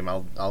weird game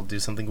I'll do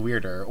something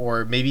weirder,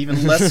 or maybe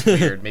even less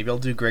weird. Maybe I'll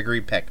do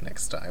Gregory Peck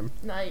next time.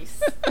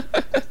 nice.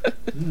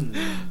 And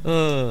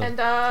And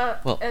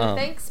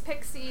thanks,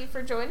 Pixie,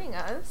 for joining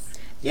us.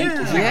 Thank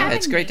you for yeah, having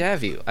it's great me. to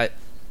have you.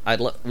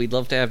 We'd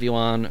love to have you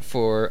on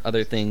for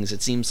other things.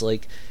 It seems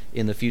like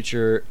in the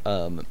future,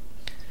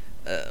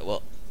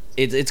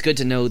 it's good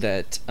to know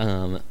that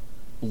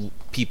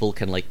people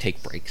can like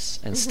take breaks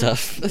and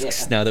stuff. Yeah.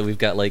 Now that we've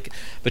got like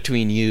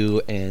between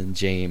you and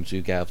James,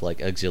 we've got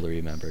like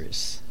auxiliary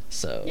members.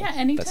 So Yeah,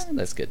 anytime.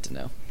 that's good to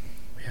know.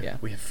 Yeah.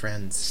 We have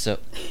friends. So,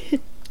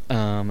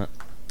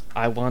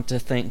 I want to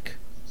thank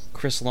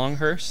Chris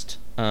Longhurst,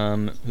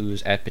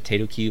 who's at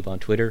Potato Cube on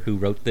Twitter, who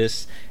wrote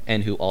this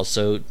and who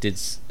also did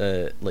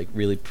like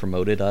really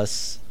promoted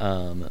us,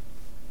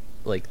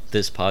 like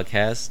this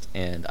podcast,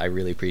 and I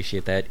really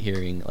appreciate that,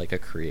 hearing like a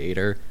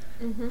creator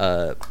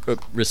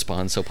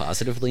respond so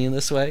positively in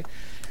this way.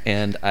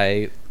 And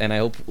I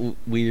hope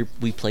we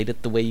played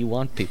it the way you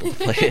want people to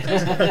play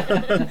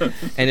it.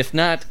 And if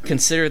not,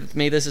 consider that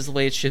maybe this is the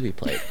way it should be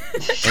played.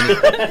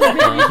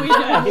 We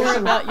know more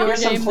about your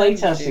Here's some game play than you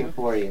testing do.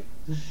 for you.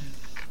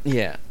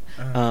 Yeah.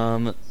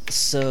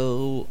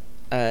 So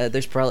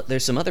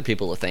there's some other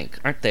people to thank,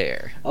 aren't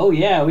there? Oh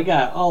yeah, we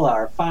got all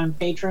our fine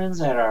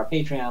patrons at our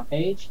Patreon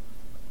page.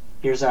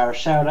 Here's our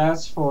shout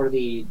outs for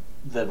the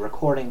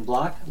recording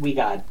block. We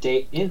got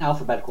Dave, in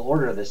alphabetical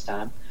order this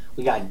time.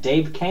 We got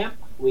Dave Camp,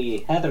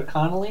 Heather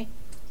Connolly,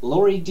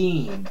 Lori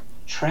Dean,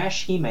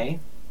 Trash Hime,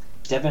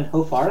 Devin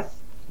Hofarth,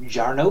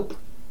 Jarnope,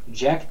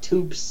 Jack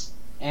Toops,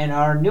 and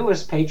our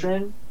newest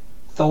patron,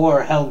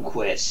 Thor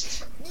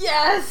Helmquist.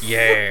 Yes.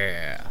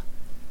 Yeah.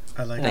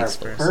 I like Our this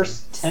person.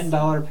 first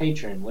 $10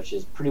 patron, which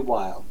is pretty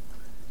wild.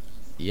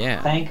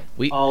 Yeah. Thank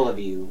all of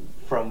you.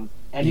 From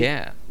any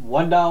Yeah.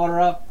 $1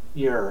 up,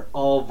 you're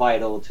all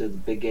vital to the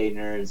Big Gay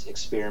Nerds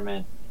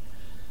experiment.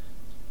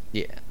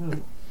 Yeah.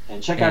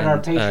 And check out our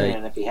And,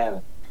 Patreon if you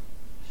haven't.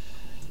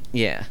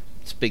 Yeah.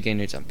 It's Big Gay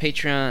Nerds on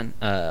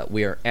Patreon.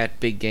 We are at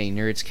Big Gay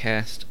Nerds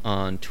Cast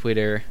on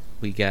Twitter.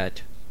 We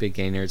got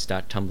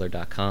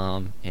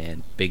biggaynerds.tumblr.com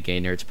and Big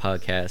Gay Nerds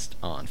Podcast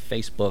on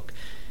Facebook.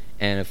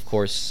 And of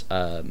course,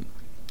 we're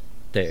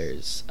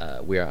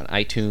on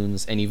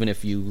iTunes, and even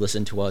if you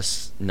listen to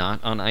us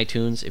not on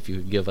iTunes, if you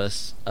would give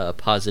us a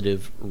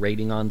positive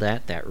rating on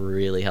that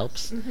really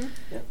helps.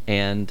 Yep.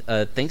 And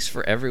thanks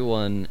for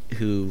everyone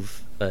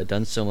who've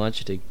done so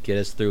much to get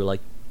us through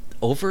like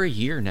over a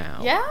year now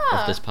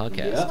of this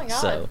podcast. Yeah. Oh my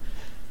God. So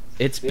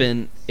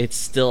it's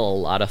still a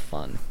lot of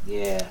fun.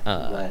 Yeah.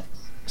 I'm glad.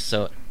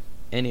 So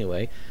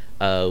anyway,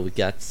 we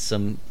got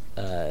some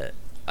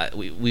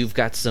we've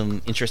got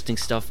some interesting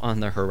stuff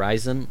on the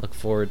horizon. Look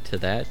forward to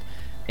that.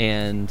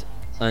 And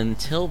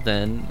until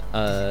then,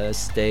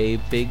 stay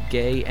big,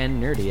 gay,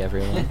 and nerdy,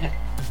 everyone.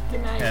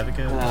 Good night. Have a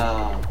good one.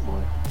 Oh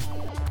boy.